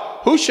 God,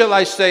 who shall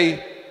I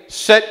say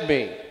sent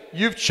me?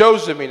 You've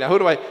chosen me. Now who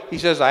do I? He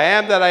says, I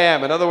am that I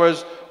am. In other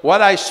words,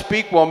 what I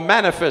speak will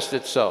manifest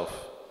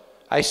itself.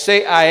 I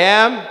say I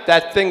am,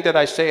 that thing that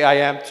I say I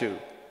am to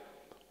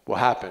will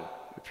happen.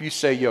 If you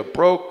say you're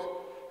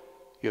broke,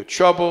 you're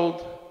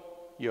troubled,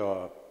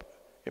 you're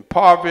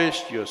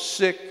impoverished, you're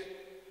sick,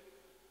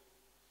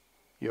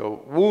 you're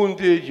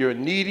wounded, you're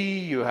needy,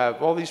 you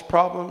have all these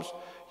problems,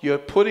 you're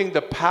putting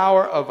the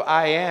power of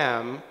I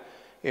am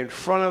in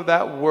front of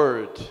that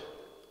word,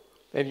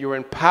 and you're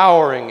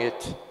empowering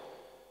it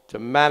to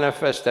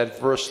manifest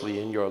adversely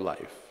in your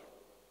life.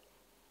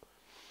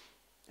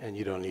 And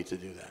you don't need to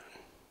do that.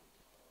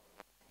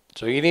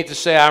 So you need to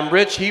say, I'm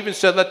rich. He even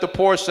said, let the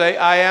poor say,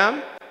 I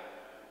am.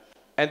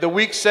 And the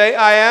weak say,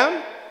 I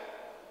am.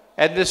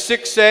 And the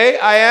sick say,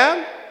 I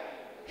am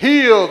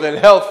healed and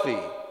healthy.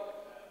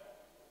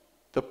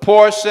 The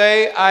poor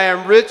say, I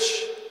am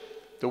rich.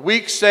 The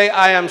weak say,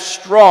 I am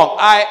strong.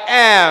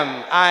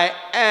 I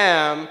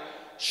am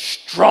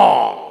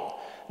strong.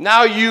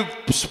 Now you've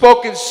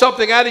spoken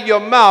something out of your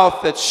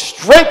mouth that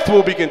strength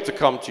will begin to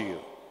come to you.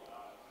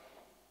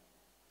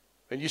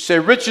 And you say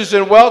riches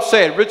and wealth.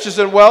 Say it, riches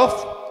and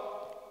wealth.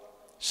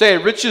 Say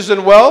it, riches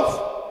and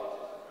wealth.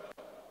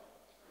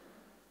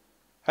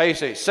 How you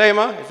say it?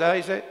 Sema? Is that how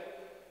you say it?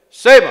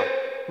 Sema.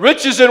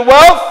 Riches and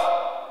wealth.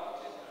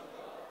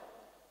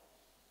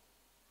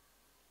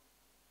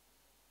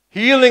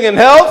 Healing and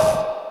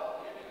health.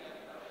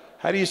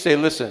 How do you say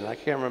listen? I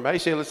can't remember. How do you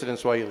say listen in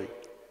Swahili?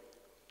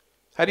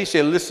 How do you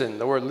say listen?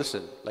 The word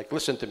listen. Like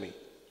listen to me.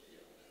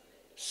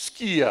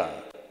 Skia.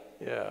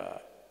 Yeah.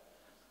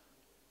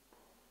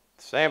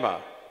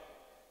 Sema.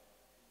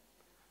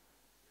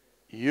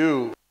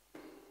 You.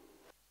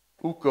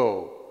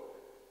 Uko.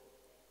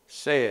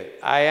 Say it.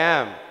 I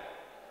am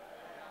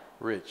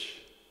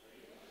rich.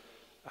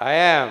 I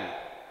am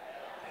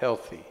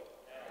healthy.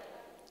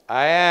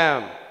 I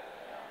am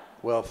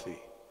wealthy.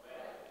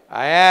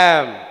 I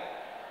am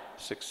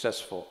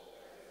successful.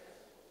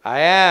 I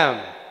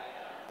am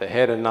the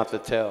head and not the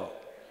tail.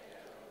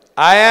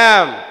 I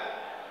am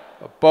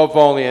above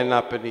only and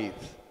not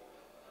beneath.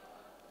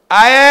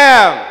 I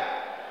am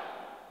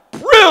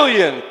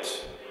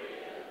brilliant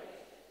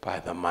by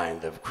the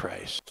mind of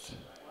Christ,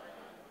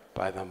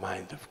 by the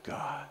mind of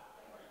God.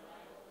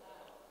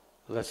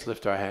 Let's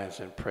lift our hands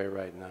and pray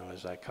right now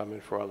as I come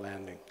in for a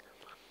landing.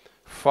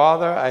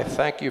 Father, I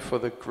thank you for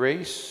the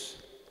grace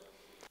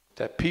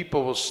that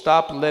people will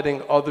stop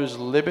letting others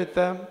limit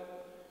them.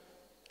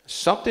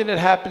 Something that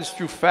happens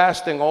through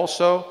fasting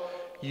also,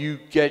 you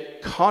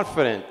get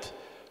confident.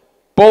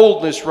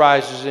 Boldness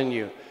rises in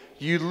you.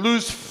 You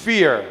lose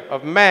fear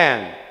of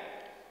man.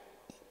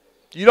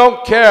 You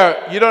don't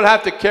care. You don't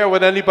have to care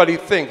what anybody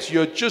thinks.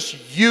 You're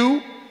just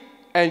you,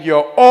 and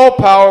you're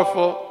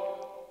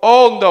all-powerful,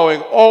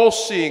 all-knowing,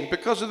 all-seeing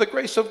because of the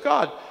grace of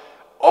God.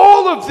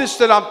 All of this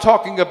that I'm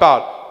talking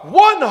about,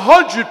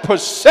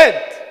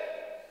 100%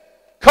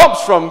 comes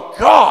from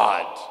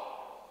God.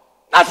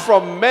 Not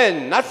from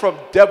men, not from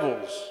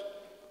devils,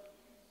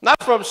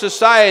 not from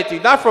society,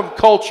 not from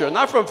culture,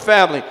 not from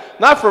family,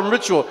 not from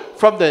ritual,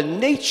 from the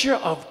nature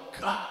of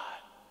God.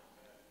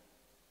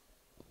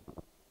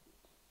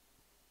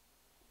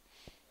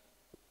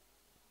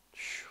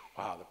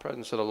 Wow, the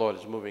presence of the Lord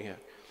is moving here.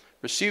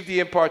 Receive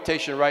the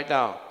impartation right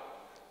now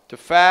to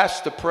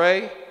fast, to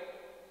pray,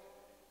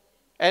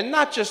 and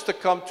not just to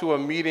come to a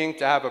meeting,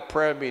 to have a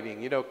prayer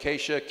meeting. You know,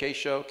 Keisha.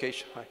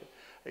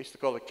 I used to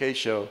call it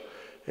Keisha.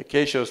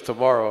 Keisha's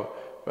tomorrow,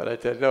 but I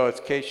said, no,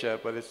 it's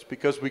Keisha, but it's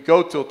because we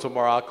go till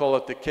tomorrow, I'll call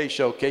it the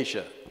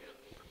Keisha.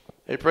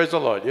 Hey, praise the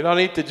Lord. You don't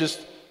need to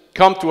just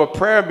come to a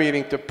prayer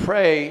meeting to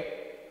pray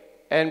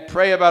and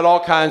pray about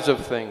all kinds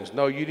of things.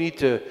 No, you need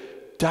to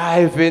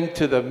dive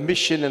into the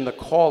mission and the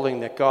calling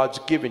that God's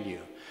given you.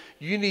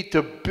 You need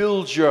to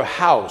build your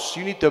house.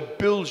 You need to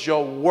build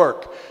your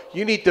work.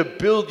 You need to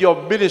build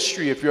your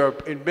ministry if you're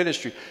in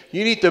ministry.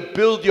 You need to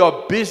build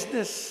your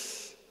business.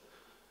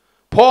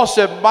 Paul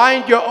said,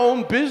 mind your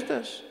own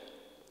business.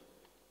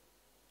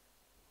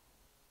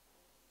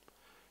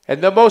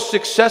 And the most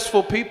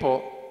successful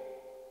people,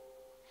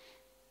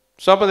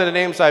 some of the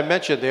names I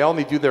mentioned, they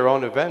only do their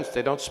own events.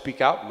 They don't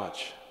speak out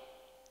much.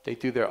 They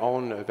do their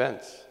own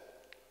events.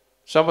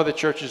 Some of the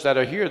churches that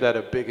are here that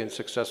are big and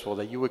successful,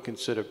 that you would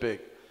consider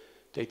big,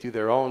 they do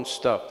their own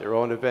stuff, their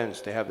own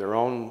events. They have their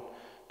own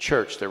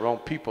church, their own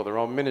people, their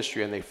own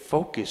ministry, and they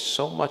focus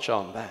so much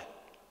on that.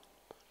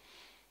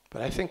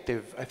 But I think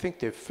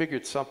they've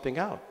figured something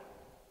out.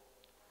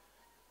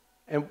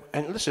 And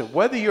listen,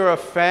 whether you're a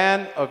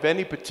fan of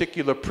any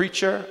particular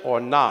preacher or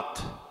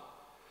not,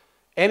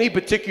 any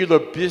particular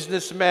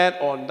businessman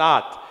or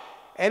not,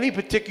 any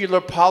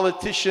particular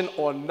politician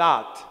or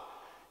not,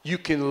 you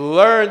can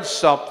learn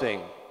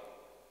something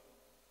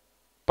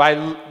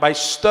by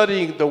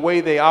studying the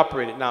way they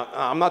operate. Now,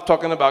 I'm not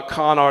talking about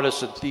con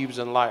artists and thieves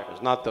and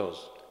liars, not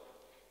those.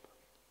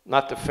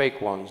 Not the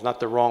fake ones, not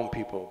the wrong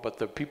people, but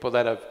the people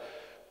that have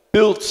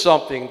built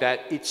something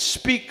that it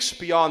speaks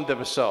beyond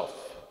themselves.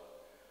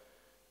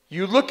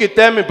 You look at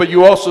them, but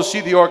you also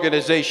see the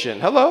organization.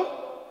 Hello?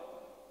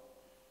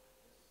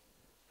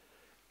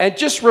 And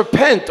just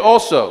repent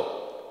also.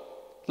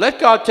 Let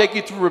God take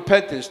you through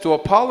repentance to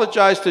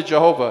apologize to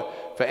Jehovah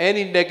for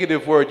any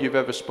negative word you've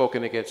ever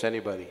spoken against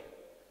anybody.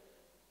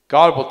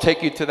 God will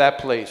take you to that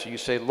place. You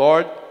say,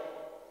 Lord,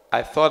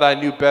 I thought I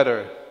knew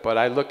better, but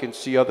I look and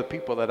see other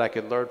people that I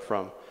can learn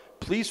from.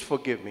 Please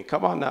forgive me.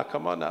 Come on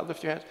now,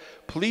 lift your hands.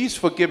 Please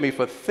forgive me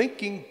for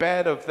thinking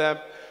bad of them.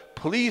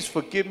 Please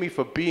forgive me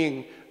for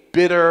being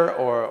bitter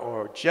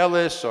or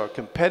jealous or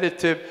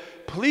competitive.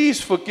 Please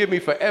forgive me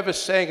for ever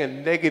saying a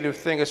negative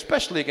thing,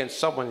 especially against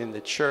someone in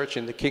the church,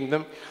 in the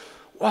kingdom.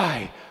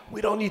 Why? We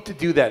don't need to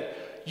do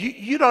that.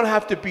 You don't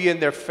have to be in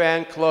their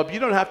fan club. You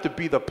don't have to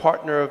be the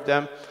partner of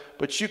them.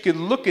 But you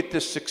can look at the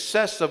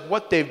success of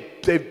what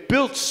they've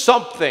built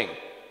something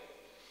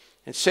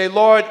and say,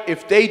 Lord,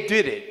 if they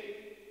did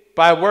it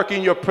by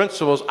working your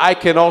principles, I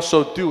can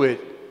also do it.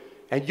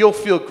 And you'll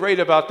feel great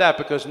about that,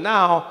 because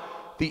now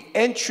the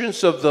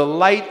entrance of the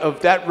light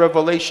of that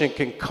revelation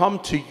can come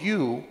to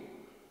you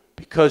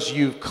because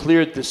you've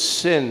cleared the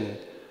sin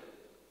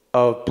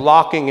of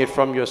blocking it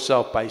from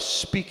yourself by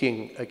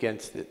speaking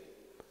against it.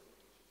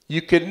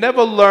 You can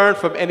never learn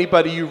from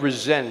anybody you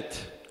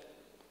resent.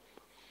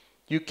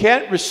 You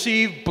can't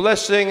receive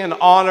blessing and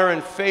honor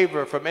and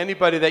favor from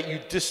anybody that you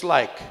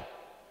dislike.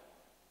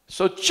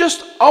 So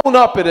just own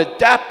up and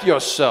adapt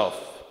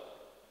yourself.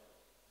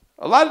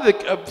 A lot of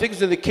the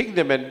things in the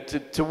kingdom and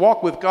to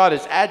walk with God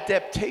is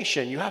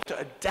adaptation. You have to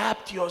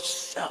adapt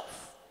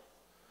yourself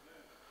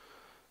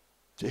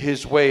to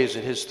his ways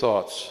and his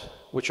thoughts,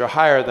 which are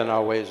higher than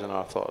our ways and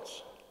our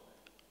thoughts.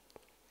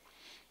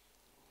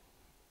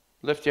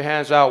 Lift your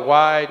hands out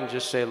wide and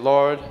just say,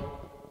 Lord,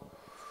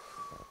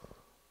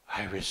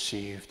 I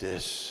receive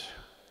this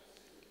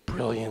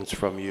brilliance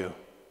from you.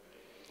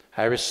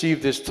 I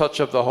receive this touch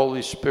of the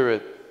Holy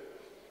Spirit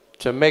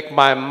to make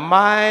my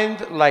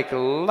mind like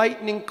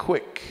lightning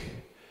quick,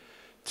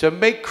 to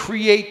make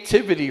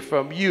creativity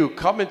from you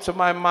come into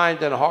my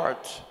mind and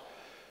heart,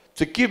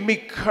 to give me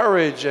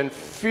courage and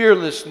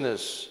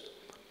fearlessness,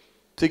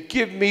 to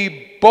give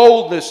me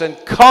boldness and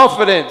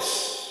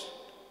confidence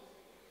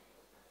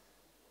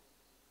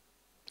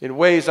in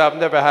ways I've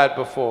never had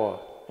before,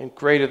 and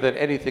greater than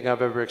anything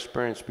I've ever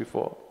experienced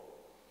before.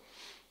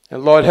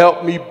 And Lord,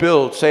 help me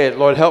build, say it,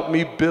 Lord, help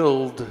me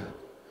build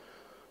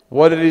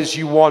what it is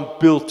you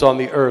want built on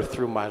the earth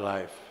through my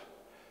life.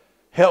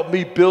 Help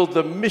me build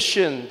the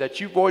mission that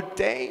you've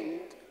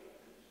ordained.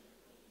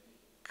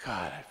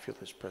 God, I feel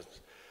his presence.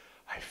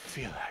 I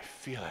feel.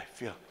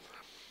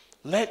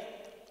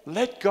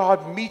 Let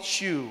God meet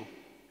you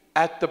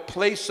at the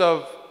place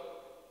of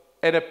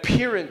an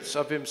appearance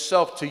of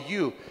himself to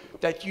you,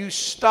 that you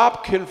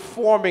stop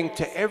conforming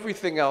to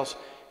everything else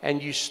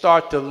and you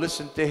start to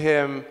listen to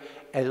him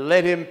and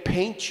let him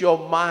paint your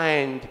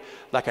mind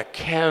like a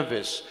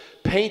canvas.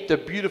 Paint the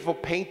beautiful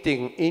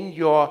painting in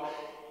your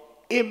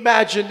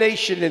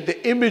imagination and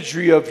the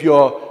imagery of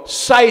your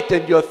sight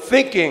and your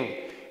thinking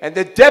and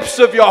the depths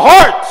of your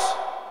heart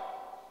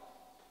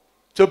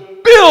to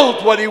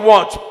build what he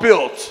wants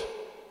built.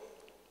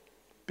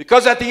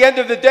 Because at the end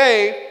of the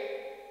day,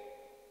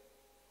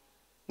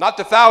 not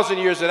the 1,000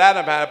 years that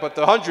Adam had, but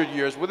the 100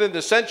 years within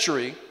the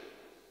century,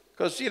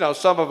 because, you know,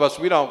 some of us,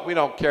 we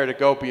don't care to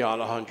go beyond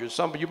 100.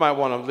 Some of you might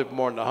want to live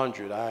more than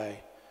 100.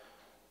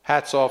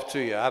 Hats off to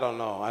you. I don't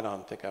know. I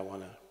don't think I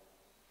want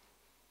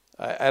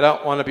to. I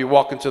don't want to be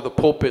walking to the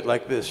pulpit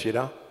like this, you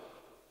know.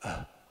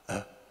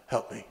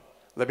 Help me.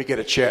 Let me get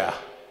a chair.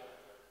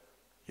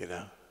 You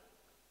know.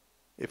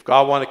 If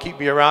God want to keep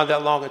me around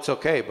that long, it's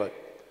okay. But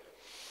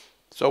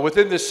so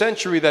within the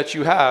century that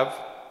you have,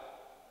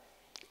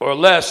 or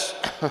less,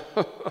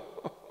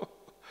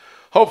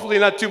 hopefully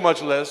not too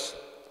much less.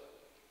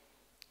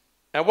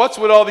 And what's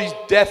with all these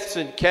deaths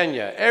in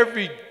Kenya?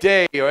 Every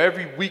day or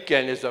every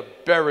weekend is a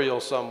burial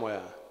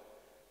somewhere.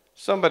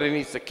 Somebody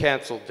needs to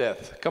cancel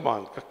death. Come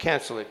on,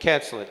 cancel it,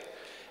 cancel it.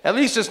 At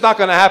least it's not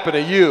going to happen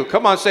to you.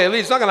 Come on, say, at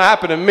least it's not going to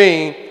happen to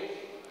me.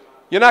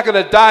 You're not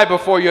going to die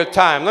before your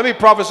time. Let me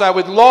prophesy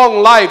with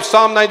long life.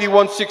 Psalm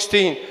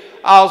 91:16.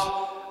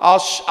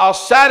 I'll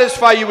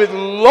satisfy you with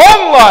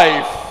long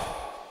life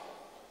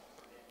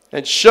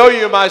and show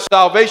you my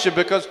salvation.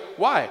 Because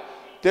why?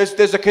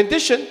 There's a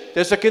condition.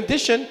 There's a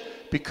condition.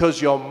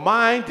 Because your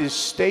mind is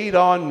stayed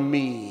on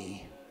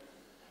me.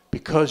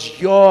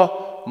 Because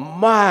your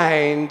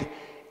mind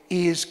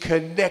is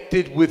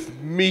connected with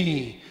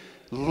me.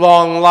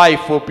 Long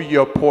life will be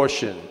your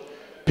portion.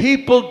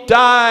 People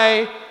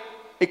die,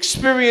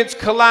 experience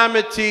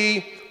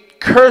calamity,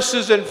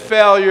 curses and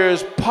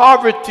failures,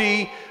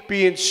 poverty,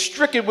 being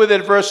stricken with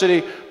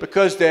adversity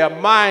because their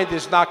mind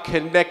is not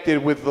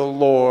connected with the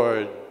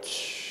Lord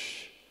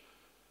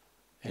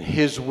and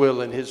his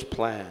will and his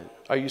plan.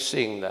 Are you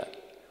seeing that?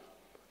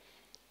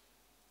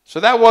 So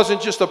that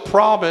wasn't just a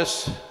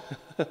promise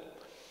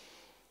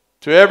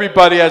to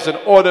everybody as an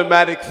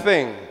automatic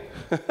thing.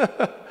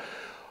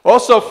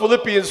 Also,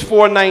 Philippians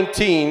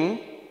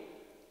 4:19,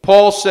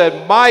 Paul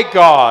said, my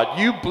God,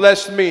 you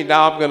blessed me,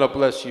 now I'm going to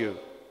bless you. It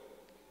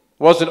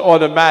wasn't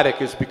automatic.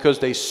 It's because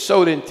they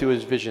sowed into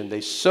his vision. They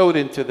sowed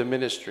into the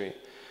ministry.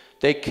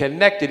 They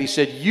connected. He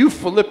said, you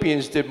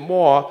Philippians did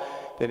more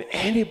than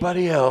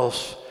anybody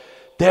else.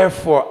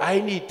 Therefore, I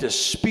need to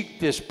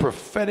speak this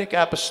prophetic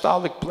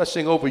apostolic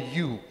blessing over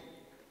you.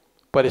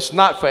 But it's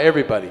not for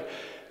everybody.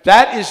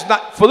 That is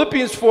not,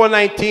 Philippians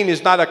 4:19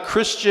 is not a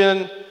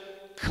Christian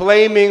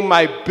claiming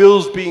my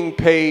bills being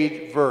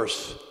paid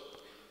verse.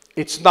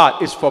 It's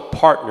not. It's for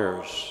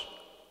partners.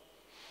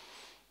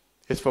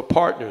 It's for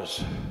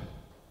partners.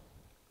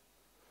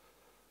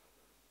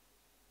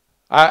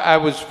 I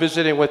was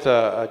visiting with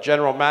a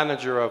general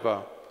manager of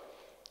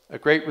a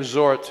great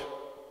resort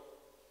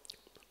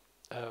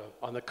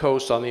on the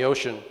coast, on the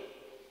ocean.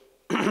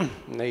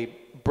 And they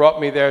brought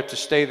me there to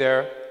stay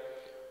there,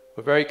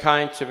 were very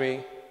kind to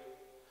me.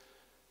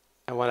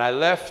 And when I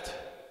left,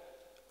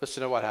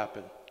 listen to what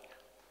happened.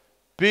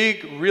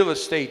 Big real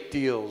estate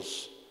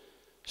deals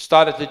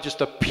started to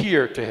just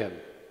appear to him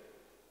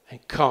and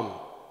come.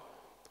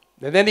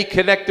 And then he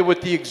connected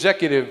with the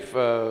executive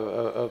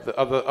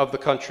of the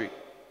country.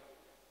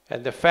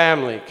 And the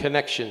family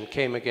connection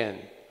came again.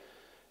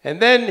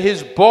 And then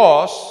his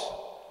boss,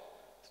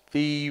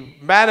 the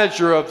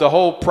manager of the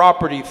whole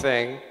property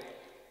thing,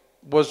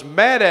 was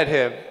mad at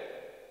him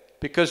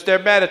because they're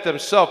mad at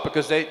themselves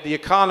because the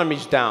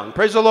economy's down.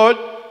 Praise the Lord.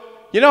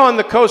 You know, on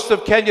the coast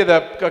of Kenya,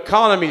 the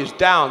economy is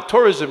down.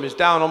 Tourism is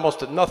down almost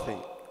to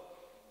nothing.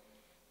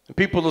 And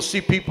people will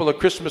see people at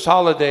Christmas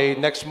holiday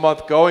next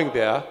month going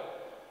there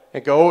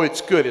and go, oh,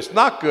 it's good. It's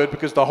not good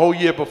because the whole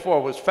year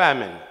before was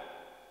famine.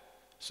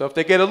 So if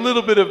they get a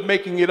little bit of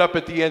making it up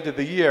at the end of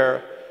the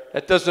year,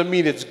 that doesn't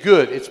mean it's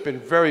good. It's been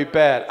very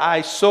bad.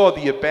 I saw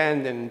the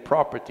abandoned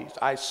properties.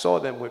 I saw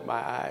them with my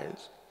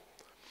eyes.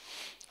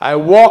 I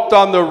walked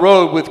on the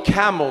road with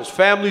camels.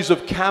 Families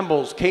of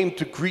camels came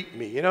to greet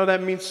me. You know,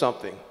 that means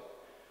something.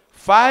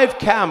 5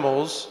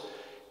 camels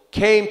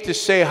came to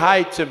say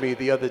hi to me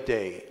the other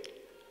day.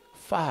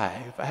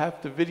 5. I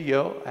have the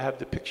video. I have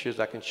the pictures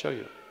I can show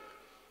you.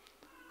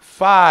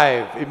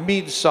 5. It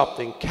means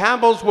something.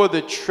 Camels were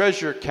the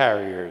treasure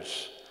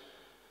carriers.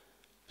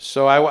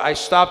 So I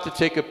stopped to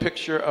take a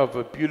picture of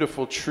a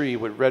beautiful tree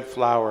with red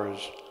flowers.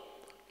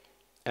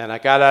 And I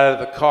got out of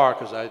the car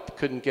because I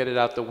couldn't get it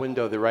out the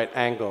window, the right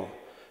angle.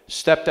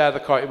 Stepped out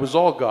of the car. It was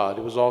all God.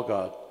 It was all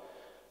God.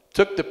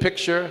 Took the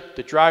picture.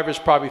 The driver's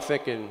probably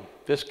thinking,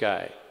 this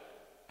guy.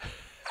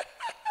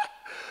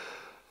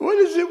 What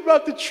is it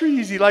about the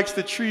trees? He likes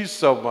the trees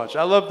so much.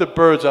 I love the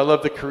birds. I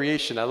love the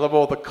creation. I love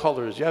all the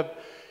colors.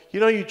 You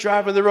know, you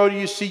drive on the road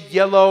and you see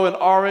yellow and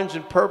orange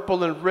and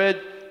purple and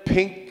red,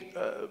 pink,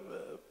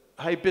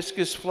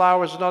 hibiscus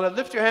flowers and all that.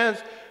 Lift your hands.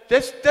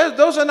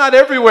 Those are not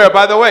everywhere,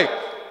 by the way.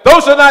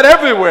 Those are not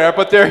everywhere,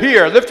 but they're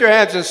here. Lift your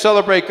hands and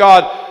celebrate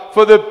God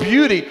for the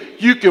beauty.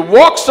 You can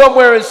walk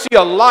somewhere and see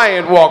a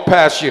lion walk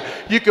past you.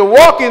 You can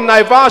walk in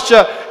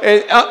Naivasha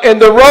and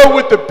the road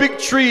with the big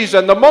trees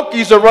and the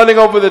monkeys are running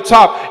over the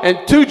top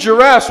and 2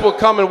 giraffes will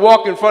come and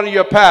walk in front of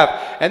your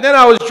path. And then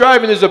I was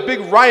driving, there's a big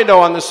rhino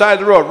on the side of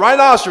the road.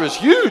 Rhinoceros,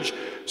 huge,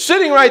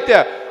 sitting right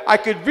there. I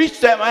could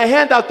reach my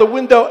hand out the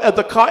window of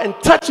the car and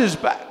touch his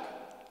back.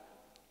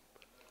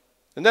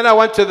 And then I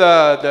went to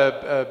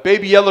the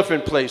baby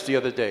elephant place the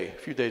other day, a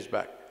few days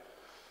back.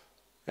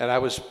 And I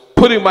was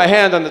putting my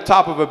hand on the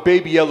top of a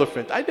baby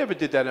elephant. I never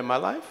did that in my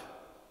life.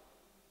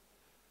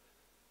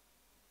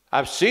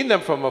 I've seen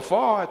them from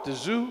afar at the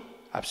zoo.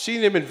 I've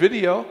seen them in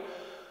video.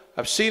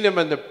 I've seen them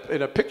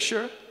in a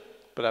picture,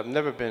 but I've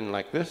never been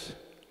like this.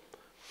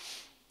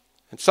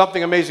 And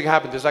something amazing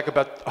happened. There's like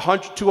about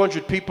 100,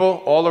 200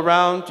 people all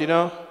around, you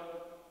know.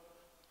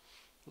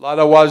 A lot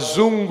of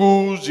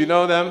Wazungus, you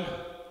know them.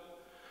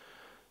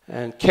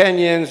 And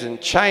Kenyans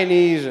and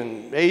Chinese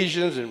and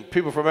Asians and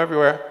people from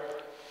everywhere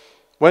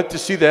went to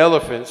see the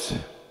elephants.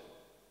 And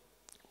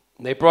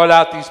they brought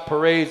out these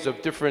parades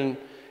of different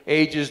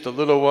ages, the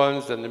little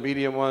ones and the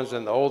medium ones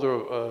and the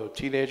older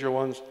teenager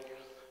ones.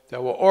 There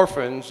were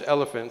orphans,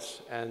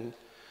 elephants, and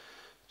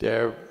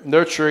they're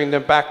nurturing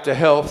them back to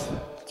health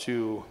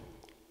to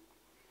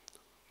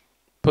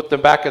put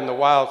them back in the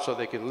wild so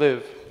they can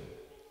live.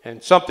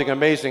 And something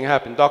amazing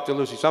happened. Dr.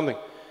 Lucy,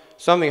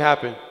 something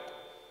happened.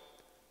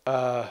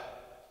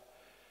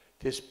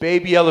 This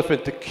baby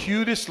elephant, the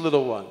cutest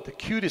little one, the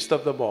cutest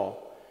of them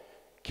all,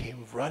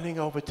 came running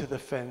over to the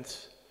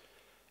fence.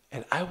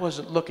 And I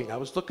wasn't looking. I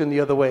was looking the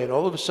other way. And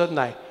all of a sudden,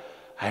 I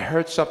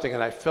heard something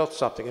and I felt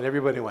something. And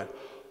everybody went,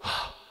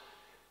 oh.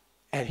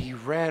 And he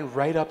ran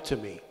right up to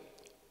me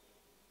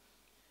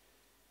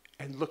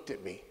and looked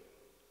at me.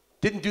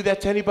 Didn't do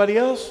that to anybody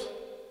else.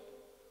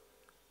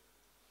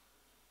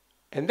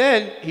 And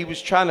then he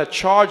was trying to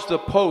charge the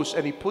post,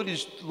 and he put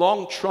his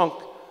long trunk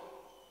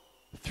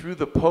through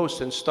the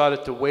post and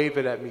started to wave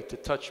it at me to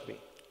touch me.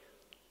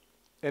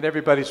 And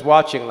everybody's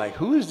watching like,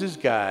 who is this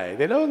guy?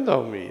 They don't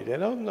know me. They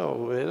don't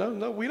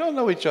know. We don't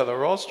know each other.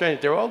 We're all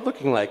strangers. They're all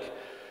looking like,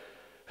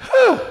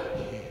 huh,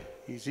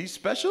 is he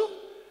special?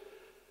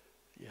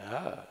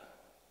 Yeah.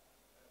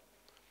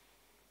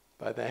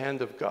 By the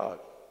hand of God.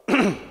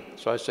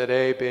 So I said,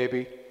 hey,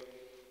 baby.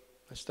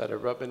 I started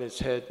rubbing his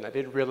head, and I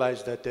didn't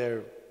realize that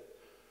their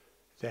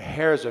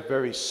hairs are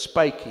very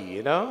spiky,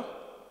 you know?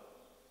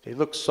 They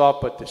look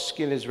soft, but the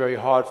skin is very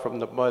hard from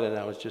the mud, and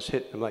I was just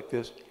hitting him like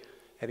this.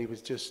 And he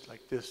was just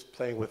like this,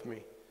 playing with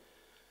me.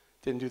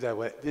 Didn't do that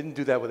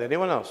with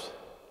anyone else.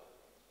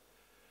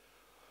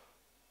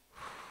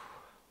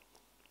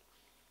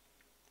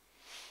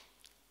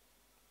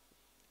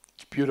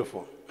 It's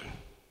beautiful.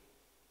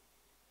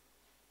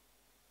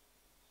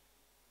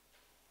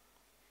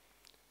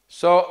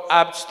 So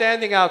I'm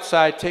standing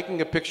outside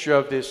taking a picture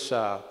of this.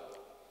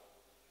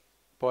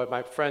 Boy,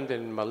 my friend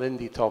in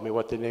Malindi told me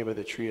what the name of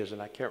the tree is,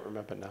 and I can't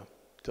remember now.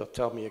 They'll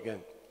tell me again.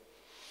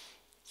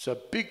 It's a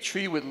big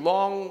tree with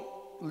long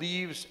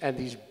leaves and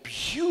these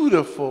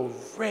beautiful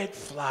red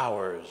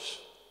flowers.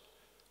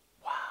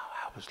 Wow,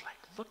 I was like,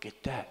 look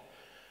at that.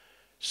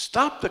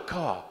 Stop the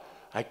car.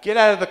 I get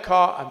out of the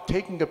car, I'm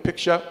taking a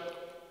picture.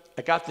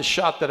 I got the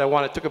shot that I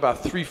wanted. I took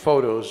about 3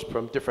 photos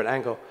from different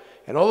angles.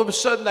 And all of a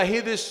sudden I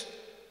hear this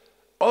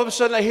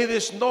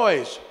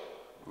noise.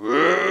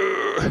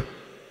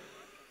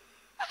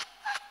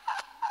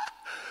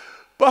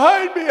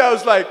 Behind me, I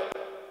was like,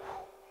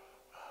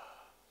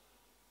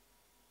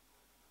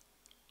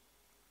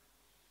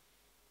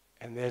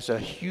 and there's a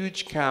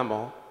huge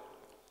camel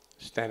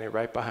standing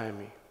right behind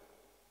me.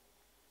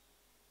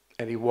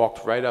 And he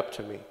walked right up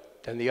to me.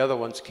 Then the other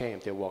ones came,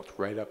 they walked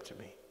right up to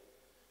me.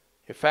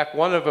 In fact,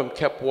 one of them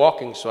kept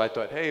walking, so I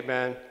thought, hey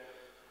man,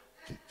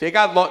 their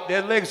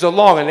legs are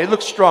long and they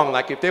look strong.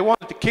 Like if they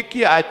wanted to kick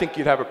you, I think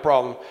you'd have a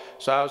problem.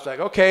 So I was like,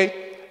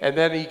 okay. And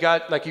then he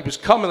got, like he was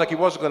coming, like he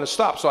wasn't going to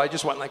stop. So I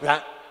just went like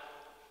that,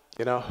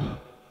 you know,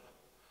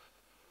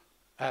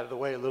 out of the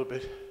way a little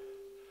bit.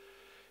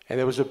 And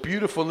there was a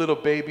beautiful little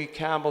baby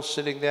camel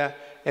sitting there,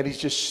 and he's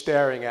just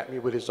staring at me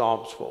with his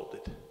arms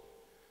folded.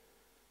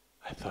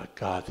 I thought,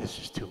 God, this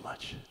is too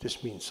much.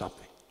 This means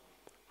something.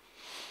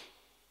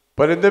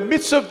 But in the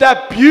midst of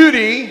that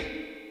beauty,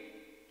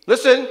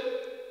 listen,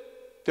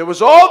 there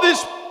was all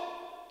this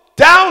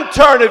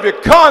downturn of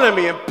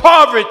economy and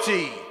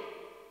poverty,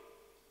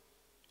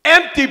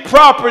 empty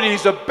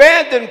properties,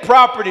 abandoned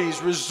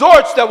properties,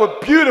 resorts that were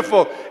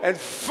beautiful and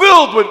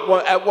filled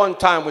with, at one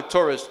time with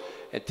tourists.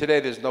 And today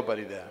there's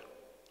nobody there.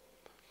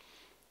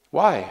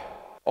 Why?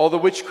 All the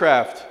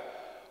witchcraft,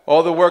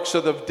 all the works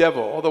of the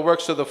devil, all the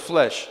works of the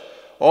flesh,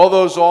 all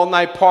those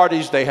all-night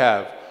parties they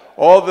have,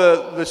 all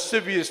the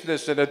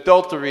lasciviousness and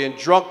adultery and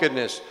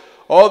drunkenness,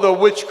 all the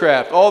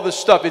witchcraft, all the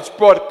stuff. It's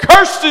brought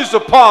curses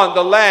upon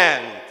the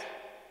land.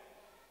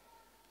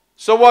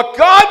 So what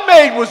God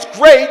made was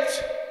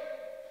great,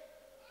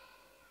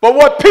 but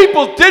what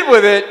people did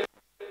with it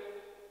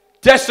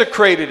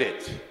desecrated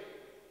it.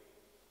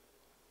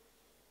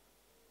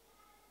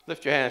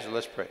 Lift your hands and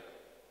let's pray.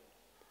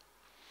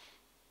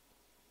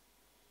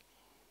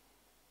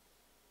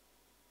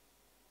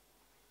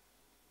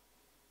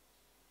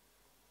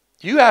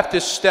 You have to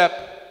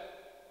step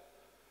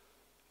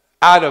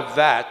out of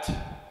that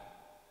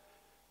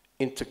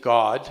into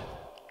God,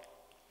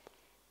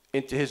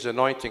 into His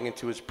anointing,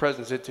 into His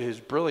presence, into His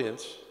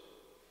brilliance,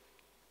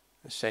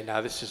 and say, now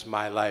this is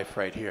my life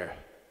right here.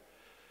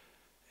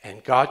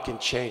 And God can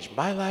change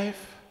my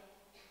life.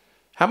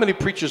 How many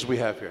preachers we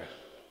have here?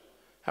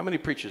 How many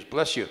preachers?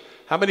 Bless you.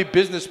 How many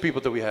business people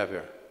do we have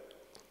here?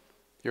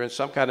 You're in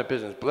some kind of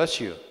business.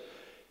 Bless you.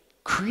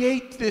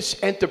 Create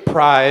this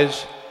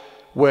enterprise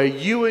where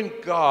you and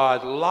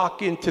God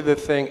lock into the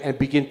thing and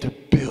begin to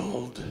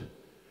build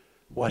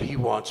what He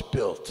wants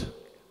built.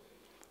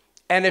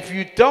 And if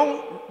you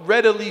don't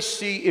readily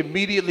see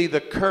immediately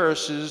the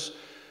curses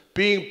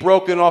being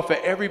broken off of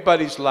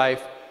everybody's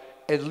life,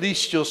 at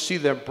least you'll see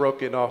them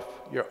broken off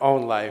your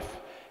own life,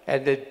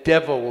 and the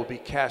devil will be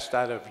cast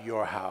out of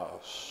your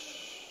house.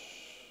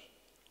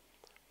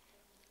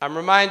 I'm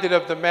reminded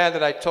of the man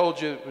that I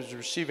told you was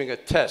receiving a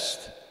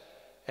test,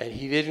 and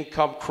he didn't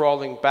come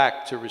crawling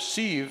back to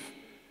receive.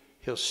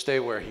 He'll stay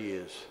where he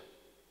is.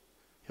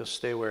 He'll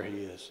stay where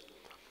he is.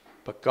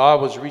 But God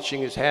was reaching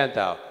His hand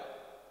out.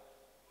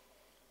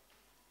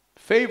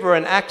 Favor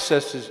and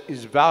access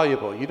is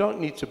valuable. You don't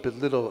need to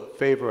belittle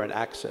favor and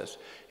access.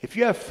 If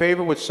you have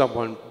favor with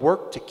someone,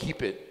 work to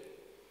keep it,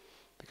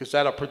 because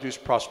that'll produce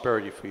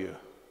prosperity for you.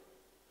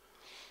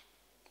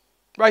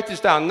 Write this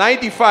down.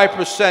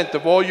 95%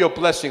 of all your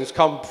blessings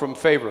come from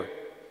favor.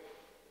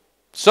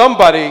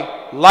 Somebody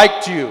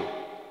liked you.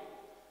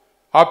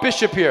 Our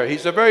bishop here,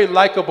 he's a very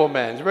likable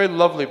man. He's a very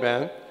lovely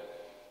man.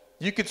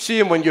 You could see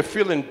him when you're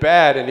feeling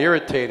bad and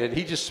irritated.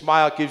 He just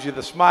smiles, gives you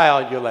the smile,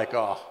 and you're like,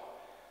 oh,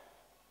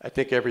 I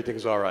think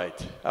everything's all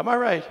right. Am I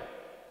right?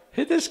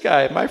 Hey, this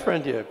guy, my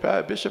friend here,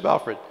 Bishop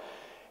Alfred,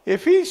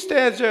 if he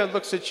stands there and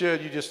looks at you,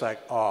 you're just like,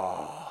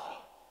 oh.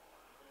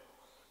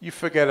 You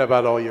forget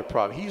about all your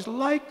problems. He's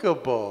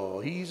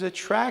likable. He's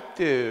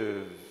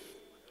attractive.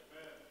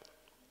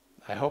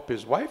 I hope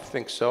his wife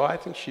thinks so. I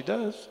think she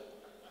does.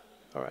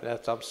 All right,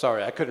 I'm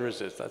sorry. I couldn't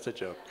resist. That's a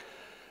joke.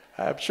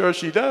 I'm sure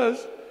she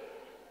does.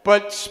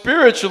 But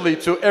spiritually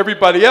to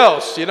everybody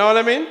else, you know what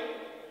I mean?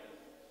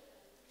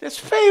 There's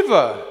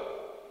favor.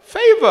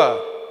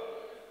 Favor.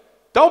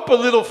 Don't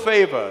belittle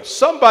favor.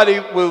 Somebody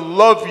will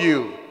love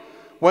you.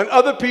 When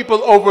other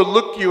people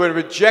overlook you and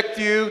reject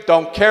you,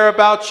 don't care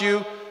about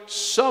you,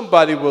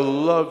 somebody will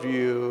love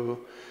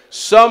you.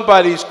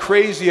 Somebody's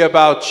crazy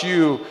about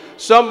you.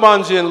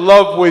 Someone's in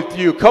love with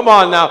you. Come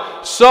on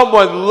now.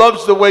 Someone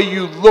loves the way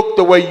you look,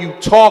 the way you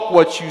talk,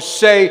 what you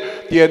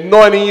say, the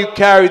anointing you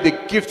carry, the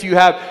gift you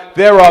have.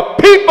 There are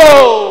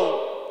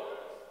people.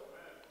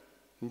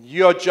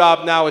 Your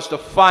job now is to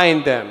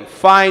find them.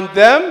 Find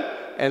them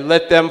and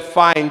let them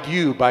find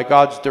you by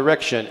God's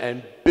direction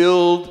and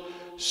build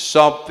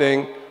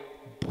something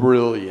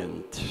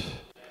brilliant.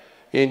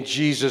 In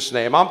Jesus'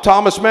 name. I'm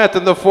Thomas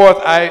Manton IV.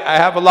 I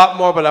have a lot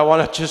more, but I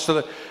want to just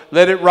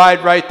let it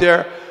ride right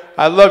there.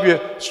 I love you.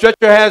 Stretch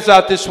your hands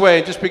out this way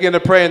and just begin to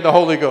pray in the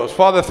Holy Ghost.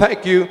 Father,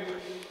 thank you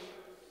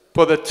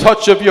for the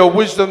touch of your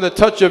wisdom, the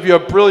touch of your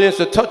brilliance,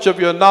 the touch of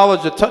your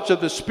knowledge, the touch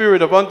of the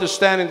spirit of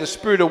understanding, the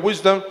spirit of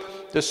wisdom,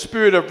 the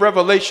spirit of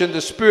revelation,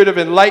 the spirit of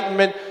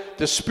enlightenment,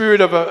 the spirit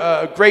of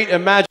a great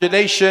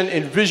imagination,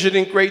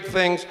 envisioning great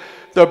things,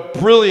 the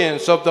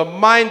brilliance of the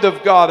mind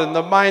of God and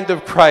the mind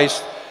of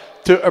Christ,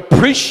 to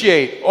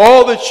appreciate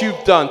all that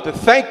you've done, to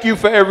thank you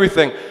for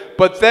everything,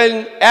 but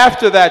then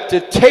after that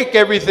to take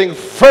everything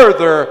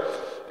further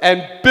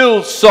and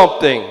build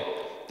something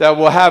that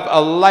will have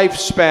a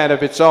lifespan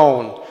of its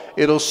own.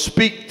 It'll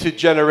speak to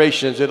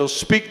generations. It'll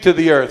speak to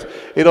the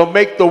earth. It'll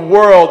make the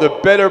world a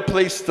better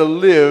place to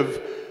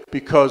live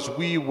because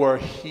we were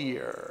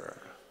here.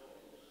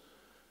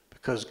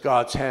 Because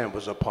God's hand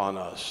was upon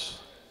us.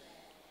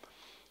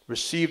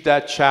 Receive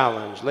that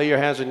challenge. Lay your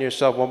hands on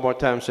yourself one more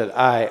time and say,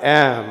 I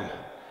am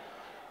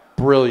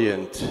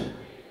brilliant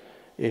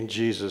in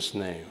Jesus'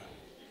 name.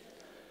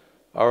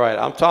 All right,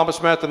 I'm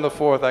Thomas Manton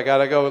IV. I got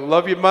to go.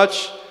 Love you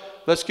much.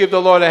 Let's give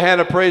the Lord a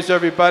hand of praise,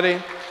 everybody.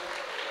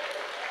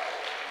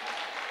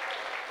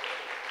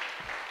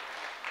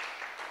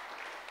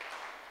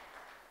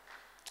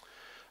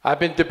 I've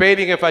been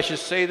debating if I should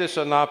say this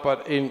or not,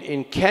 but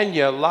in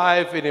Kenya,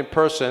 live and in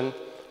person,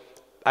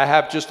 I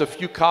have just a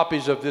few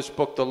copies of this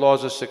book, The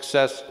Laws of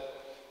Success.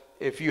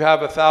 If you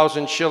have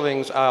 1,000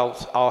 shillings,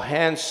 I'll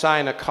hand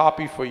sign a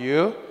copy for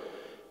you.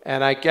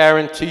 And I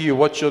guarantee you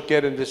what you'll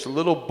get in this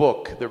little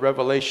book, the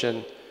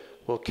Revelation,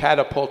 will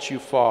catapult you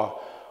far.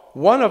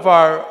 One of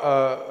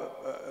our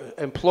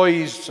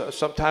employees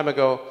some time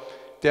ago,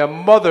 their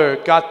mother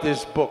got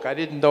this book. I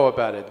didn't know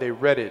about it. They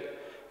read it.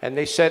 And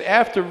they said,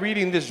 after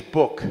reading this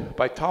book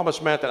by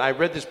Thomas Manton, I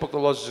read this book, The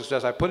Laws of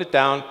Success. I put it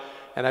down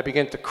and I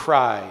began to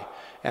cry.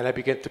 And I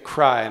began to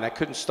cry and I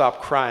couldn't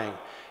stop crying.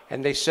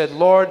 And they said,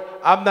 Lord,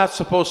 I'm not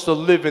supposed to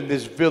live in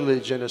this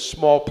village in a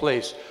small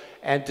place.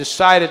 And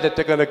decided that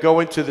they're going to go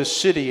into the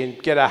city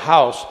and get a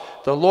house.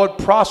 The Lord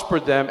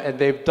prospered them and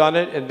they've done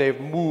it and they've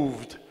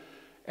moved.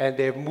 And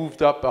they've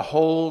moved up a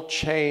whole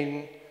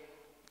chain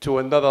to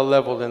another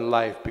level in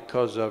life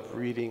because of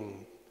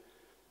reading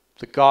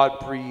the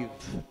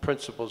God-breathed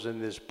principles in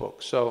this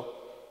book. So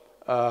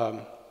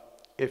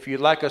if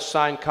you'd like a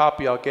signed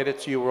copy, I'll get it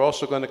to you. We're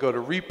also going to go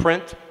to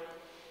reprint.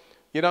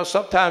 You know,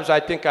 sometimes I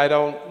think I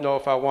don't know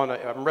if I want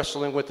to, I'm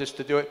wrestling with this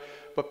to do it,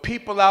 but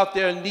people out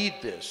there need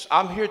this.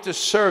 I'm here to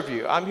serve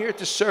you. I'm here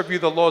to serve you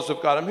the laws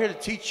of God. I'm here to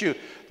teach you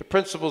the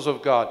principles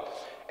of God.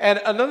 And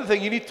another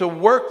thing, you need to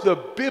work the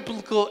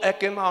biblical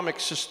economic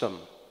system.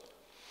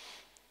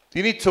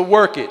 You need to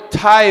work it.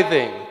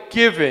 Tithing,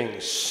 giving,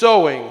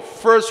 sowing,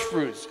 first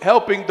fruits,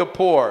 helping the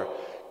poor,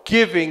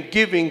 giving,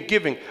 giving,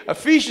 giving.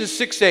 Ephesians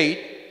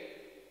 6:8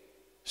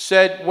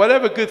 said,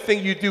 whatever good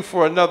thing you do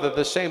for another,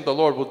 the same the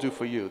Lord will do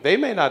for you. They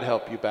may not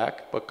help you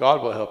back, but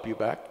God will help you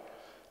back.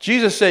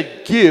 Jesus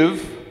said,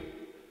 give.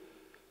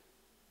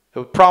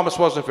 The promise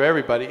wasn't for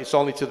everybody. It's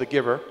only to the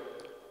giver.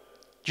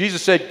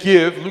 Jesus said,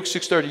 give. Luke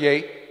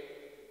 6:38.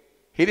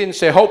 He didn't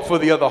say, hope for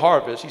the other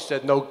harvest. He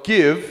said, no,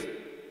 give,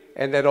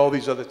 and then all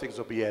these other things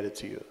will be added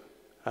to you.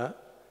 Huh?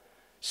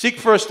 Seek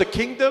first the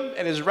kingdom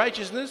and his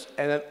righteousness,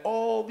 and then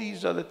all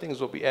these other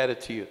things will be added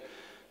to you.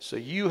 So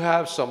you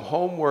have some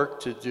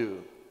homework to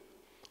do.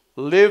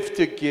 Live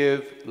to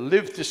give,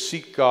 live to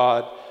seek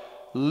God,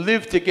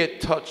 live to get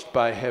touched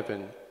by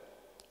heaven,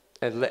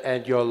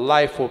 and your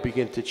life will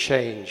begin to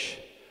change,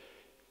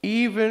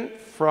 even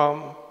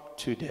from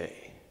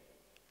today.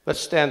 Let's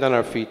stand on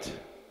our feet.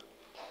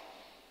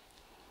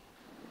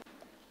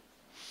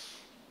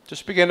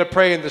 Just begin to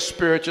pray in the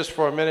Spirit just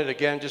for a minute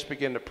again. Just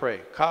begin to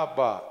pray.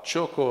 Kaba,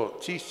 Choko,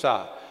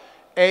 Tisa,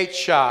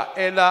 Echa,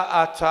 Ela,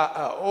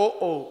 Ata,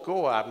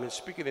 Go. I've been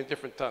speaking in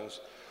different tongues.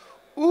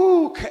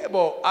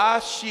 Kebo,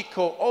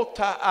 Ashiko,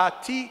 Ota,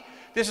 Ati.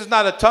 This is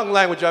not a tongue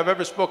language I've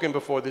ever spoken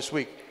before this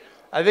week.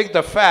 I think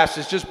the fast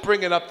is just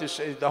bringing up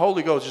this, the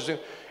Holy Ghost is saying,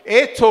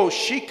 Eto,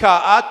 Shika,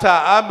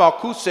 Ata,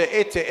 Amakuse,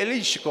 Ete,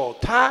 Elishiko,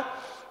 Ta,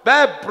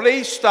 Bab,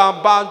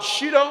 Blaistam,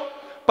 Banshiro,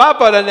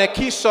 Baba,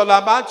 Nekiso,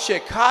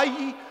 Lamanche,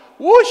 Kai,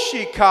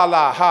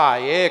 Wushikala,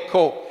 Hai,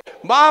 Eko,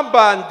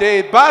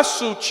 Mambande,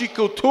 Basu,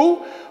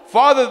 Chikutu.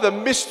 Father, the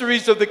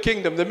mysteries of the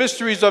kingdom, the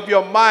mysteries of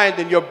your mind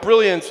and your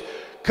brilliance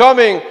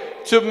coming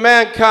to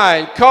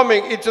mankind,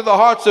 coming into the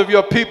hearts of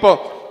your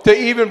people to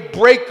even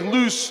break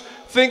loose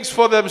things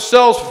for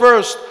themselves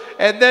first,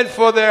 and then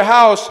for their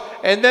house,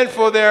 and then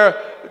for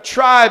their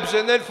tribes,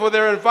 and then for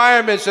their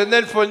environments, and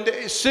then for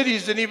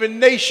cities and even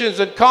nations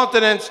and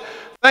continents.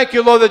 Thank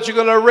you, Lord, that you're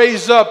going to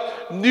raise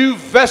up new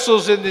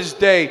vessels in this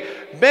day.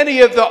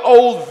 Many of the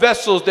old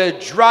vessels, they're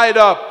dried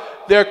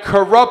up, they're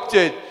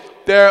corrupted,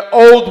 they're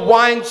old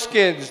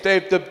wineskins.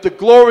 The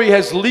glory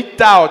has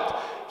leaked out.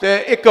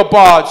 They're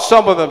Ichabod,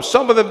 some of them.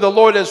 Some of them the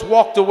Lord has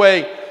walked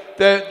away.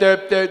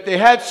 They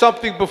had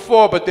something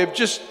before, but they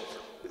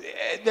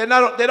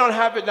don't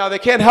have it now. They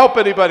can't help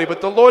anybody,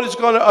 but the Lord is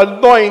going to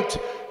anoint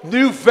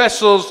new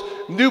vessels,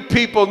 new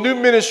people, new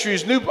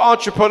ministries, new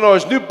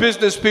entrepreneurs, new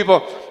business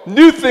people.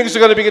 New things are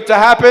going to begin to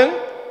happen,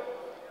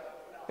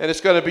 and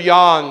it's going to be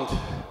beyond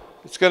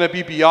It's going to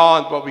be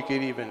beyond what we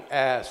could even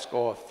ask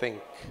or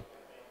think.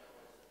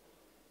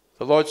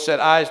 The Lord said,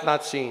 eyes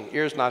not seen,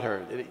 ears not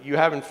heard. You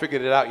haven't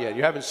figured it out yet.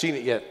 You haven't seen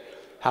it yet,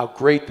 how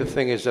great the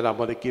thing is that I'm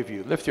going to give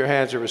you. Lift your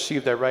hands and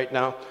receive that right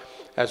now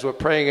as we're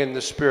praying in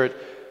the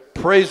Spirit.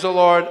 Praise the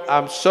Lord.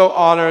 I'm so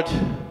honored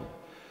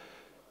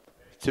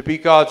to be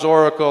God's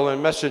oracle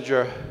and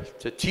messenger,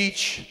 to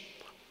teach.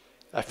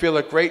 I feel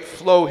a great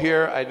flow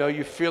here. I know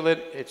you feel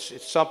it.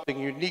 It's something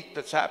unique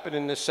that's happened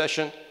in this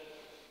session,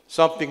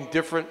 something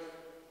different,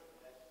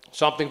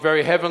 something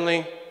very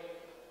heavenly.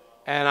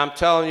 And I'm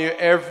telling you,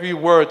 every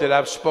word that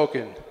I've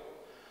spoken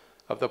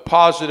of the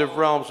positive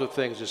realms of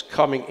things is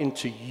coming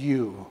into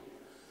you.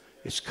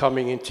 It's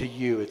coming into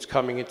you. It's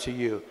coming into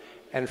you.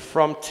 And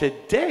from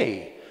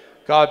today,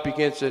 God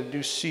begins a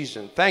new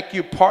season. Thank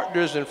you,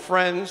 partners and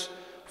friends,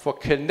 for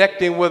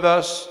connecting with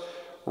us.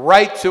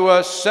 Write to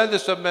us. Send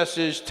us a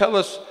message. Tell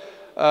us,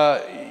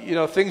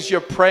 things you're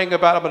praying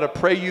about. I'm going to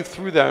pray you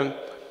through them.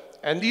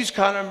 And these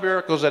kind of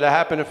miracles that are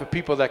happening for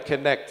people that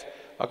connect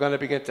are going to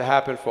begin to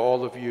happen for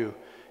all of you.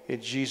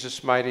 In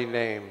Jesus' mighty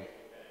name.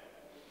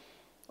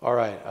 All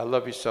right. I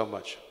love you so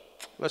much.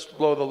 Let's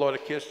blow the Lord a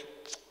kiss.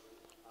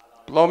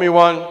 Blow me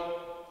one.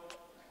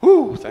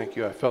 Whoo. Thank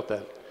you. I felt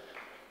that.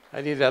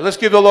 I need that. Let's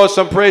give the Lord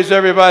some praise,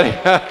 everybody.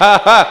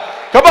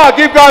 Come on.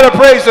 Give God a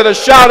praise and a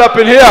shout up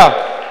in here.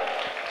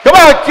 Come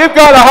on. Give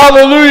God a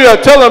hallelujah.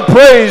 Tell him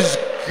praise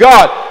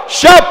God.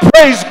 Shout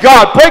praise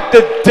God. Break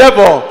the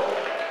devil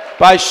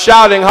by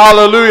shouting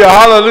hallelujah.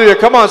 Hallelujah.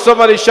 Come on.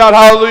 Somebody shout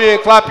hallelujah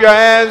and clap your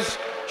hands.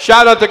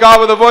 Shout out to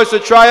God with a voice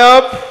of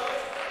triumph.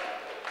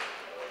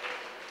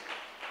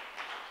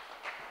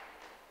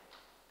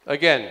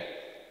 Again,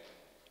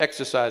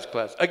 exercise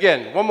class.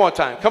 Again, one more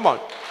time. Come on.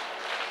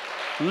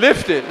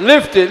 Lift it,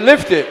 lift it,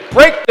 lift it.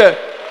 Break the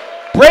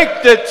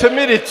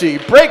timidity.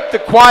 Break the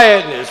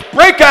quietness.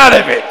 Break out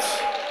of it.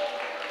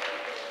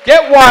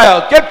 Get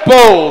wild. Get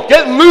bold.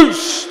 Get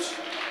loosed.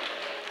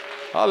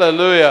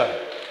 Hallelujah.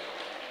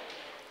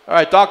 All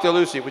right, Dr.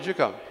 Lucy, would you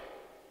come?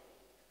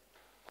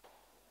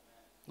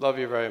 Love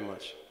you very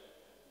much.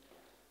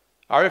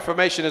 Our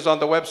information is on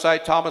the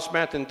website,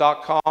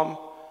 thomasmanton.com,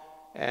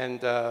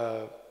 and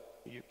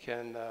you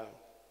can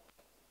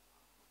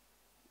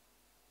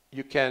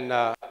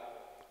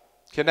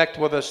connect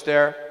with us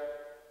there.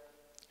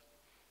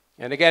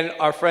 And again,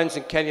 our friends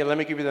in Kenya, let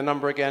me give you the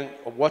number again,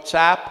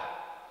 WhatsApp,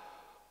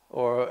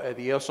 or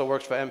it also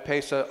works for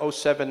M-Pesa,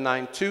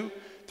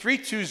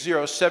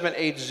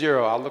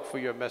 0792-320-780. I'll look for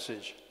your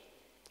message.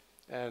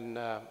 And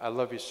I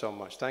love you so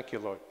much. Thank you,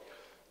 Lord.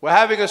 We're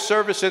having a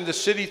service in the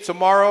city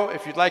tomorrow.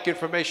 If you'd like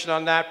information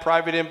on that,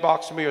 private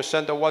inbox me or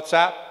send a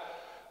WhatsApp,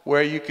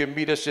 where you can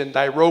meet us in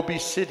Nairobi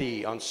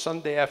City on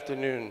Sunday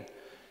afternoon.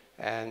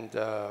 And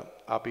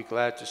I'll be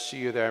glad to see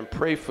you there and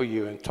pray for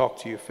you and talk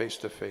to you face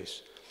to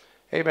face.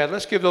 Amen.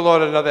 Let's give the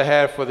Lord another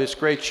hand for this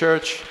great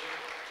church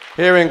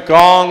here in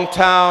Gong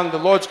Town. The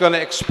Lord's going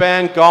to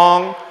expand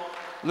Gong.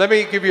 Let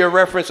me give you a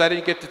reference. I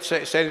didn't get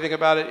to say anything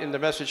about it in the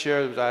message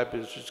here.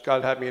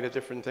 God had me in a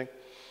different thing.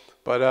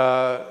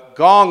 But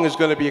Gong is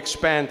going to be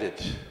expanded.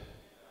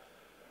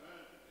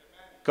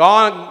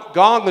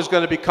 Gong is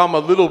going to become a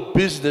little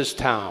business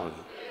town.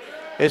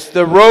 It's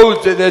the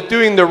roads. They're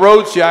doing the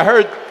roads here. I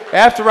heard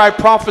after I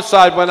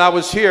prophesied when I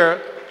was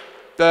here,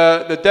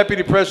 the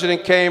deputy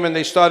president came and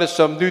they started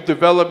some new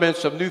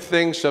developments, some new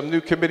things, some new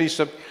committees,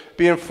 some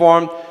being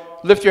formed.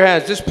 Lift your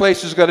hands. This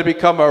place is going to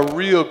become a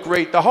real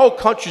great, the whole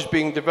country's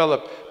being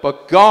developed,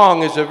 but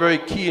Gong is a very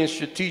key and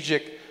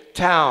strategic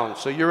town.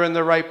 So you're in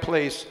the right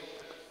place.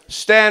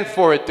 Stand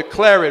for it,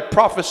 declare it,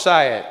 prophesy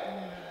it.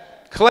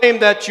 Claim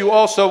that you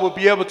also will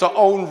be able to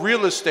own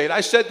real estate.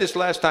 I said this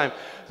last time,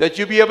 that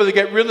you'll be able to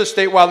get real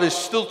estate while it's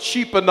still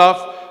cheap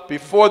enough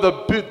before the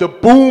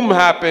boom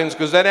happens,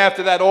 because then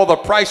after that all the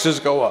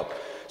prices go up.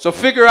 So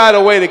figure out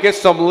a way to get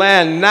some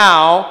land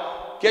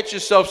now, get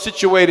yourself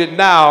situated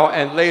now,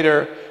 and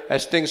later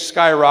as things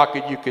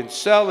skyrocket you can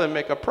sell and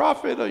make a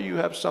profit, or you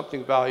have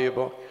something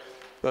valuable.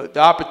 The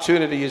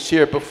opportunity is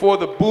here before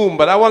the boom.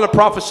 But I want to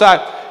prophesy.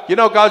 You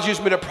know, God's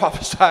used me to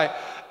prophesy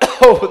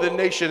over the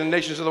nation and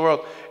nations of the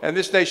world. And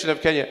this nation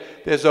of Kenya,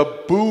 there's a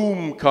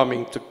boom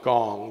coming to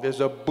Gong. There's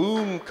a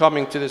boom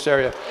coming to this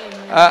area.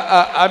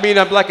 I mean,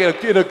 I'm like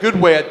in a good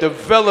way, a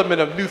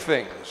development of new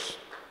things.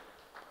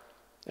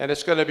 And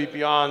it's going to be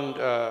beyond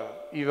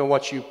even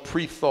what you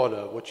pre-thought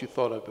of, what you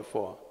thought of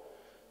before.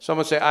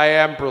 Someone say, I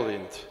am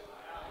brilliant.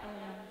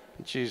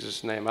 In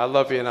Jesus' name. I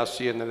love you, and I'll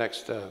see you in the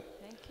next...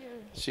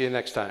 See you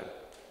next time.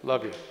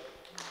 Love you.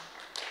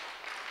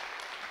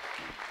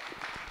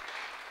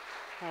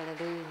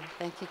 Hallelujah.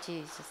 Thank you,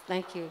 Jesus.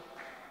 Thank you,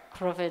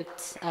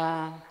 Prophet,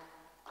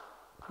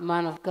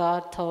 man of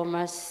God,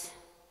 Thomas.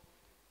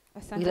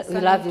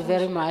 We love you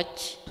very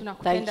much.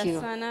 Thank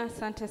you.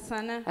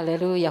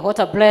 Hallelujah. What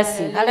a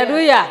blessing.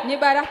 Hallelujah.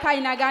 Hallelujah.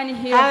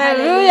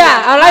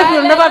 Our life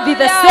will never be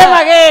the same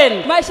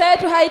again.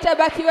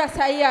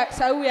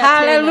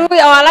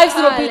 Hallelujah. Our lives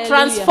will be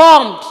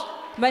transformed.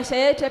 maisha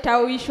yetu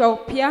yatahuishwa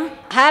upya.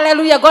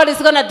 Hallelujah. God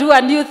is going to do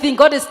a new thing.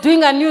 God is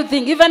doing a new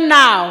thing even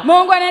now.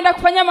 Mungu anaenda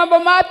kufanya mambo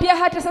mapya,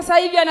 hata sasa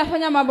hivi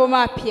anafanya mambo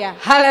mapya.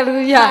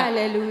 Hallelujah.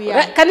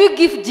 Hallelujah. Can you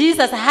give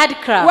Jesus a hand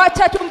clap?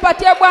 Wacha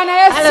tumpatie Bwana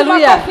Yesu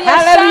Hallelujah. makofi ya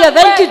Hallelujah.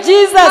 Thank you,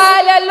 Jesus.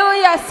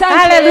 Hallelujah.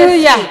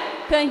 Hallelujah.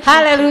 Thank you.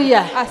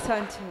 Hallelujah.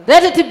 Asante.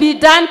 Let it be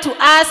done to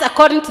us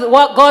according to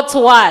God's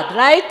word,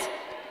 right?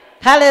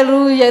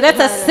 Hallelujah. Let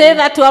us say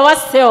that to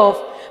ourselves.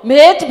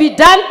 May it be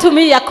done to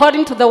me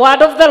according to the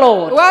word of the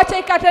Lord. Wacha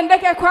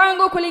ikatendeke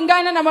kwangu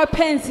kulingana na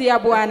mapenzi ya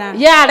Bwana.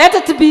 Yeah, let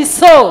it be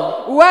so.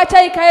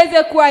 Wacha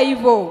ikaweze kuwa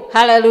hivyo.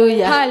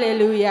 Hallelujah.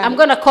 Hallelujah. I'm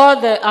going to call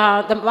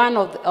the man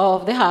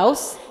of the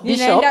house,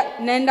 Bishop.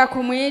 Naenda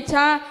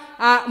kumuita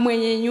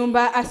mwenye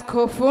nyumba,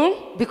 askofu.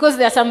 Because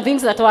there are some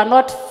things that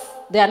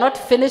they are not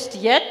finished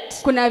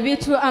yet. Kuna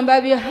vitu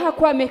ambavyo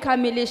hakuwa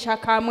amekamilisha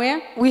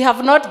kamwe. We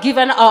have not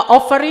given our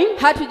offering.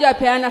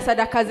 Hatujapeana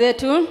sadaka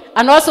zetu.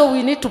 And also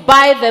we need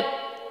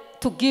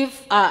to give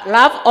a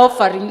love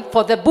offering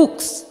for the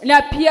books.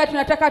 Na pia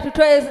tunataka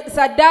tutoe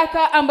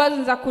sadaka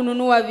ambazo za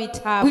kununua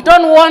vitabu. We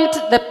don't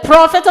want the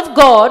prophet of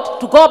God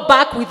to go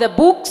back with the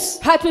books.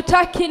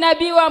 Hatutaki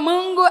nabii wa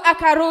Mungu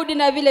akarudi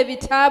na vile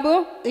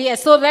vitabu.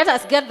 Yes, so let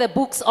us get the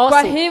books also.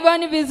 Kwa hivyo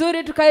ni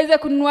vizuri tukaweze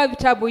kununua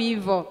vitabu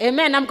hivyo.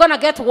 Amen. I'm going to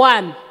get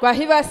one. Kwa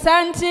hivyo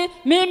asante,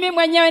 mimi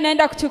mwenyewe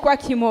naenda kuchukua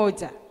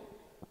kimoja.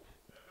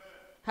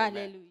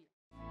 Hallelujah.